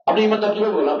নাই, আপনি ঈমানদার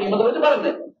কিভাবে বলেন? আপনি ঈমানদার হতে পারেন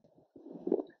না।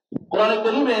 কোরআনে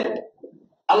কারীমে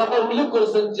আল্লাহ তাআলা উল্লেখ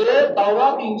করেছেন যে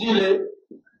তাওরাত ইনজিলে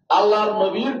আল্লাহর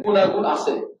নবীর গুনাহগুণ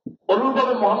আছে।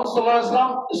 অনুরূপভাবে মুহাম্মদ সাল্লাল্লাহু আলাইহি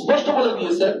ওয়াসাল্লাম স্পষ্ট বলে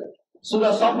দিয়েছেন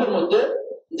সূরা সাফের মধ্যে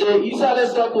যে ঈসা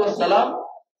আলাইহিস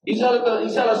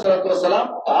সালাম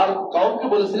তার কওমকে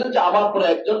বলেছিলেন যে আমার পরে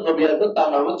একজন নবী আসবেন, তার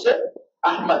নাম হচ্ছে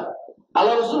আহমদ।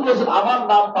 আল্লাহ রাসূল বলেছেন আমার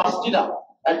নাম 5টি নাম,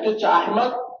 একটি হচ্ছে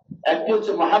আহমদ, একটি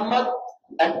হচ্ছে মুহাম্মদ,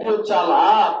 একটি হচ্ছে আল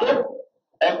আকিব,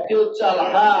 একটি হচ্ছে আল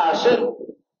হাশির,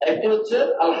 একটি হচ্ছে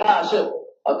আল হাশির,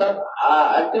 অর্থাৎ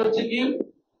একটি হচ্ছে কি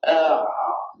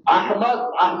আহমদ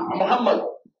মুহাম্মদ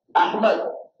আহমদ,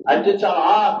 একটি হচ্ছে আল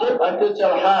আকিব, একটি হচ্ছে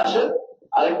আল হাশির,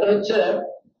 আরেকটা হচ্ছে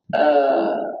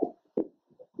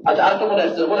আচ্ছা আরেকটা মনে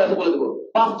আসছে বলে দেবো।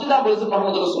 5টি নাম বলেছেন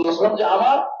মুহাম্মদ রাসূলুল্লাহ সাল্লাল্লাহু আলাইহি ওয়াসাল্লাম, যে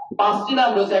আমার 5টি নাম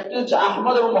রয়েছে, একটি হচ্ছে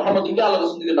আহমদ এবং মুহাম্মদ, দিকে আল্লাহ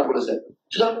রাসূল দিকে নাম বলেছেন।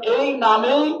 সুতরাং এই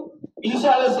নামেই ঈসা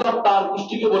আলাইহিস সালাম তার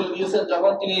গোষ্ঠীকে বলে দিয়েছেন,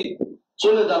 যখন তিনি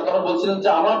চলে যান তখন বলছিলেন যে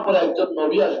আমার পরে একজন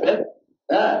নবী আসবেন,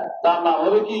 হ্যাঁ, তার নাম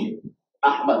হবে কি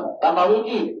আহমদ, তার নাম হবে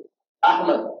কি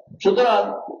আহমদ। সুতরাং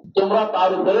তোমরা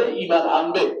তার উপরে ঈমান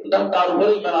আনবে, সুতরাং তার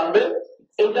উপরে ঈমান আনবে,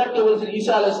 এটা কে বলেছেন?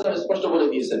 ঈসা আলাইহিস সালাম স্পষ্ট বলে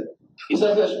দিয়েছেন, ঈসা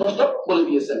স্পষ্ট বলে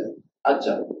দিয়েছেন।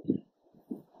 আচ্ছা,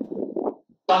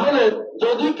 তাহলে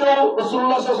যদি কেউ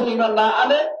রাসূলুল্লাহ সাল্লাল্লাহু আলাইহি ওয়াসাল্লাম ঈমান না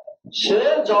আনে, সে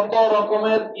যত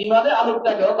রকমের ঈমানে আনুক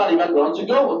না কেন তার ঈমান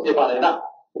গ্রহণযোগ্য হতে পারে না।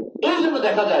 এই জন্য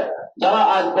দেখা যায় যারা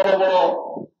আজ বড় বড়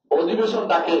অধিবেশন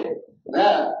ডাকে,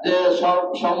 হ্যাঁ, যে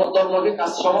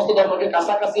সমস্ত ধর্মকে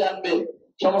কাছাকাছি আনবে,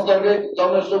 সমস্ত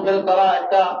ধর্মের উপরে তারা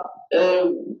একটা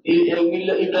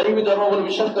ইব্রাহিমী ধর্ম বলে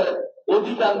বিশ্বাস করে,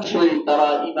 অধিকাংশই তারা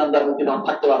ঈমানদার হতে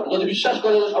থাকতে পারবে। যদি বিশ্বাস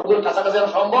করে যে সবগুলো কাছাকাছি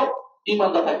আনা সম্ভব,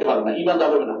 ঈমানদার থাকতে পারবে না, ঈমানদার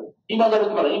হবে না, ঈমানদার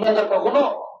হতে পারে। ঈমানদার কখনো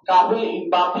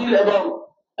বাতিল এবং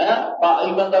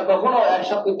ঈমানদার কখনো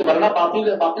একসাথে করতে পারে না,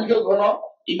 বাতিলকে কখনো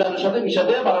ঈমানের সাথে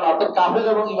মিশাতে পারে না, অর্থাৎ কাফের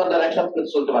এবং ঈমানদার একসাথে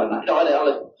চলতে পারে না। এটা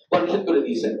আল্লাহ নিষেধ করে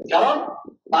দিয়েছেন। কারণ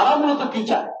তারা মূলত কি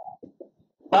চায়?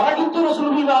 তারা কিন্তু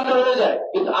রাসূলুল্লাহ ঈমান হয়ে যায়,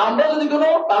 কিন্তু আমরা যদি কোনো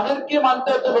তাদেরকে মানতে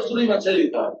হয় তো রাসূলুল্লাহ ঈমান ছেড়ে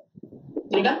দিতে হয়,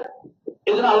 ঠিক না?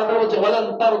 এই জন্য আল্লাহ তাআলা বলছে ওয়ালান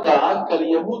তারদা আনকাল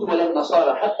ইয়াহুদ ওয়ালান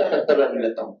নাসারা হাত্তা তাত্তাবি'a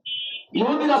মিল্লাতাহুম।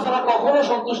 ইহুদি নাসারা কখনো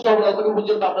সন্তুষ্ট হবে না যতক্ষণ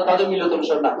পর্যন্ত আপনি তাদের মিল্লাত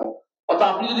অনুসরণ না করেন। অর্থাৎ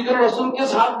আপনি যদি কোনো রাসূলকে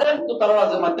ছাড় দেন তো তারা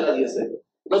মানতে রাজি আছে,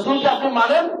 রাসূলকে আপনি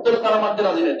মানেন তাহলে তারা মানতে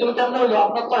রাজি নেই। তাহলে কেমন হইলো?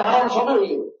 আপনার তো হারানোর সময়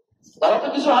হইল, তারা তো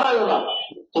কিছু হারাইলো না।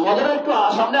 তোমাদের একটু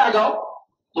সামনে আগাও,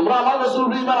 তোমরা আমার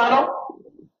রাসূলের ঈমান আনো,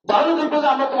 তাহলে দেখবে যে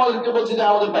আমরা তোমাদেরকে বলছি যে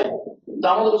আমাদের ভাই, কিন্তু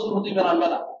আমাদের রাসূল প্রতি ঈমান আনবে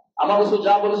না, আমার রাসূল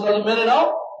যা বলেছে তাহলে মেনে নাও,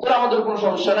 তাহলে আমাদের কোনো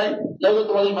সমস্যা নাই, দেখবে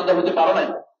তোমাদের ঈমানদার হতে পারো নাই।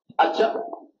 আচ্ছা,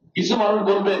 কিছু মানুষ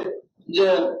বলবে যে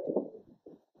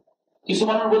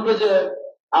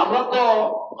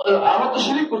আমরা তো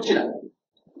শিরিক করছি না,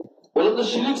 বলে তো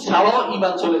শিরিক ছাড়াও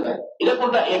ঈমান চলে যায়। এটা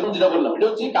কোনটা? এখন যেটা বললাম এটা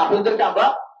হচ্ছে কাফেরদেরকে আমরা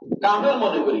কাফের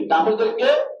মনে করি, কাফেরদেরকে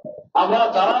আমরা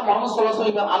যারা মুহাম্মদ সাল্লাল্লাহু আলাইহি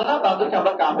ওয়াসাল্লাম ঈমান আনে না তাদেরকে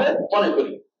আমরা কাফের মনে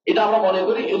করি, এটা আমরা মনে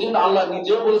করি। এই জন্য আল্লাহ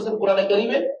নিজেও বলেছেন কোরআনে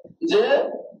কারীমে যে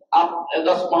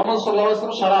মুহাম্মদ সাল্লাল্লাহু আলাইহি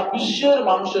ওয়াসাল্লাম সারা বিশ্বের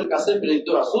মানুষের কাছে প্রেরিত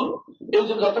রাসূল। এই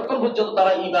জন্য যতক্ষণ পর্যন্ত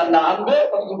তারা ঈমান না আনবে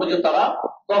ততক্ষণ পর্যন্ত তারা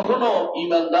কখনো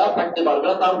ঈমানদার থাকতে পারবে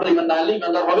না। তারপরে ঈমান না আনলে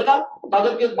ঈমানদার হবে না।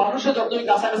 তাদেরকে মানুষের যতই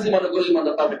কাছাকাছি মনে করে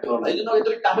ঈমানদার তা থাকতে হবে না। এই জন্য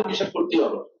এদেরকে কাফের বিশ্বাস করতেই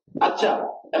হবে। আচ্ছা,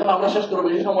 এখন আমরা শেষ করবো,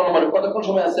 বেশি সময় আমার কতক্ষণ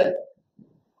সময় আছে?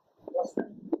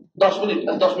 10 মিনিট।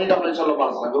 10 মিনিট আমরা ইনশাআল্লাহ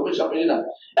আলোচনা করবো, সব মিনিট না।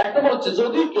 এক নম্বর হচ্ছে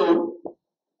যদি কেউ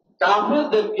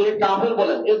কাফেরদেরকে কাফের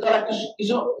বলেন, এর দ্বারা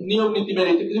কিছু নিয়ম নীতি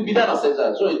মেনে কিছু বিধান আছে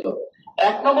জড়িত।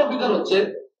 1 নম্বর বিধান হচ্ছে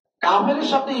কাফের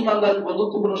সাথে ঈমানদারের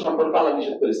বন্ধুত্বপূর্ণ সম্পর্ক আল্লাহ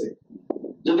নিষেধ করেছে।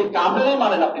 যদি কাফেরই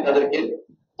মানেন আপনি তাদেরকে,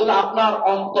 তাহলে আপনার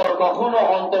অন্তর কখনো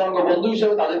অন্তরঙ্গ বন্ধু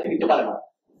হিসেবে তাদেরকে নিতে পারে না।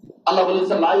 আল্লাহ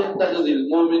বলেছেন লা ইয়াত্তাজিল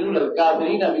মুমিনুল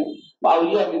কাফিরিনা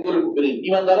আউলিয়া মিন দুনিল মুমিনিন,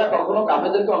 ঈমানদাররা কখনো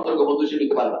কাফেরদেরকে অন্তরঙ্গ বন্ধু হিসেবে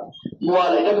নিতে পারে না।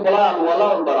 মুওয়ালা, এটাকে বলা হয় ওয়ালা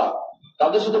ওয়াল বারা।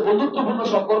 তাদের সাথে বন্ধুত্বপূর্ণ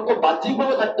সম্পর্ক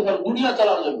বাহ্যিকভাবে থাকতে পারে দুনিয়া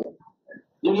চালানোর জন্য।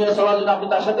 দুনিয়া চালানোর জন্য আপনি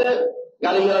তার সাথে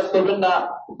গালিগালাজ করবেন না,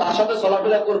 তার সাথে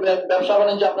চলাফেরা করবেন, ব্যবসা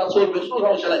বাণিজ্য আপনার চলবে, কোনো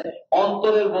সমস্যা নাই।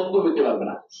 অন্তরের বন্ধু হইতে পারবে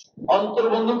না। অন্তর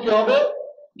বন্ধু কি হবে?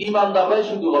 ঈমানদাররাই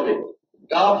শুধু হবে।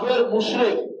 কাফের,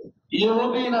 মুশরিক,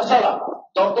 ইহুদি, নাসারা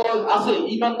যত আছে,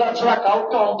 ঈমানদার ছাড়া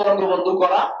কাউকে অন্তরঙ্গ বন্ধু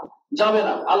করা যাবে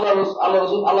না।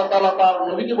 আল্লাহ তাআলা তার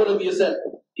নবীকে বলে দিয়েছেন,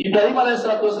 ইব্রাহিম আলাইহিস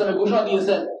সালাতু ওয়াস সালাম ঘোষণা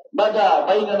দিয়েছেন বাদা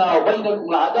বাইনানা ওয়া বাইনাকুম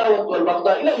আদাওয়াতু ওয়াল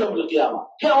বাগদা ইলা ইয়াউমিল কিয়ামা,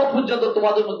 কিয়ামত পর্যন্ত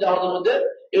তোমাদের মধ্যে আমাদের মধ্যে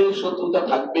এই শত্রুতা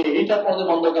থাকবে, এটা কোনোদিন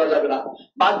বন্ধ করা যাবে না।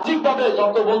 বাহ্যিকভাবে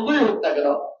যত বন্ধুই হোক না কেন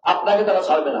আপনাকে তারা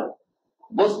ছাড়বে না।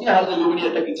 বসনিয়া হার্জেগোভিনা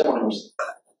একটা কিচ্ছা মনে হচ্ছে,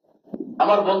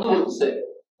 আমার বন্ধু বলছে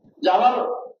যে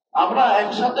আমরা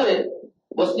একসাথে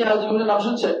বসনিয়া হার্জেগোভিনার নাম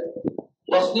শুনছে?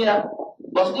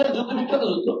 বসনিয়ার যুদ্ধ, বিখ্যাত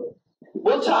যুদ্ধ।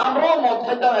 বলছে আমরাও মদ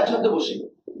খাইতাম একসাথে বসে,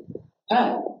 হ্যাঁ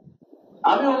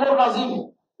আমি ওমর নাজিম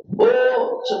ও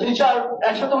রিচার্ড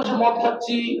একসাথে বসে মদ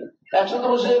খাচ্ছি, একসাথে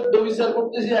বসে ব্যভিচার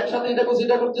করতেছি, একসাথে এটা করছি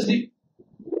এটা করতেছি।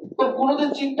 তো কোনোদিন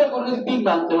চিন্তা করে দিন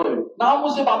মানতে হবে নাম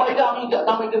বসে বাবা এটা আমি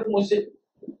নাম এটা হয়েছে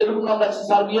এরকম নাম রাখছি,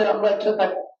 সার্বিয়া আমরা একসাথে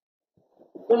থাকি।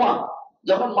 ওমা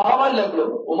যখন মারামারি লাগলো,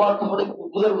 ওমার তাহলে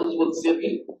বুঝার বলছি আর কি,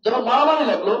 যখন মারামারি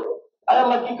লাগলো আরে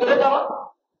আল্লাহ কি করে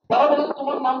তারা বলে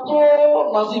তোমার নাম তো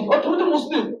নাজিব, তুমি তো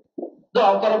মুসলিম,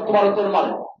 যাও তারা তোমার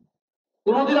মানে।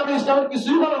 কোনদিন আমি ইসলামের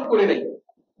কিছুই পালন করি নাই,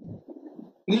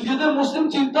 নিজেদের মুসলিম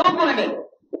চিন্তাও করি নাই,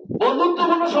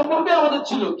 বন্ধুত্বপূর্ণ সম্পর্কে আমাদের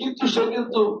ছিল, কিন্তু সে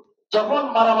কিন্তু যখন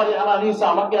মারামারি আনা নিয়েছে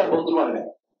আমাকে আর বন্ধু মানে নাই,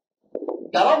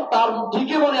 কারণ তার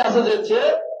ঠিকই মনে আছে যে সে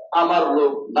আমার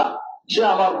লোক না, সে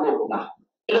আমার লোক না,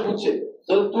 এটা বুঝছে।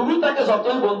 তুমি তাকে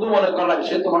যতই বন্ধু মনে করো না,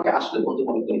 সে তোমাকে আসলে বন্ধু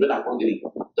মনে করবে না কোনদিনই।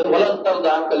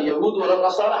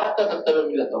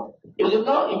 এই জন্য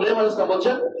ইব্রাহিম আলাইহিস সালাম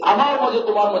বলছেন আমার মাঝে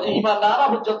তোমার মাঝে ঈমান না আনা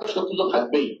পর্যন্ত শত্রুতা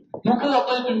থাকবেই। মুখে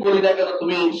যতই তুমি বলি না কেন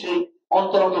তুমি সেই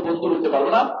অন্তরঙ্গ বন্ধু হতে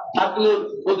পারবে না। থাকলে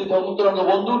যদি অন্তরঙ্গ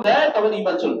বন্ধু নেয় তবে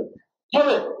ঈমান চলবে,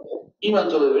 চলবে ঈমান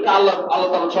চলে যাবে। এটা আল্লাহ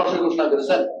তাআলা সরাসরি ঘোষণা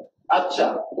করেছেন। আচ্ছা,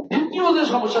 দ্বিতীয় যে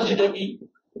সমস্যা সেটা কি?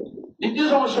 দ্বিতীয়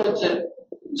সমস্যা হচ্ছে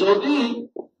যদি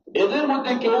এদের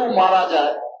মধ্যে কেউ মারা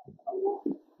যায়,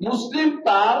 মুসলিম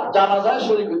তার জানাজায়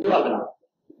শরীক হতে পারবে না,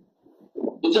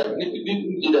 বুঝছেন?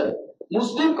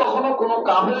 মুসলিম কখনো কোনো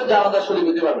কাফেরের জানাজায় শরীক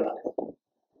হতে পারবে না।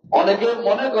 অনেকে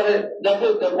মনে করে দেখে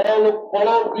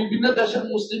বড় বিভিন্ন দেশের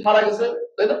মুসলিম মারা গেছে,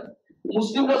 তাই না,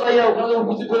 মুসলিমরা যাইয়া ওখানে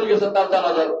উপস্থিত হয়ে গেছে তার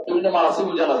জানাজার বিভিন্ন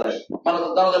মারাসিমুল জানাজায়, মানে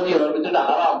জানাজা নিয়ে হবে, এটা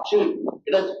হারাম শিরক,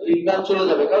 এটা ঈমান চলে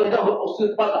যাবে, কারণ এটা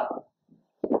অস্তিত্ব পারে না,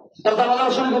 তার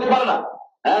জানাজার শরীক হতে পারে না।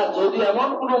 হ্যাঁ, যদি এমন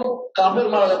কোন কাফের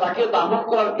মারা যায় তাকে দাফন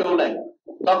করার কেউ নাই,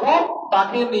 তখন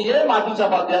তাকে নিয়ে মাটি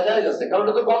চাপা দেওয়া যায় যাচ্ছে, কারণ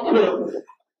এটা তো বন্ধ বেরোবে,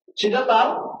 সেটা তার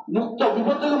মুক্ত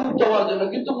বিপদ থেকে মুক্ত হওয়ার জন্য।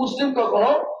 কিন্তু মুসলিম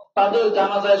কখনো তাদের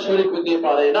জানাজায় শরীক হতে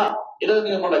পারে না, এটা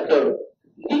নিয়ম রাখতে হবে।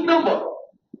 3 নম্বর,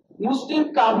 মুসলিম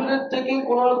কাফিরের থেকে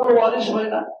কোন রকমের ওয়ারিশ হয়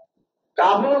না,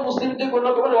 কাফির মুসলিম থেকে কোন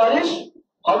রকমের ওয়ারিশ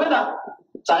হবে না।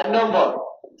 4 নম্বর,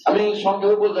 আমি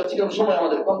সংক্ষেপে বলে যাচ্ছি কারণ সময়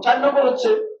আমাদের কম। 4 নম্বর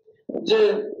হচ্ছে যে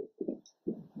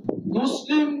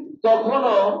মুসলিম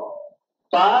কখনো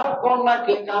তার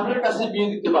কন্যাকে কাফের কাছে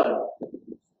বিয়ে দিতে পারে না,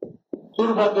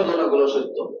 দুর্ভাগ্যজনক হলো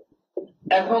সত্য।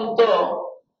 এখন তো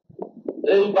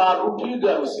এইবার উঠিয়ে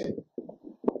দেওয়া হয়েছে,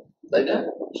 তাই না?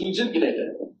 শুনছেন কিনা? এটা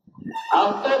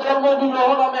আন্তঃধর্ম বিবাহ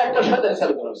নামে একটা শয়তানি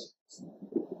চালু করা হয়েছে।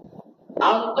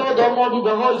 আন্তঃধর্ম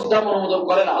বিবাহ ইসলাম অনুমোদন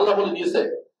করে না, আল্লাহ বলে দিয়েছে।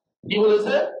 কি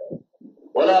বলেছে?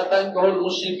 ওয়ালা তানকিহুল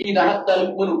মুশরিকিনা হাত্তা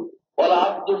ইউমিনু ওয়ালা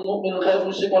আবদুল মুমিনুন খায়রুম মিন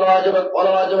মুশরিকিন ওয়ালা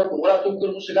আজাবাকুম ওয়ালা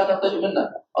তুনকিহুল মুশরিকাত হাত্তা ইউমিননা।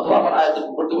 অথবা আমার আয়াতে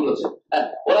পড়তে বলেছে, হ্যাঁ,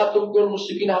 ওয়ালা তুনকিহুল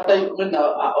মুশরিকিনা হাত্তা ইউমিননা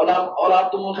ওয়ালা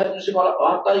আবদুল মুমিনুন খায়রুম মিন মুশরিকিন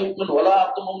হাত্তা ইউমিনু ওয়ালা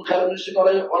আবদুল মুমিনুন খায়রুম মিন মুশরিকিন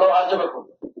ওয়ালা আজাবাকুম,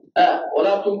 হ্যাঁ,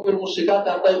 ওয়ালা তুনকিহুল মুশরিকাত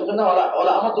হাত্তা ইউমিননা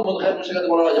ওয়ালা আমাতুল মুমিনুন খায়রুম মিন মুশরিকাত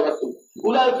ওয়ালা আজাবাকুম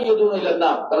উলাইকা ইয়াদুনা ইলান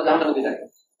নার, তারা জাহান্নামে থাকে।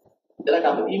 এরা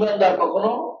কাফের। ঈমানদার কখনো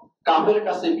কাফের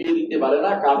কাছে বিয়ে দিতে পারে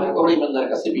না, কাফের কখনো ঈমানদারের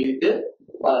কাছে বিয়ে দিতে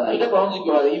পারে না, এটা গ্রহণযোগ্য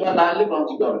হবে, ঈমান না হলে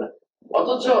গ্রহণযোগ্য হবে না।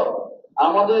 অথচ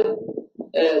আমাদের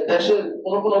দেশের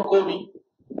কোন কোন কবি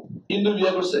হিন্দু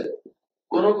বিয়ে করছে,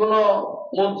 কোন কোন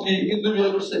মন্ত্রী হিন্দু বিয়ে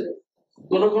করছে,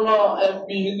 কোন কোন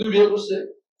এমপি হিন্দু বিয়ে করছে,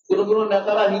 কোন কোন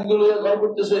নেতারা হিন্দু লোকের ঘর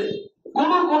করতেছে,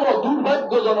 কোন কোন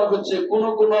দুর্ভাগ্যজনক হচ্ছে কোন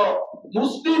কোন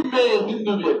মুসলিম মেয়ে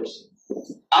হিন্দু বিয়ে করছে।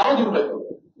 আরো দুর্ভাগ্য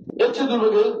হচ্ছে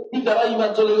দুর্ভাগ্য পিতারা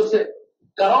ঈমান চলে গেছে,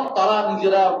 কারণ তারা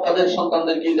নিজেরা তাদের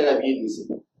সন্তানদেরকে এই জায়গায় বিয়ে দিয়েছে।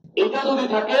 এটা যদি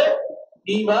থাকে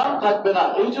ঈমান থাকবে না।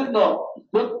 এই জন্য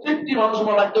প্রত্যেকটি মানুষ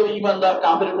মনে রাখতে হবে ঈমানদার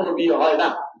কাফের কোনো বিয়ে হয় না,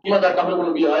 ঈমানদার কাফের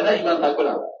কোনো বিয়ে হয় না, ঈমান থাকবে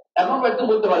না। এখন একদম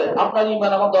বলতে পারে আপনার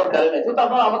ঈমান আমার দরকার নেই, কিন্তু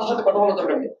আপনার আমাদের সাথে কথা বলার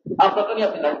দরকার নেই, আপনারটা নিয়ে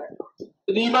আপনি থাকবেন।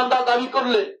 কিন্তু ঈমানদার দাবি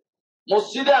করলে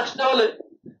মসজিদে আসতে হলে,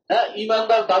 হ্যাঁ,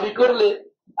 ঈমানদার দাবি করলে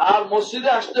আর মসজিদে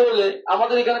আসতে হলে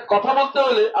আমাদের এখানে কথা বলতে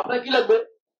হলে আপনার কি লাগবে?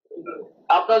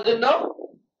 আপনার জন্য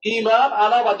ঈমান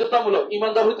আনা বাধ্যতামূলক,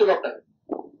 ঈমানদার হইতে হবে আপনাকে।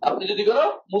 আপনি যদি কোনো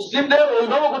মুসলিমদের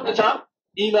অভিভাবক করতে চান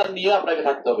ঈমান নিয়ে আপনাকে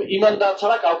থাকতে হবে। ঈমানদার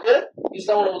ছাড়া কাউকে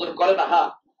ইসলাম অনুমোদন করে না। হ্যাঁ,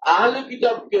 আহলে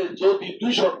কিতাবকে যদি 2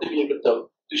 শর্তে বিয়ে করতে হবে।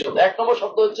 2 শর্ত। 1 নম্বর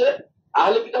শর্ত হচ্ছে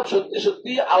আহলে কিতাব সত্যি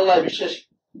সত্যি আল্লাহ বিশ্বাসী।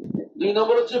 2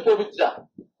 নম্বর হচ্ছে পবিত্রা।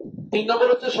 3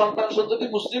 নম্বর হচ্ছে সন্তান সন্ততি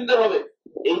মুসলিমদের হবে।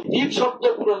 এই 3 শর্ত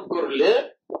পূরণ করলে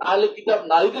আহলে কিতাব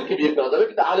নারীদেরকে বিয়ে করা যাবে,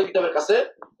 কিন্তু আহলে কিতাবের কাছে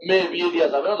মেয়ে বিয়ে দেওয়া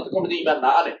যাবে না যতক্ষণ ইমান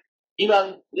না আনে। ইমান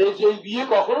এই বিয়ে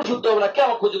কখনো শুদ্ধ হবে না,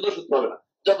 কেমন পর্যন্ত শুদ্ধ হবে না,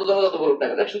 যত বলুক না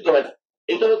কেন শুদ্ধ হয় না।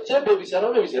 এটা হচ্ছে বেবিচার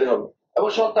হবে, বেবিচারে হবে। এবং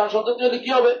সন্তান সন্ততি হলে কি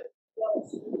হবে,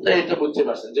 এটা বুঝতে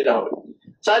পারছেন যেটা হবে।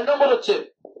 4 নম্বর হচ্ছে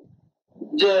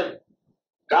যে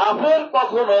কাফের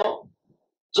কখনো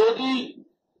যদি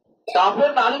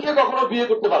কাফের নারীকে কখনো বিয়ে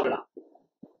করতে পারবে না।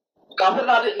 কাফের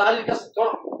নারীর কাছে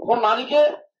কোন নারীকে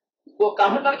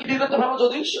কাফের নারীকে বিয়ে করতে পারবে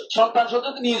যদি সন্তান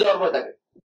সন্ততি নিয়ে যাওয়ার ভয় থাকে।